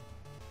food.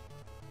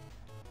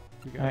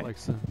 We got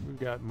we've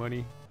got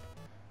money.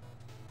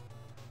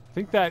 I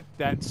think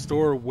that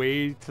store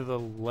way to the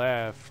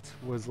left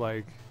was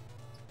like,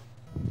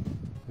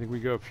 I think we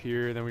go up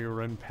here, then we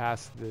run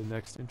past the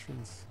next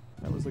entrance.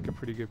 That was like a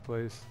pretty good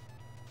place.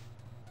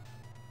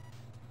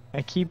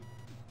 I keep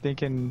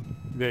thinking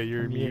that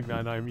you're me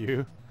and I'm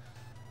you.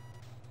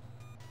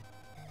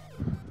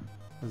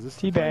 Was this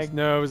Teabag?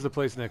 No, it was the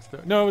place next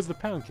door. No, it was the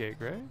pound cake,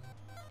 right?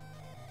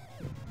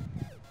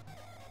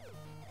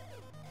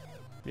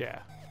 Yeah.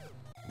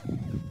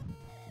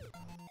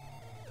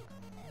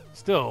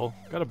 Still,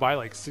 gotta buy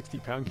like 60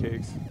 pound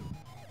cakes.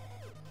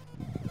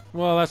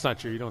 Well, that's not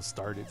true. You don't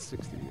start at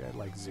 60 at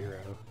like 0.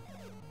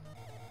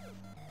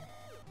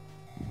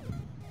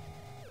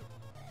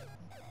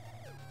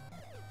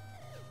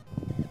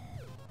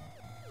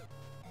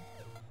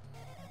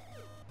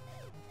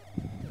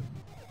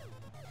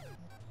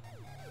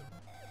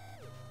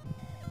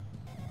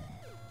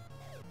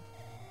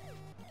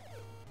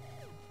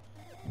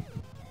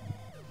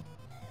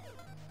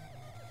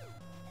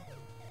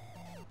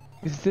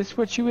 Is this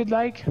what you would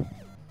like?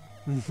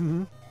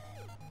 Mm-hmm.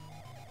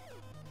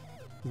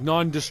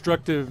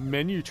 Non-destructive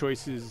menu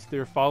choices.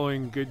 They're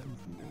following good,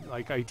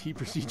 like, IT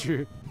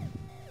procedure.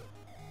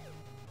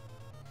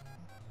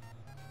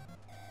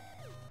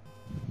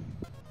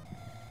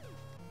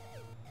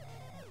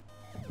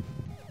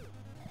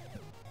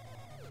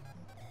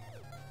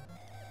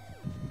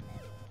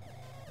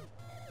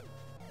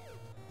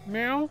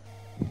 Meow.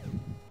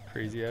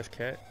 Crazy ass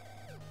cat.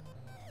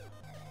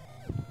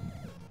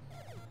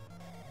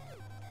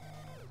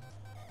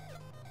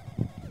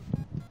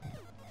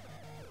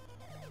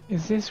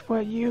 Is this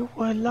what you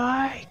would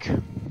like?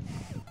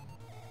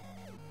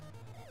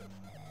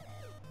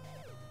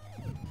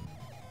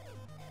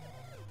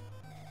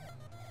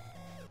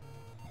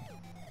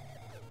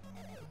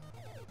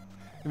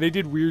 And they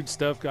did weird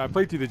stuff. I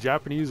played through the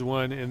Japanese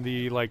one, and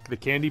the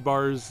candy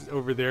bars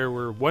over there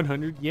were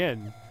 100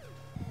 yen.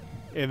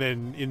 And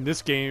then in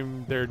this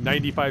game, they're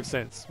 95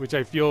 cents, which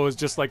I feel is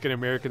just like an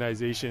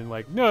Americanization.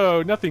 Like,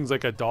 no, nothing's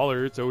like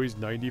 $1. It's always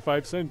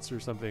 95 cents or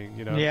something,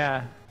 you know?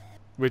 Yeah.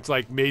 Which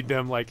like made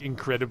them like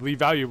incredibly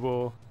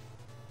valuable.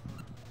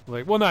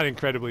 Like, well, not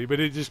incredibly, but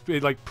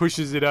it like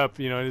pushes it up,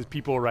 you know. And as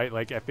people write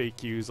like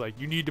FAQs, like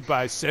you need to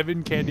buy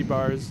 7 candy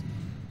bars,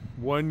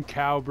 1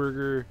 cow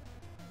burger.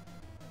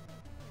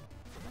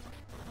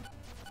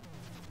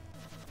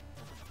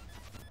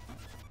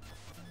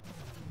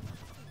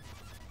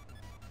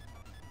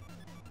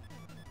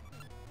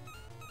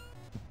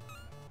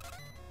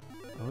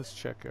 Let's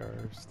check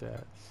our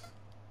stats.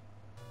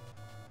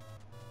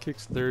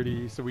 Kicks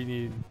 30, so we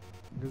need.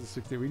 This is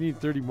 60. We need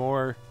 30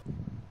 more.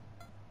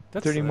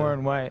 That's 30 more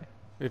in what?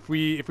 If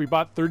we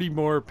bought 30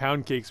 more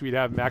pound cakes, we'd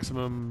have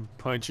maximum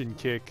punch and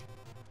kick.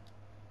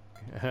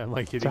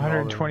 Like hitting. It's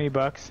 120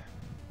 bucks.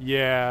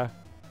 Yeah.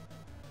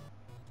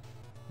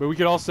 But we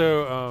could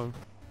also.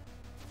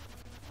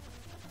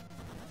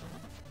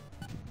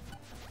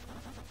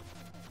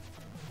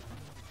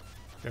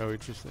 Oh,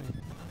 interesting.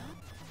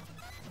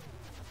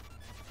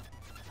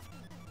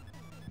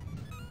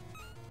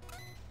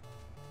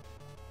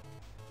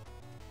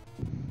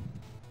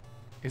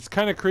 It's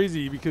kind of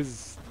crazy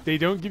because they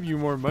don't give you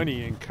more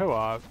money in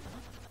co-op.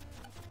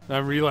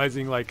 I'm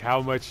realizing like how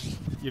much,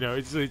 you know,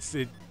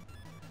 it.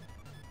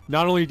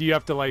 Not only do you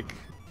have to like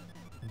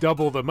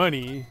double the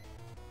money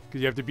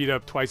because you have to beat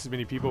up twice as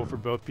many people for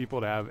both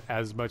people to have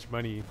as much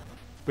money,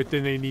 but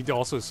then they need to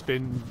also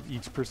spend.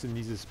 Each person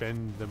needs to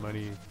spend the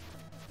money.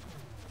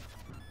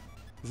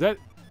 Is that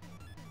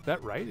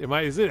right?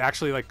 Is it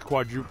actually like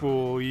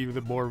quadruple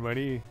even more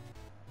money?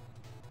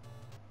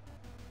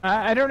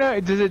 I don't know.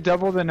 Does it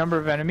double the number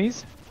of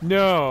enemies?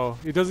 No,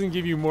 it doesn't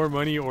give you more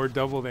money or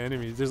double the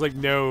enemies. There's like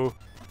no.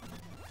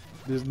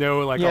 There's no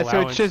like allowance. Yeah,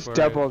 so it's just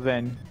double it.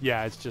 then.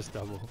 Yeah, it's just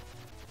double.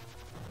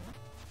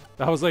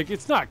 I was like,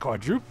 it's not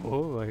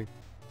quadruple, like.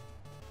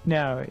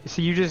 No,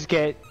 so you just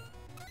get.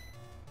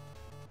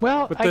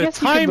 Well, but I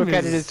guess you could look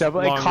at it as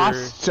double. Longer. It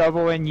costs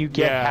double and you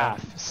get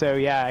half. So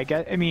yeah,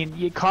 I mean,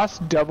 it costs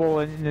double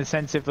in the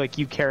sense of like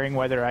you caring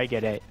whether I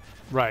get it.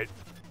 Right.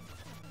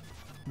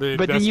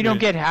 But then you don't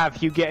get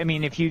half. You get. I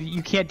mean, if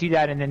you can't do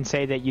that and then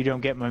say that you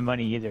don't get my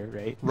money either,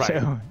 right?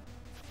 Right.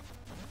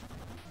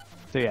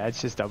 So yeah, it's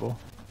just double.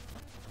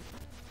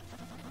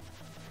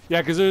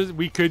 Yeah, because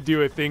we could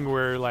do a thing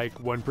where like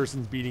one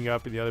person's beating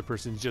up and the other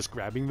person's just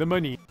grabbing the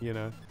money, you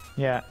know?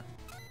 Yeah.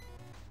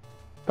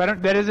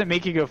 But that doesn't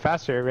make it go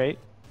faster, right?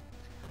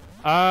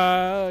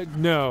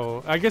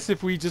 No. I guess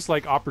if we just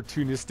like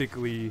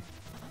opportunistically,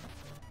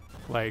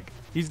 like,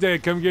 he's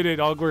dead, come get it,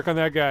 I'll work on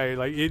that guy.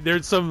 Like,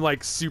 there's some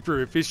like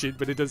super efficient,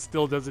 but it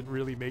still doesn't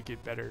really make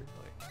it better.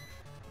 Like,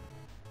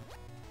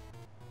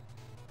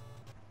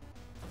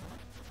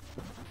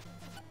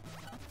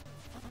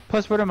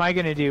 plus, what am I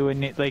gonna do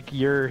when like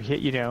you're hit?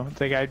 You know, it's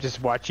like I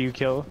just watch you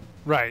kill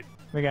right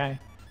the guy.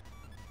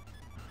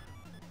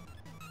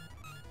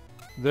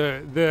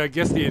 I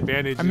guess the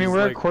advantage. I mean, is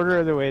we're like, a quarter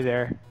of the way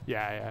there.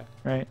 Yeah.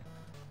 Right.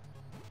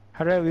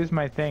 How did I lose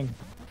my thing?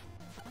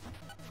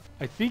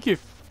 I think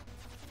if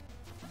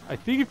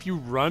you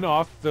run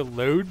off the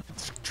load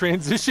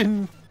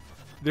transition,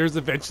 there's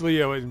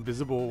eventually an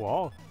invisible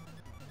wall.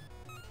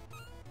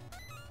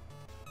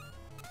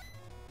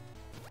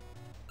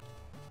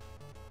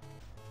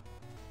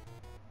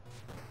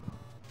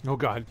 Oh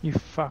god. You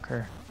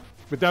fucker.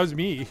 But that was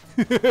me.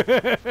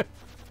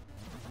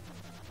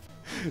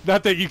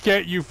 Not that you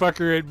can't you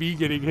fucker at me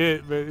getting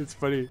hit, but it's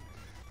funny.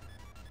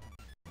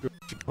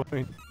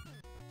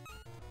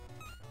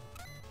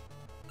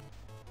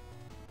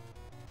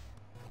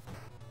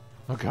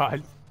 Oh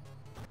god.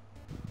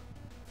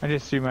 I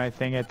just threw my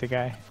thing at the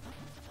guy.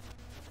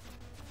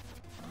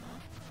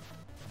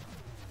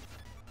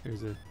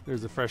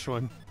 There's a fresh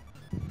one.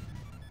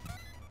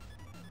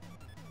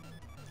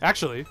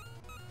 Actually,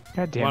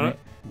 god damn it.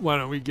 Why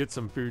don't we get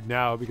some food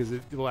now, because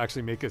it will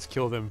actually make us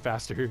kill them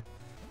faster.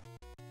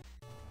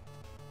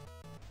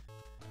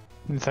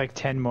 It's like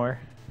 10 more.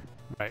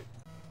 Right.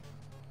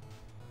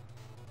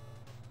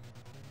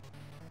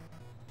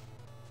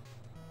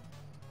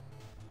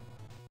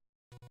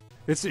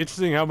 It's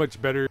interesting how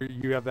much better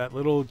you have that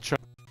little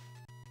chunk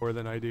more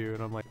than I do,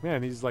 and I'm like,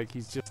 man, he's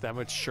just that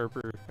much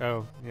sharper.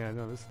 Oh, yeah,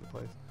 no, this is the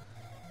place.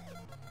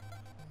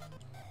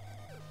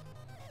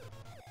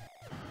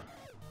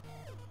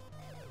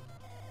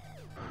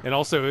 And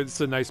also,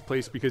 it's a nice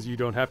place because you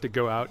don't have to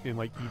go out and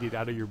like eat it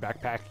out of your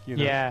backpack. You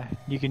know? Yeah,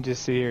 you can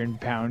just sit here and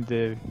pound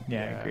the.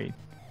 Yeah, great.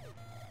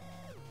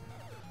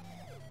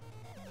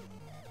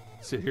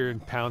 Sit here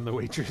and pound the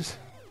waitress.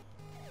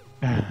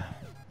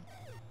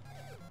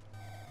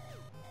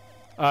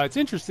 It's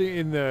interesting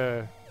in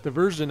the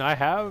version I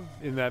have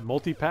in that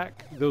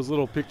multi-pack. Those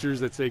little pictures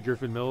that say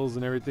griffinmills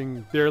and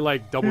everything, they're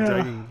like double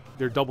dragon.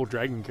 They're double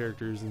dragon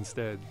characters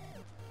instead.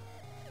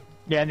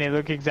 Yeah, and they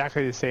look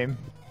exactly the same.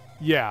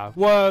 Yeah,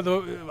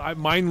 well,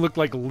 mine looked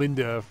like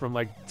Linda from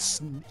like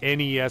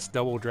NES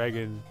Double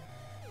Dragon,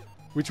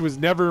 which was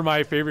never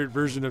my favorite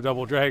version of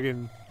Double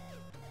Dragon.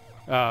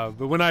 But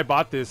when I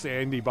bought this,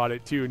 Andy bought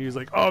it too, and he was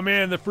like, "Oh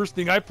man, the first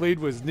thing I played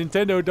was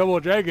Nintendo Double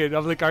Dragon." I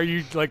was like, "Are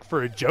you like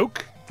for a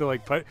joke to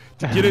like to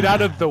get it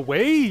out of the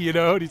way?" You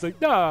know? And he's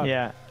like, "Nah."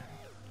 Yeah.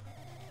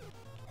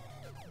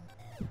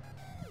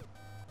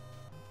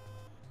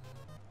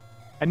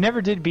 I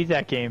never did beat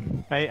that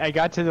game. I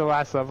got to the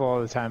last level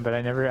all the time, but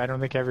I don't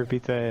think I ever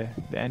beat the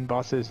end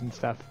bosses and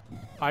stuff.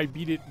 I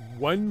beat it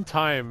one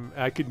time.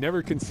 I could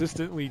never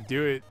consistently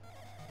do it.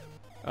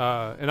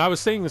 And I was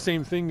saying the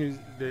same thing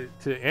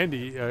to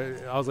Andy.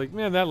 I was like,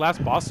 man, that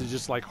last boss is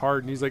just like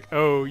hard. And he's like,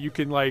 oh, you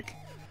can like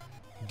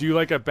do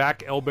like a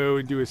back elbow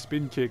and do a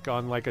spin kick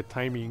on like a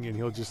timing and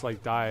he'll just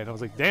like die. And I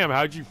was like, damn,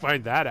 how'd you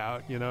find that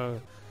out? You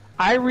know?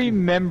 I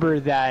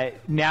remember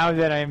that now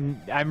that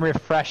I'm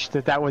refreshed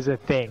that was a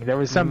thing. There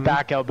was some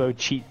back elbow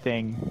cheat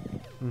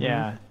thing.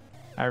 Yeah,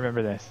 I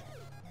remember this,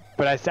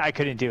 but I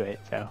couldn't do it.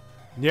 So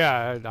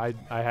yeah,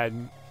 I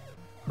hadn't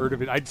heard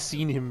of it. I'd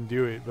seen him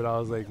do it, but I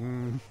was like,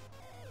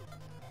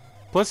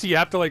 Plus, you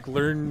have to like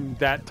learn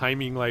that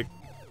timing like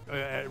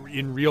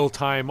in real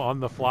time on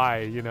the fly.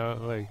 You know,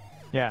 like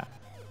yeah.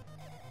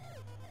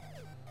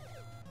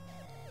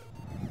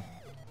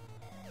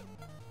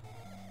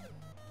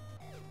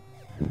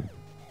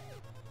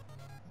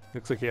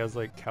 Looks like he has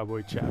like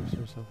cowboy chaps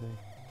or something.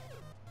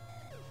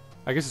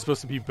 I guess it's supposed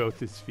to be both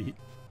his feet.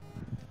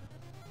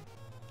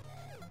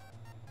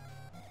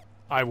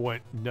 I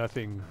want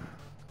nothing.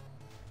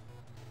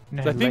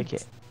 No, I think like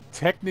it.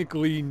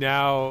 technically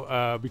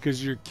now,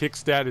 because your kick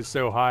stat is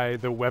so high,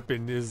 the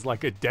weapon is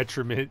like a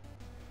detriment,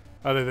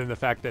 other than the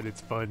fact that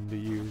it's fun to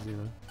use, you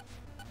know.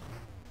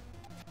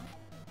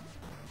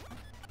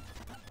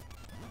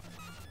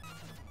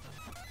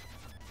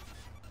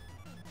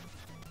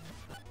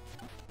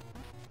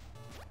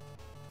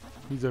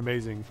 He's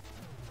amazing.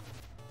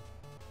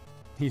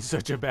 He's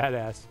such a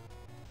badass.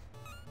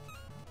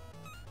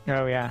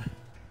 Oh yeah.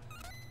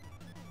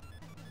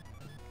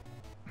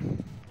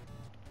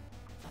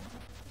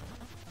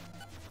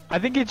 I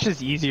think it's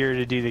just easier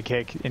to do the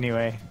kick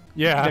anyway.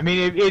 Yeah. I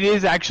mean, it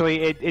is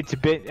actually, it's a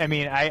bit, I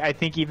mean, I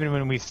think even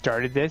when we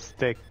started this,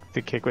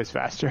 the kick was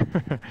faster.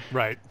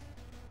 Right.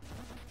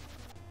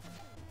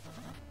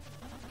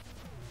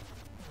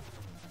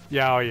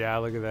 Yeah, oh yeah,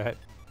 look at that.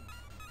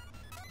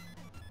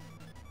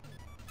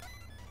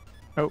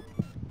 Oh.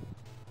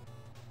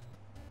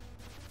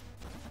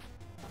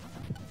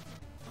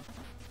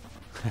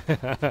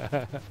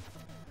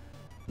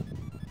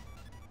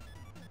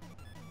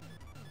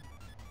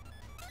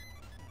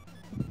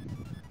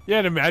 Yeah,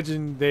 and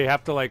imagine they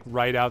have to like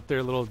write out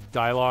their little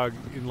dialogue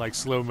in like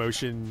slow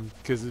motion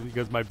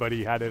because my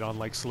buddy had it on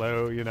like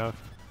slow, you know.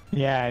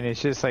 Yeah, and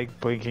it's just like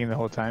blinking the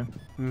whole time.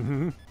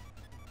 Mm-hmm.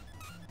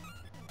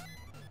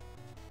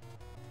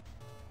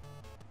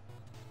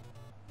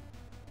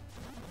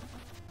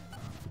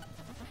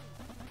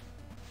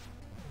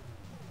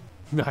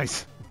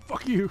 Nice.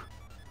 Fuck you.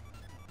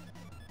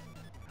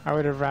 I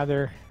would have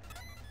rather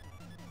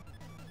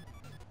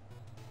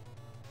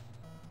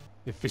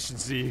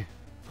efficiency.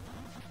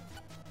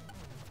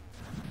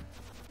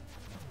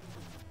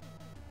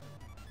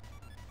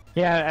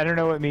 Yeah, I don't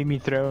know what made me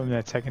throw him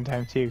that second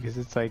time too, because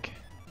it's like.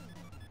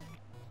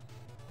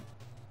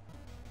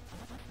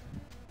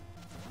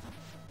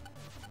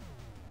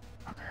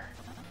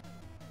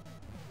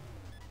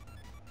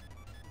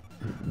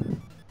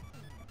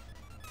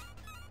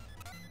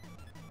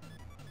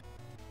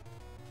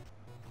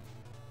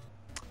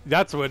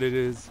 That's what it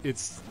is.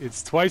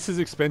 It's twice as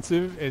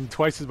expensive and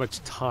twice as much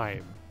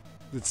time.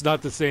 It's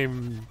not the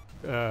same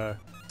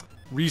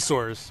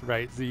resource,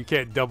 right? So you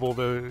can't double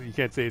you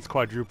can't say it's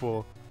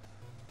quadruple.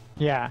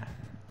 Yeah.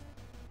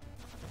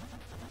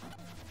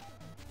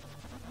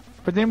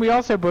 But then we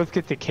also both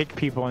get to kick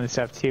people and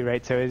stuff too,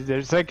 right? So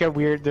there's like a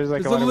weird, there's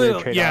like a lot of weird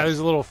trade-offs. Yeah, there's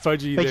a little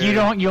fudgy like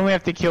there. you only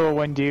have to kill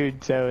one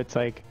dude, so it's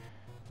like.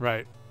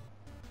 Right.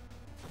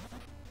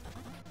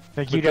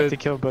 Like you'd have to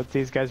kill both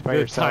these guys by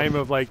yourself. The time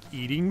of like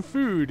eating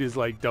food is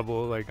like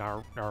double, like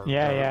our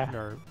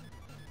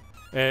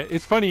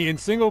it's funny in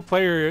single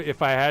player.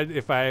 If I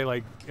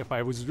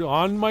was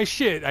on my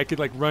shit, I could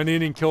like run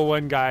in and kill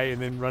one guy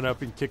and then run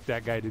up and kick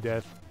that guy to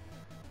death.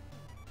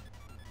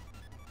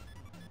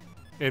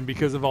 And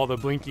because of all the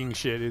blinking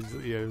shit,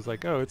 it was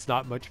like, oh, it's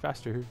not much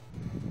faster.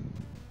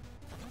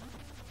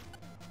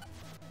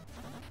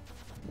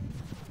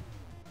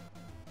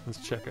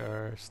 Let's check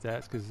our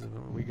stats because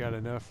we got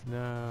enough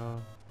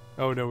now.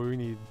 Oh no, we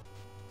need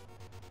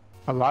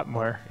a lot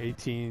more.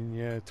 18,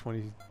 yeah,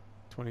 20,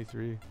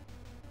 23.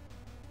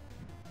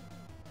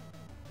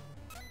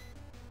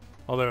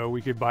 Although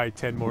we could buy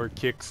 10 more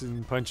kicks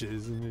and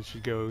punches and it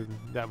should go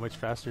that much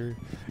faster.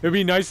 It would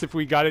be nice if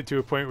we got it to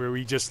a point where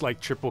we just like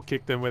triple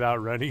kicked them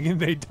without running and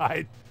they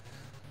died.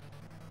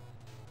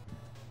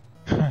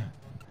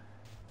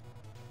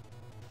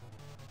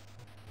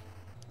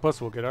 Plus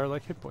we'll get our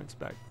like hit points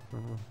back.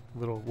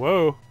 Little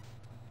whoa.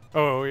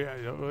 Oh yeah,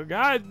 oh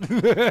god.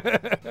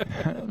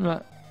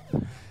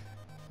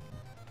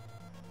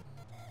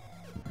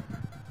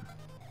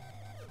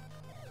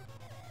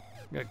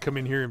 Gotta come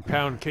in here and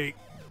pound cake.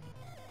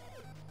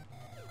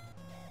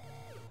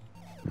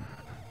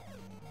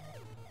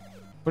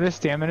 What does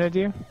stamina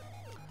do?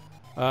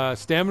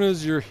 Stamina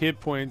is your hit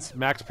points.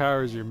 Max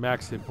power is your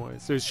max hit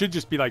points. So it should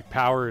just be like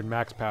power and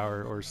max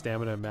power, or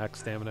stamina, max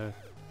stamina.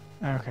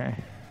 Okay.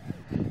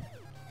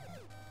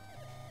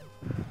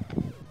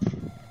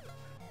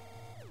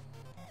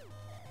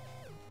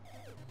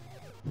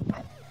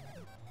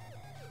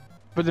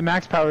 But the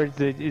max power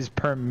is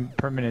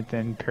permanent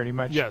then, pretty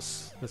much?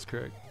 Yes, that's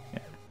correct. Yeah.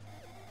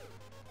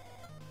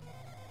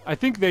 I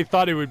think they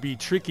thought it would be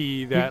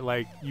tricky that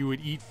like you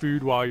would eat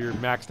food while you're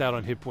maxed out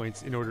on hit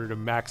points in order to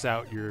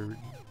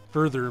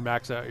further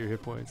max out your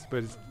hit points.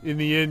 But in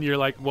the end, you're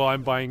like, well,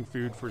 I'm buying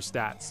food for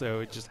stats,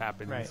 so it just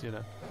happens, Right. you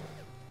know.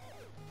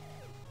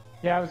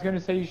 Yeah, I was gonna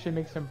say you should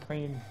make some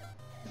plain.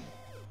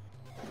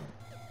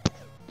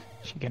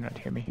 She cannot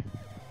hear me.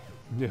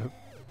 Yeah.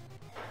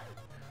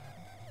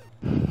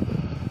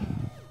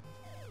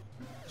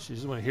 She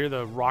just want to hear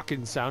the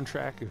rockin'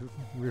 soundtrack of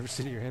River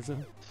City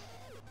Ransom.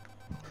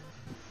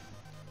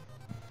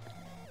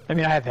 I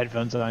mean, I have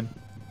headphones on,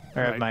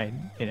 or Right. my,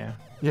 you know.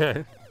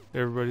 Yeah,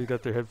 everybody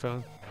got their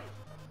headphones.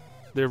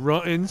 They're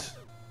runtins.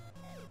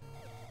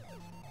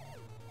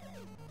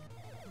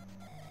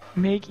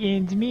 Make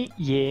ends meet,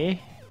 yeah.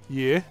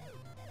 Yeah.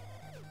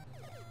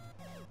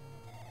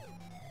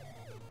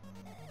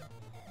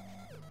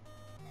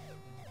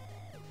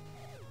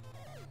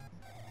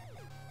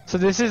 So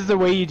this is the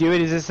way you do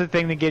it? Is this the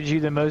thing that gives you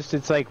the most?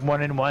 It's like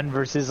 1 and 1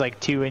 versus like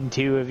 2 and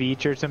 2 of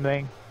each or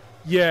something?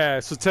 Yeah,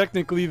 so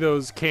technically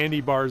those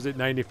candy bars at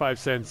 95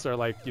 cents are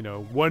like,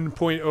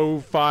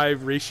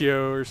 1.05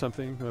 ratio or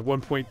something, like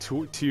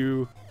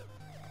 1.2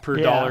 per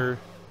dollar.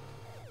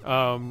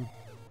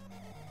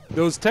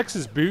 Those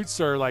Texas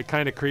boots are like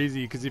kind of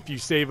crazy because if you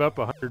save up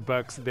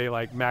 $100, they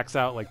like max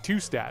out like 2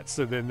 stats.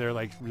 So then they're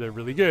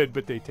really good,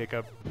 but they take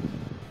up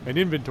an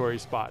inventory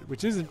spot,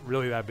 which isn't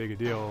really that big a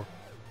deal.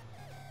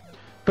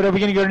 But are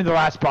we gonna go into the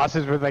last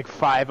bosses with like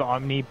 5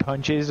 Omni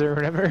punches or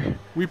whatever?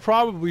 We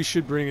probably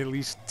should bring at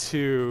least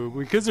 2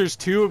 because there's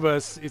 2 of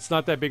us. It's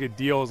not that big a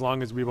deal as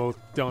long as we both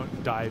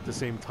don't die at the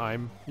same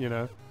time, you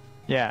know.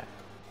 Yeah.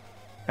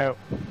 Oh,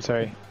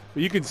 sorry.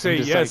 But you can say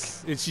just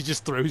yes, and she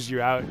just throws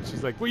you out.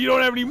 She's like, "Well, you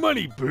don't have any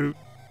money, boot."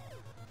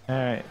 All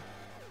right.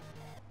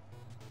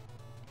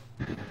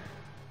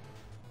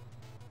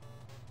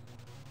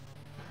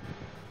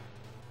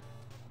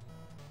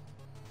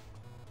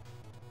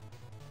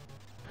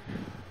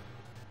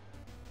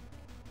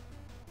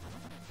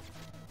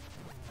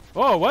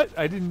 Oh, what?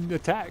 I didn't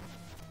attack.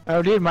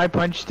 Oh, dude, my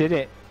punch did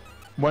it.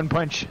 1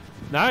 punch.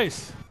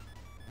 Nice.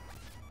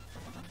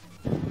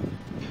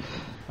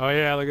 Oh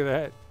yeah, look at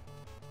that.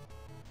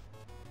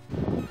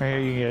 Right here,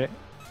 you can get it.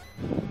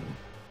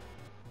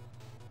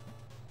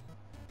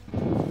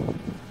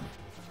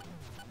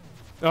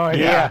 Oh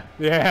yeah,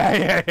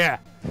 yeah.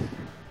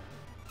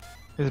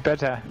 It's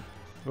better.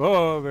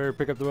 Whoa, better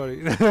pick up the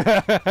money.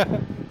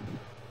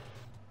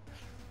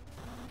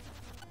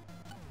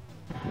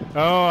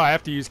 Oh, I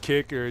have to use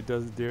kick or it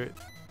doesn't do it.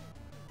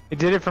 It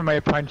did it for my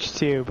punch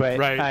too, but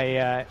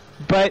Right.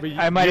 but But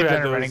I might you have had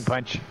done a those- running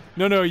punch.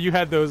 No, you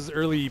had those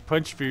early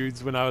punch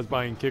foods when I was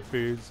buying kick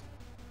foods.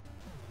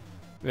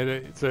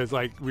 And so it's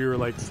like we were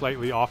like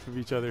slightly off of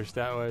each other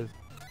stat wise.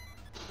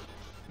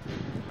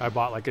 I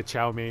bought like a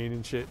chow mein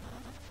and shit.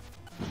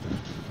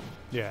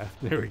 Yeah,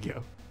 there we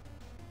go.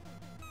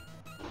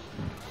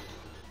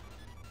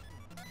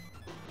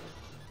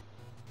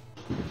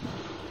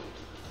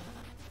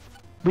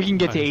 We can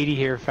get to 80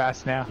 here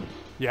fast now.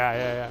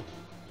 Yeah.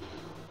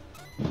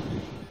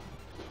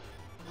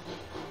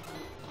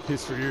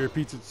 History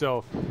repeats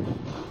itself.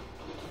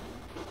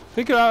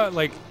 Think about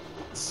like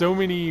so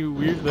many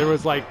weird. There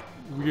was like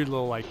weird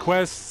little like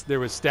quests. There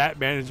was stat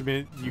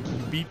management. You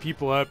beat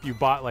people up. You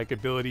bought like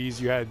abilities.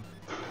 You had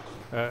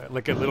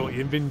like a little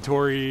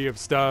inventory of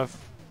stuff.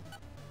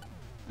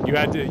 You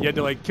had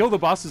to like kill the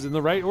bosses in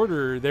the right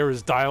order. There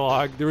was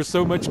dialogue. There was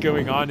so much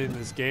going on in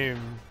this game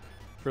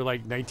for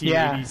like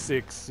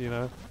 1986. You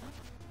know.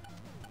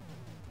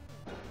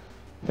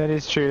 That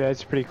is true.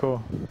 That's pretty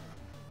cool.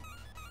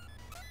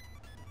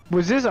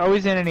 Was this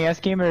always an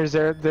NES game, or is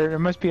there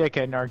must be like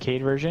an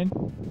arcade version?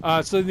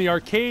 So in the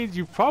arcade,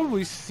 you've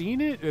probably seen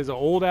it as an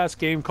old ass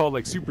game called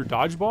like Super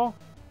Dodgeball.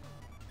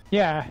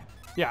 Yeah.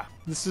 Yeah,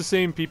 it's the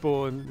same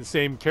people and the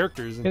same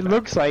characters. It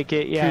looks like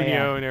it. Yeah.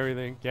 Cuneo and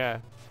everything. Yeah.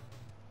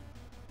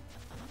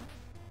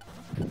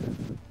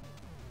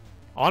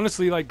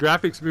 Honestly, like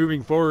graphics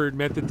moving forward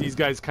meant that these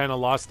guys kind of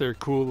lost their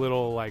cool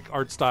little like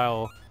art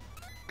style,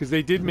 because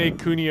they did make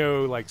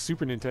Cuneo like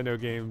Super Nintendo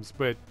games,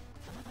 but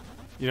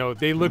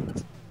they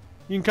looked.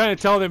 You can kind of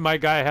tell that my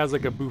guy has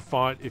like a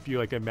bouffant if you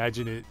like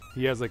imagine it.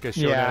 He has like a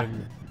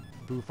shonen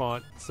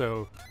bouffant.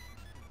 So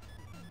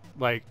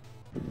like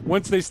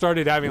once they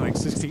started having like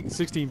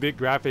 16-bit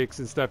graphics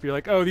and stuff, you're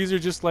like, oh, these are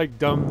just like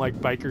dumb like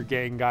biker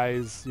gang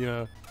guys,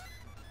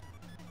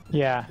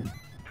 Yeah.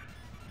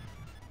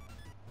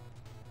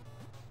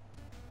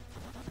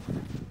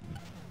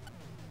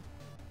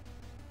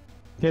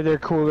 Yeah, they're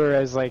cooler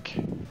as like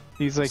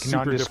these like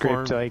Super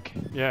nondescript deformed. like.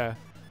 Yeah.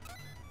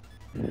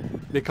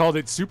 They called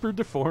it super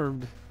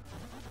deformed.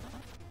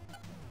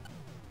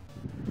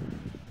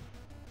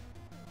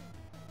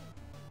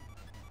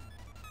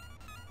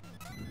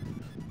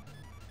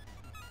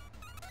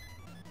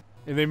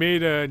 And they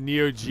made a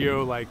Neo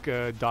Geo like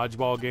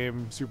dodgeball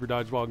game, super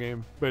dodgeball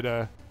game,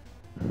 but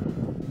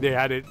they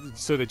had it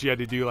so that you had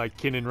to do like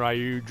Ken and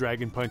Ryu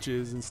dragon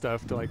punches and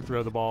stuff to like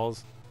throw the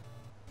balls.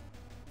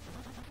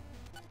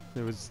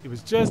 It was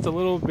just a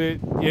little bit.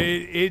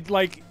 It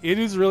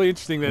is really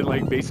interesting that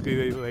like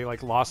basically they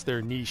like lost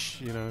their niche,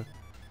 you know.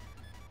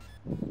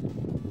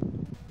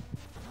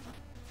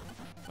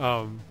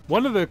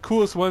 One of the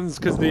coolest ones,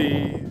 because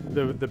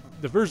the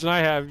version I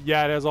have,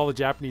 yeah, it has all the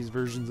Japanese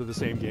versions of the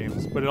same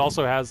games, but it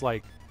also has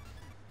like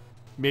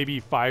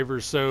maybe 5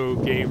 or so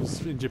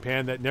games in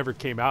Japan that never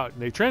came out,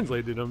 and they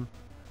translated them.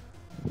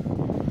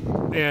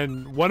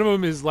 And one of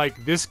them is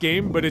like this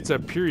game, but it's a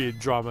period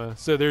drama,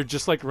 so they're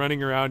just like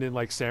running around in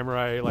like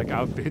samurai like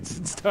outfits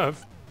and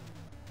stuff.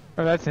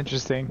 Oh, that's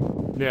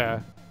interesting.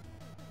 Yeah.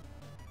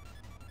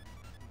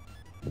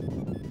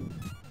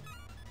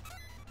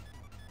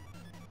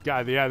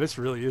 God, yeah, this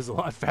really is a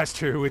lot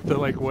faster with the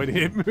like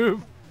one-hit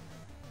move.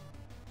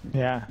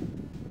 Yeah.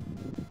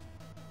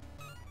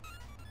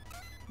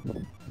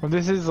 Well,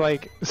 this is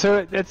like,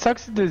 so it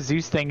sucks that the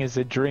Zeus thing is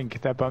a drink.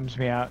 That bums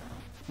me out.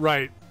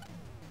 Right.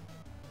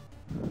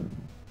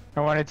 I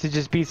want it to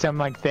just be some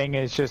like thing.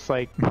 It's just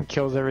like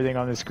kills everything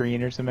on the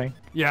screen or something.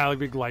 Yeah, like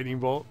big lightning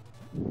bolt.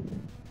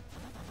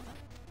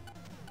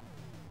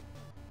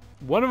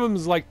 One of them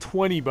is like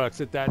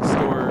 $20 at that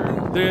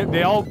store.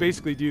 They all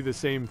basically do the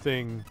same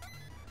thing.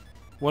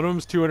 One of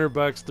them's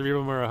 $200, 3 of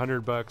them are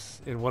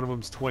 $100, and one of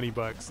them's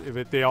 $20.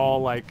 If they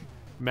all like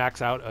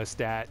max out a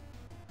stat.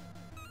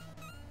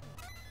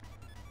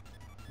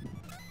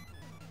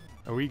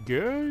 Are we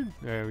good?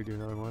 Yeah, we do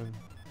another one.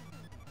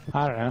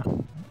 I don't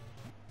know.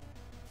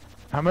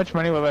 How much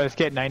money will let us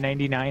get?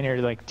 $9.99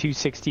 or like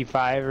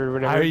 $2.65 or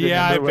whatever?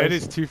 Yeah, I bet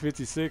it's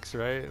 $2.56,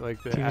 right?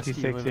 Like the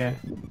 $2.56, yeah.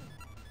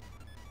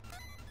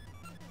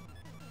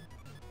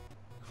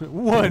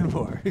 One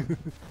more.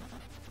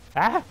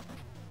 Ah.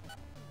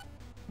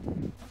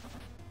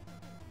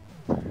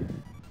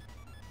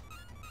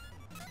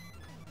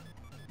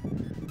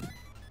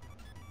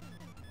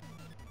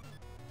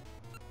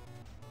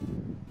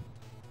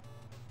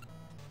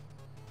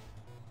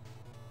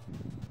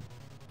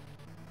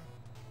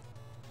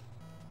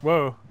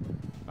 Whoa.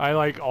 I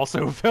like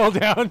also fell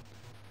down.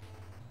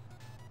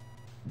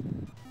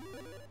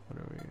 What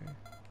are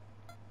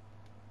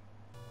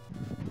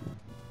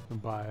we?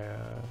 Buy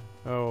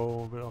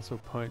oh, but also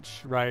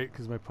punch. Right,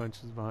 because my punch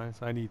is behind,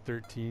 so I need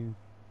 13.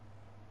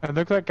 It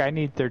looks like I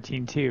need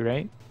 13 too,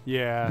 right?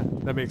 Yeah,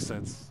 that makes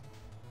sense.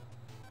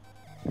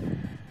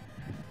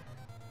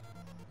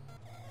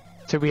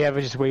 So we have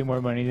just way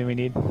more money than we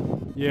need.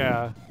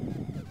 Yeah.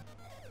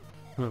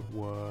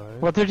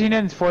 What? Well, 13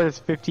 and 4 is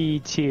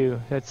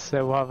 52. That's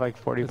we'll have like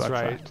 40 That's bucks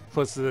right. left.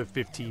 Plus the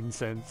 15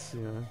 cents,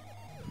 you know.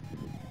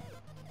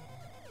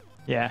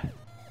 Yeah.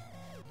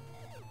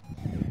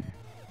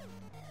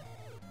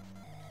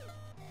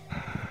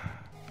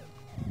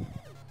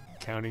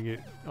 Counting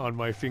it on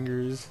my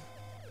fingers.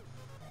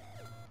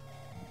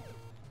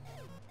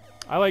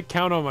 I like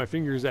count on my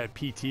fingers at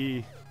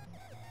PT.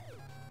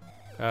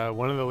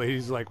 One of the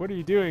ladies was like, "What are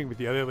you doing?" But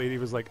the other lady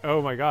was like,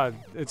 "Oh my god,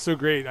 it's so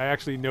great. I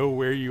actually know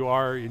where you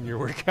are in your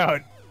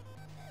workout."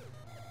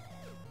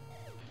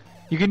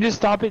 You can just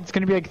stop it. It's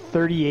gonna be like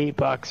 38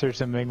 bucks or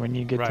something when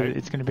you get to. Right.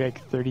 It's gonna be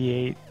like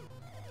 38.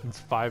 It's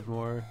 5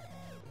 more.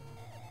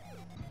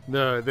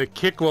 The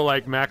kick will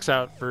like max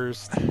out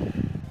first.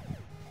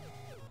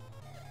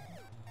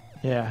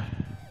 Yeah.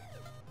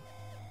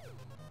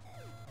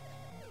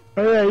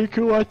 Oh yeah, you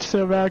can watch the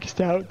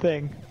maxed out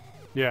thing.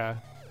 Yeah.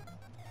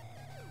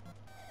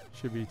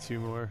 Should be 2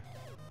 more.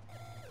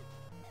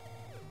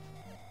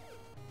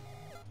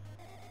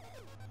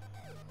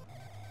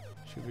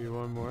 Should be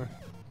 1 more.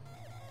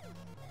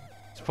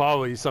 It's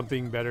probably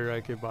something better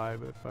I could buy,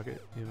 but fuck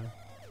it, you know.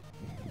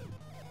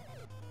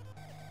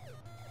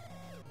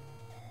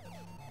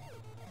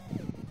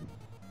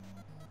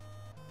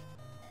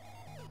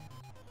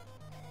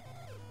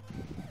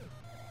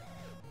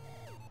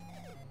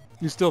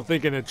 You still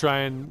thinking of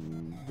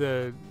trying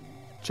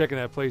checking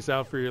that place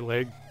out for your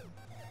leg?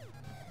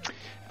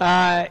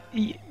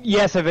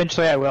 Yes,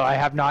 eventually I will. I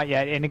have not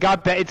yet, and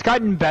it's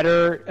gotten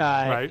better.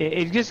 Right.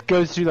 It just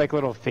goes through like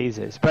little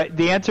phases. But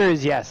the answer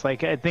is yes.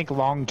 Like I think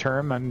long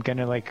term, I'm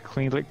gonna like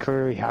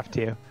clearly have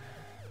to.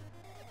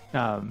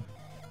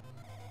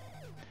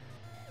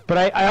 But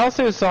I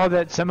also saw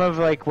that some of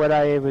like what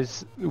I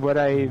was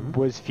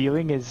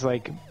feeling is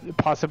like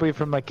possibly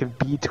from like a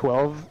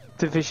B12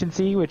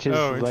 deficiency, which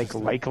is like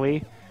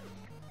likely.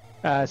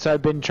 So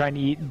I've been trying to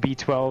eat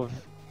B12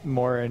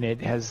 more, and it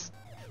has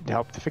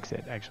helped to fix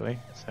it actually.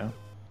 So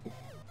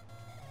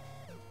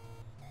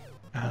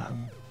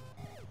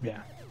yeah,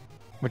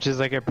 which is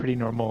like a pretty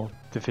normal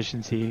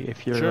deficiency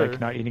if you're Sure.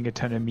 like not eating a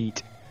ton of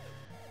meat.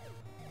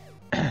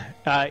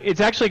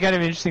 It's actually kind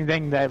of an interesting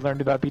thing that I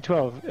learned about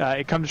B12.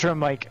 It comes from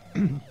like,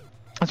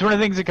 it's one of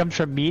the things that comes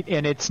from meat,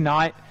 and it's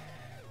not.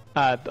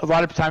 A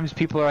lot of times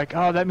people are like,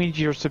 "Oh, that means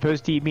you're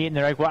supposed to eat meat," and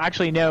they're like, "Well,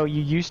 actually, no.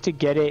 You used to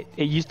get it.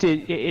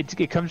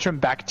 It comes from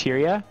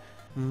bacteria.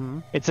 Mm-hmm.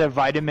 It's a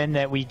vitamin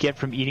that we get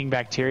from eating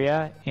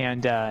bacteria,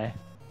 and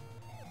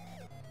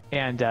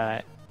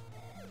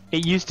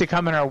it used to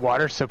come in our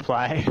water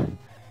supply."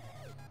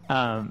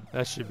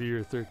 That should be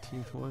your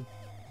 13th one.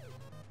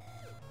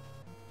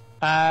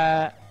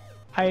 I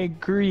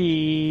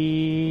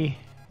agree.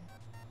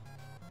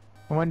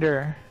 I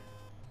wonder.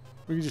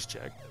 We can just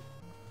check.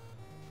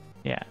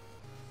 Yeah.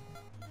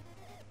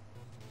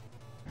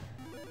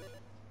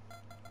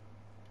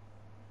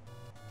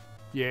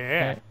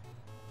 Yeah.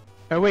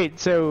 Oh wait,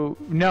 so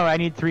no, I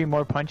need 3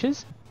 more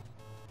punches?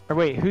 Or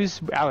wait,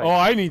 who's Alex? Oh,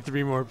 I need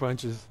 3 more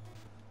punches.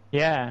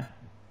 Yeah.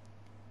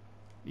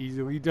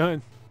 Easily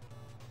done.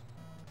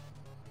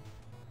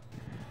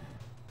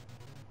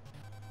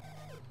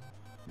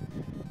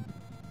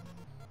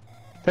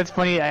 That's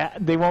funny.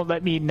 They won't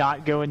let me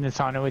not go in the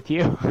sauna with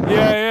you.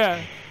 Yeah.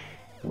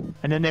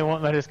 And then they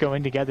won't let us go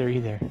in together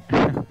either.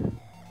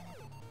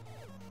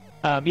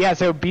 Yeah,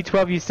 so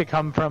B12 used to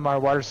come from our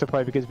water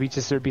supply because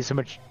there'd be so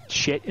much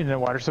shit in the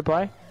water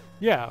supply.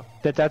 Yeah.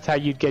 That's how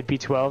you'd get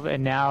B12,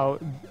 and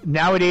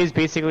nowadays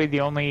basically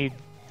the only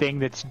thing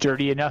that's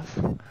dirty enough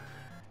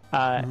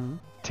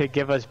to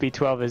give us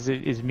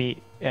B12 is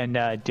meat and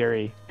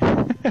dairy.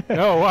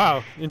 Oh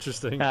wow,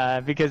 interesting.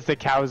 Because the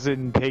cows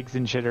and pigs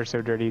and shit are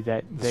so dirty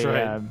that they That's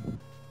right.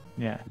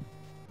 yeah.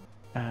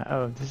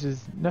 Oh, this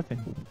is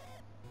nothing.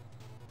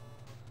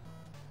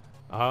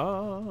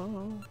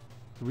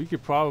 We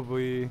could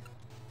probably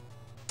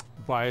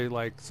buy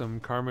like some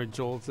Karma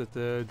Jolts at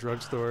the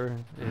drugstore,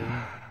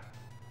 and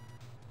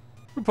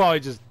we'll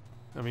probably just.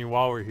 I mean,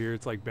 while we're here,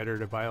 it's like better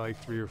to buy like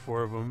 3 or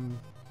 4 of them.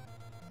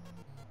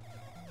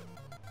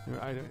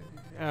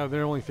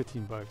 They're only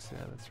 $15. Yeah,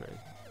 that's right.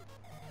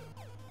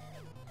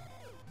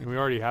 And we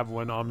already have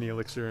 1 Omni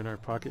Elixir in our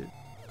pocket.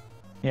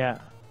 Yeah.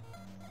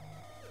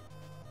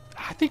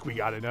 I think we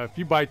got enough.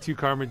 You buy 2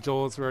 Karma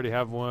Jolts, we already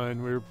have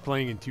 1. We're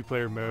playing in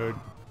 2-player mode.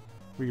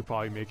 We could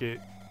probably make it.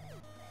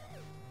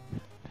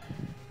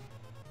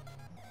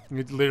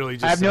 It literally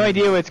just. I have no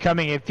idea what's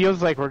coming. It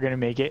feels like we're gonna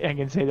make it. I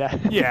can say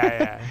that.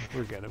 Yeah,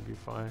 we're gonna be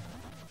fine.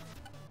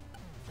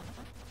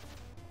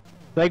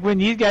 Like when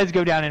these guys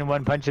go down in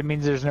 1 punch, it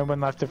means there's no one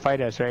left to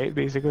fight us, right?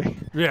 Basically.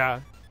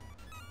 Yeah.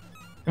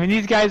 I mean,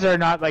 these guys are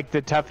not like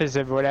the toughest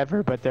of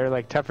whatever, but they're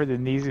like tougher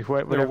than these.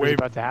 Whatever's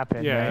about to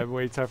happen. Yeah, right?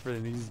 way tougher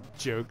than these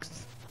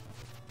jokes.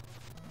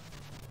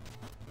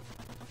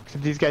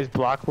 Except these guys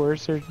block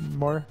worse or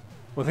more.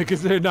 Well,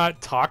 because they're not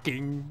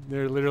talking.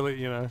 They're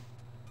literally, you know.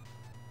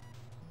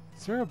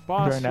 Is there a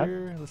boss Going up?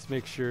 here? Let's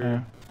make sure.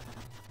 Yeah.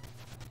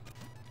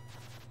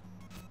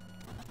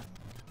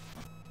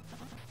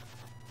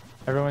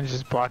 Everyone's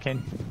just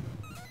blocking.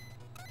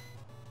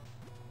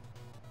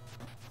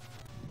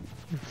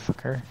 You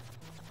fucker.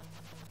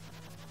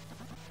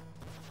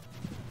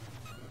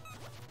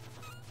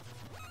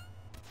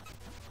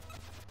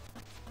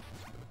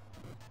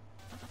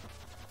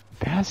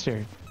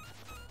 Bastard.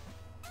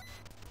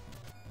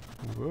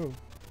 Whoa.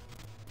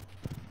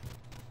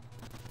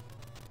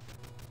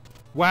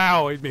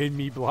 Wow, it made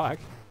me block.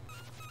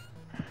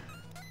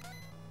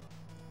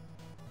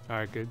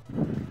 Alright, good.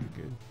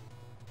 Good.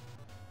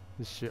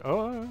 This shit.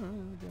 Oh, okay.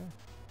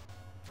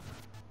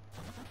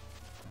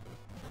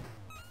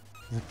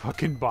 The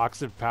fucking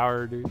box of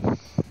power, dude.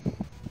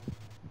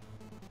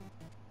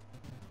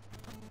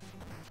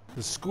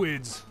 The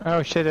squids.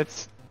 Oh shit,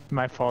 that's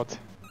my fault.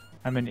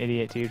 I'm an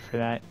idiot, dude, for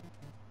that.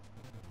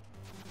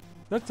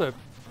 That's a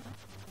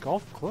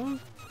golf club?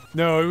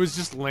 No, it was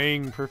just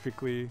laying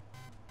perfectly.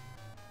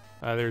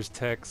 There's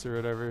Tex or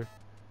whatever.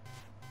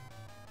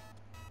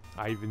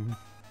 Ivan.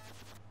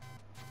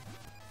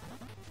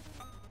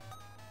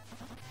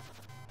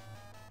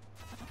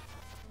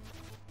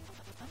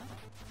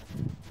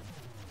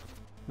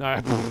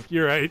 Nah,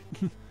 you're right.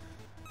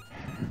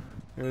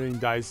 Everything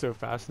dies so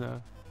fast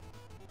now.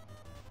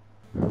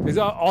 It's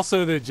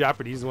also the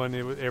Japanese one.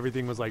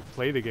 Everything was like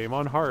play the game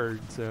on hard.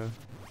 So.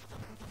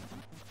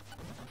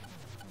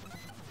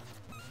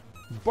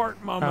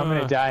 Bart Mama. I'm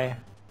gonna die.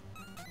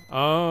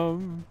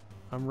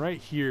 I'm right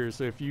here.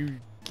 So if you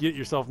get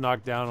yourself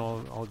knocked down,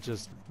 I'll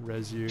just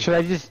res you. Should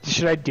I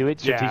do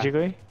it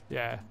strategically?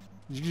 Yeah.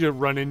 You could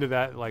run into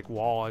that like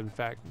wall. In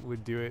fact,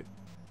 would do it.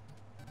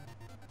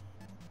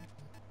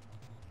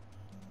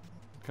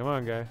 Come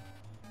on, guy.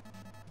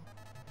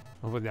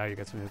 Oh, but now you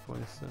got some hit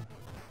points. So.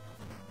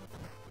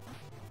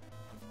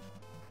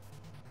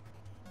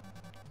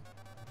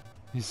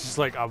 He's just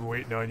like, I'm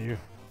waiting on you.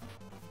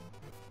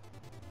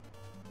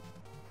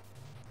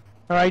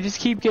 Oh, I just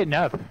keep getting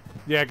up.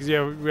 Yeah, because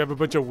we have a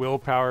bunch of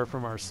willpower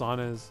from our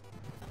saunas.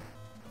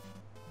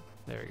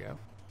 There we go.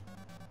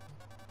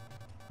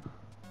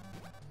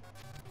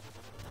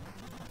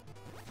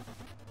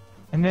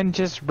 And then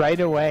just right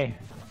away.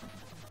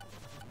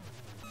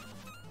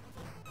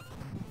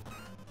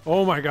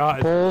 Oh my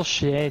god.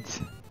 Bullshit.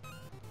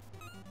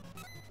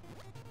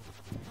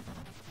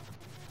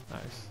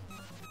 Nice.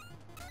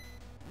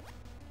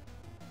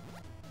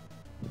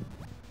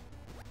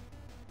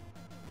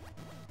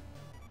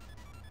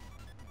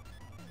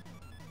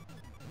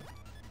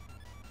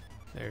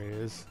 There he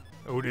is.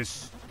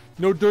 Otis.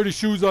 No dirty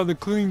shoes on the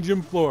clean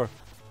gym floor.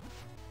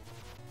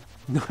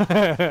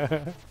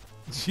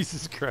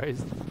 Jesus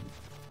Christ.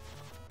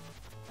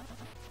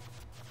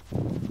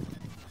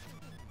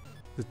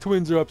 The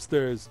twins are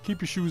upstairs.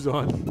 Keep your shoes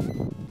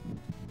on.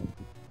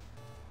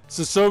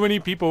 So many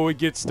people would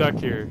get stuck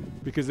here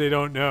because they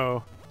don't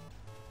know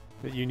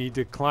that you need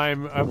to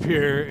climb up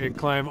here and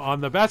climb on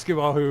the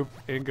basketball hoop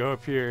and go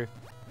up here.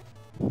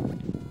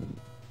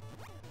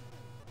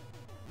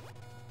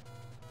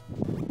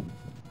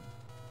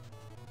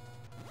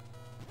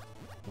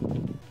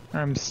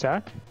 I'm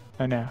stuck?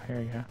 Oh no, here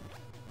we go.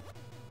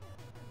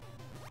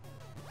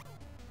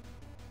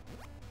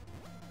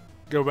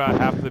 Go about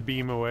half the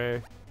beam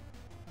away.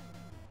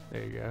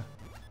 There you go.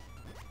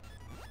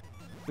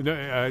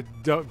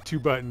 No, 2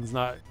 buttons,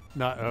 not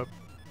up.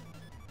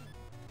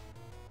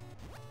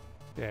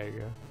 There you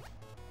go.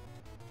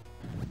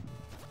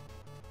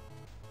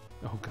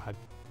 Oh God.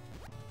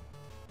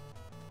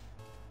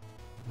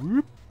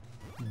 Whoop,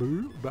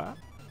 boop, bop.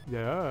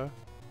 Yeah.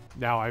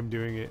 Now I'm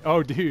doing it.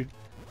 Oh, dude.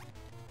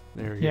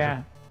 There we go.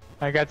 Yeah,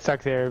 I got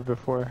stuck there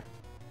before.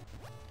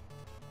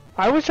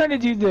 I was trying to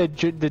do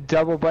the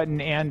double button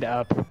and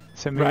up,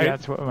 so maybe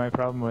that's what my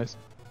problem was.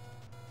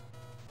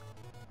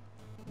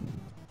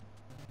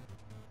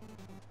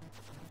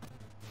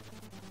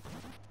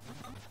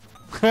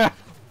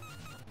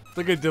 It's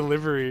like a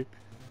delivery.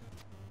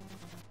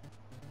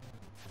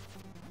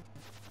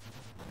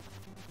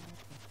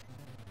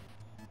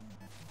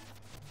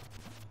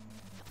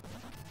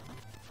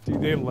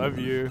 Dude, they love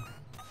you.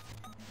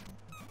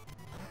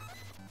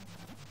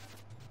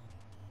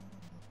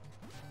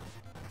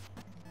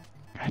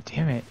 God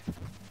damn it.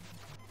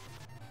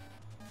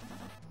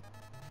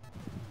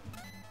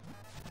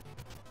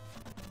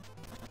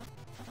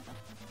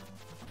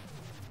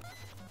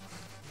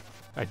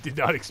 I did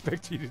not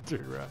expect you to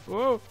turn around.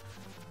 Whoa.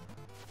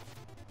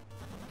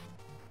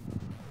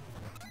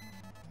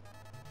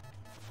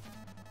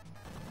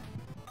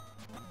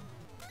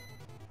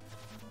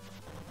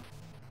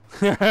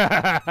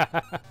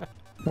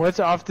 What's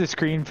off the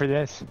screen for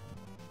this?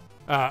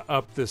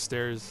 Up the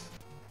stairs.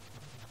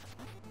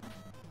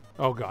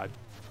 Oh God.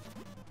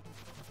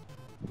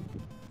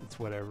 It's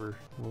whatever.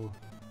 We'll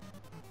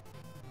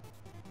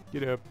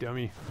get up,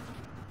 dummy.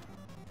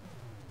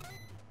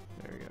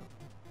 There we go.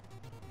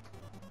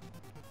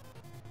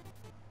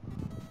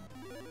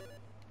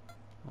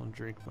 I'll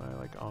drink my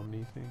like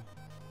Omni thing.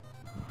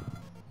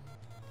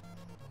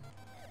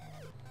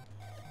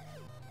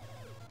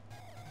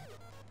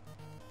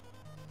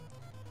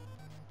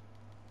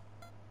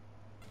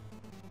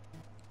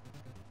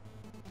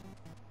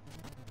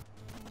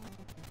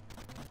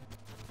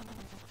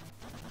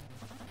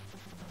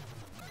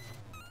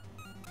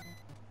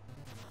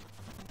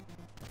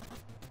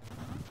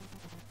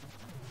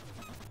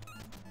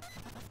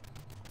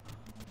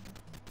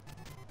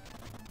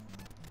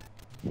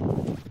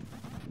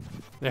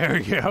 There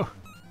we go.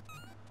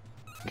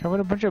 God, what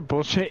a bunch of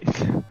bullshit.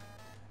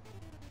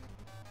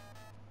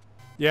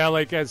 Yeah,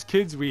 like as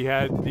kids we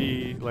had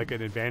the like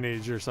an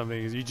advantage or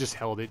something is you just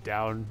held it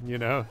down, you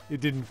know? It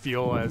didn't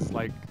feel as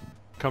like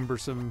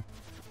cumbersome.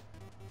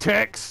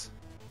 Tex!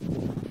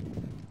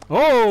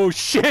 Oh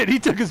shit, he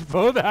took us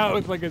both out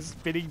with like a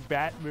spinning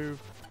bat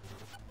move.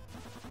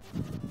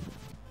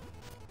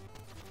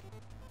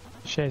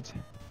 Shit.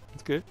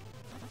 That's good.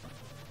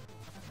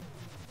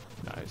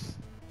 Nice.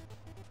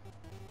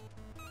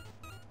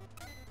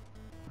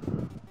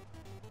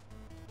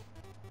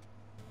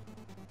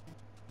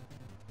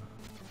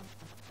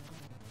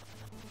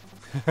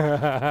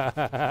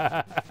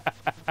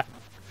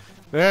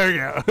 There we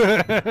go.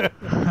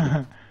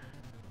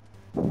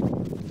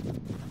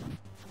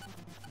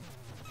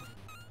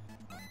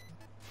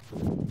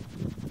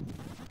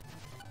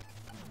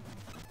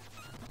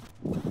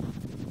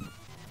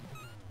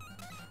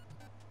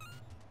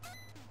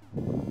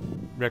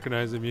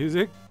 Recognize the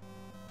music?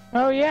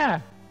 Oh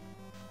yeah.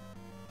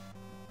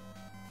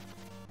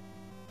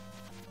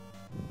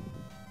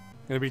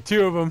 Gonna be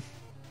 2 of them.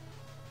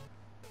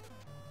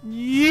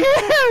 Yeah!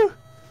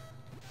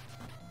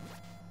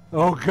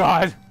 Oh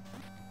God.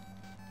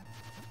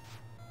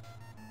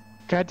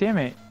 God damn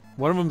it.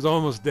 One of them's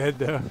almost dead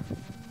though.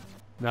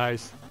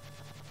 Nice.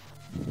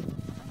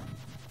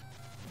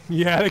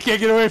 Yeah, they can't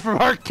get away from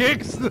our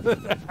kicks.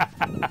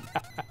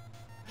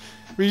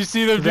 When you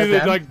see them do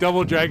the like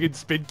double dragon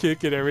spin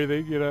kick and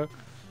everything, you know.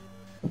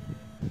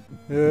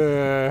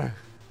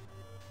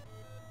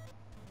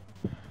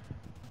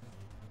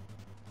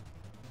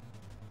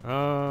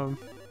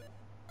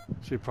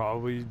 Should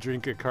probably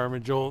drink a Karma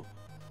Jolt.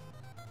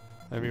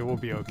 I mean, we'll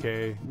be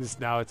okay.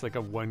 Now it's like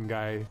a one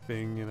guy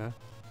thing, you know.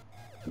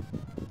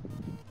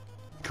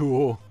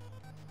 Cool.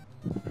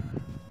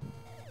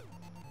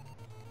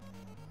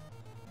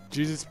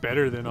 Jesus,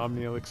 better than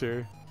Omni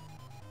Elixir.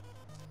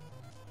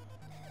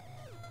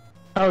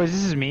 Oh, this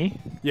is me?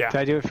 Yeah. Did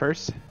I do it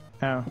first?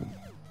 Oh.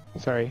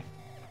 Sorry.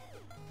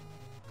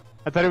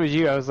 I thought it was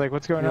you. I was like,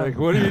 what's going You're on? like,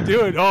 what are you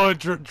doing? Oh,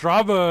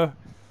 drama.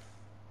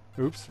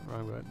 Oops,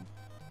 wrong button.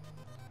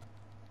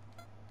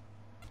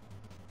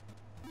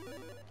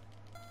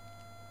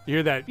 You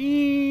hear that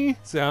ee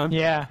sound?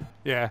 Yeah.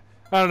 Yeah.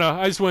 I don't know.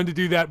 I just wanted to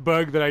do that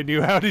bug that I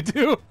knew how to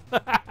do.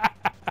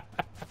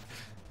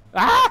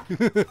 Ah!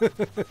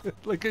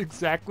 Like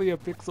exactly a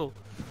pixel.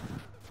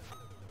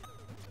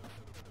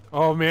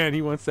 Oh man,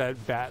 he wants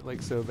that bat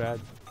like so bad.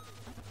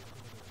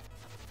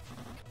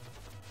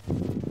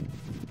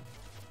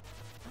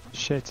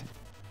 Shit.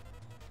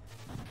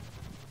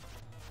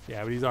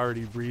 Yeah, but he's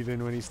already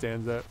breathing when he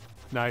stands up.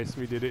 Nice,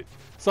 we did it.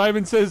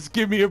 Simon says,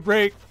 give me a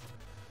break.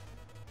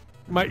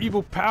 My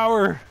evil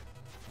power.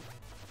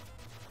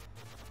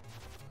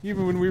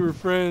 Even when we were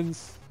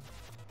friends.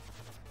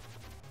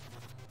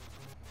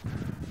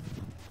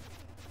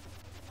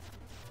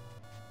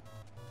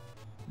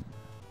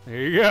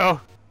 There you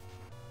go.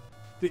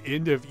 The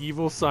end of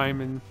evil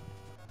Simon.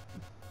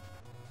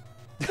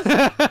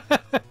 They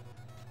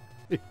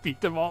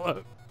beat them all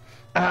up.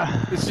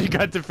 She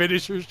got to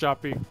finish her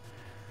shopping.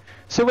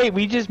 So wait,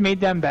 we just made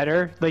them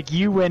better? Like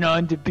you went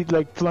on to be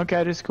like flunk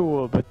out of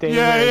school, but they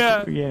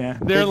Yeah. you know,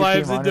 Their they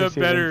lives became end honor up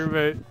better,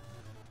 students.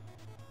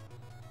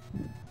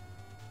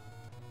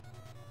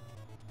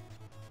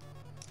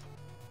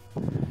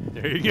 but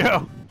there you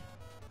go.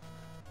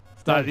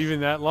 It's not Nice.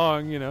 even that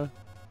long, you know.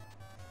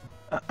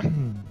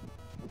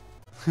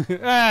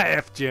 Ah,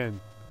 F Gen.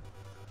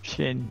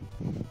 Shin.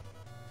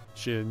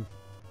 Shin.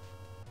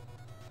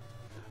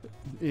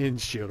 In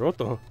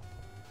Shiroto.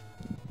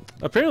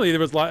 Apparently there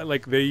was a lot,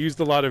 like they used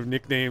a lot of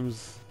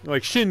nicknames.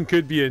 Like Shin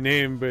could be a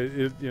name, but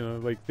it, you know,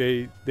 like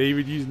they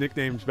would use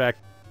nicknames back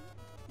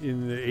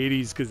in the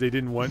 80s because they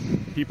didn't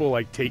want people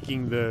like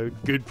taking the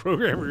good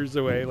programmers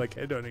away, like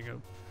headhunting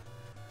them,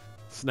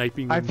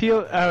 sniping them. I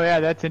feel. Oh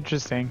yeah, that's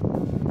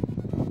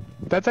interesting.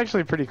 That's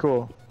actually pretty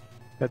cool.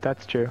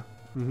 That's true.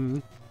 Mm-hmm.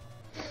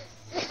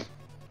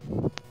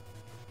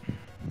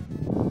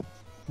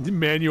 The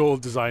manual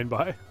designed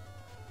by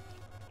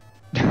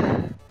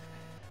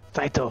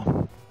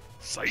Saito.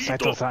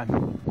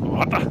 Saito-san.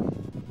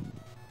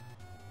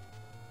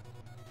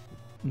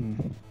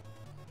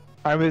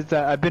 I was.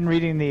 I've been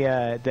reading the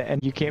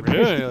and you can't.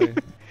 Really?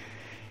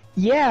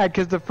 Yeah,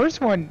 because the first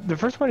one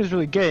is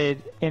really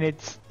good, and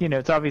it's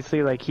it's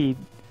obviously like you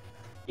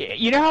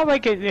know how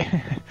like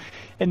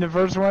in the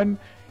first one,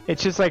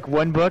 it's just like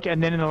one book,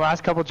 and then in the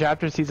last couple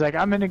chapters, he's like,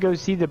 I'm gonna go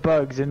see the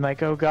bugs, and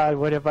like, oh god,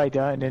 what have I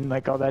done, and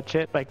like all that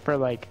shit, like for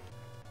like,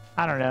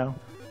 I don't know,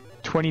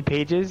 20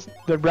 pages.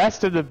 The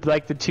rest of the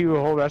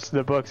whole rest of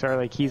the books are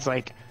like he's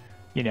like,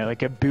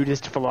 like a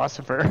Buddhist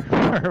philosopher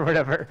or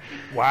whatever.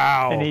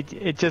 Wow. And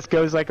it just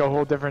goes like a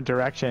whole different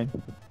direction.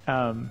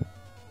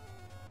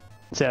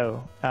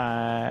 So,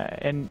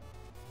 and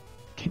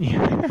can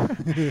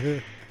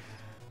you?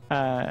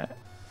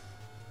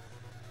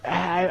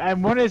 I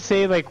want to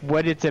say like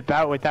what it's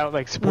about without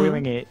like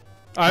spoiling it.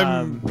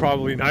 I'm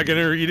probably not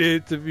gonna read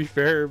it, to be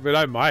fair, but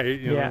I might.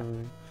 You Yeah. know.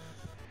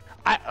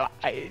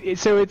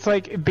 So it's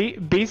like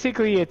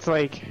basically it's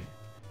like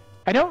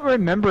I don't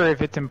remember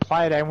if it's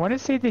implied. I want to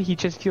say that he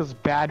just feels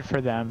bad for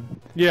them.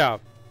 Yeah.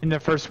 In the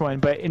first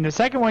one, but in the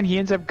second one, he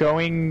ends up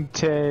going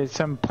to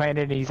some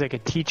planet and he's like a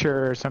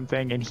teacher or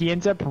something, and he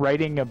ends up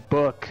writing a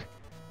book.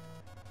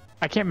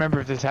 I can't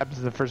remember if this happens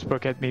in the first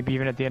book, maybe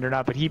even at the end or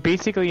not, but he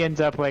basically ends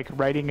up like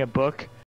writing a book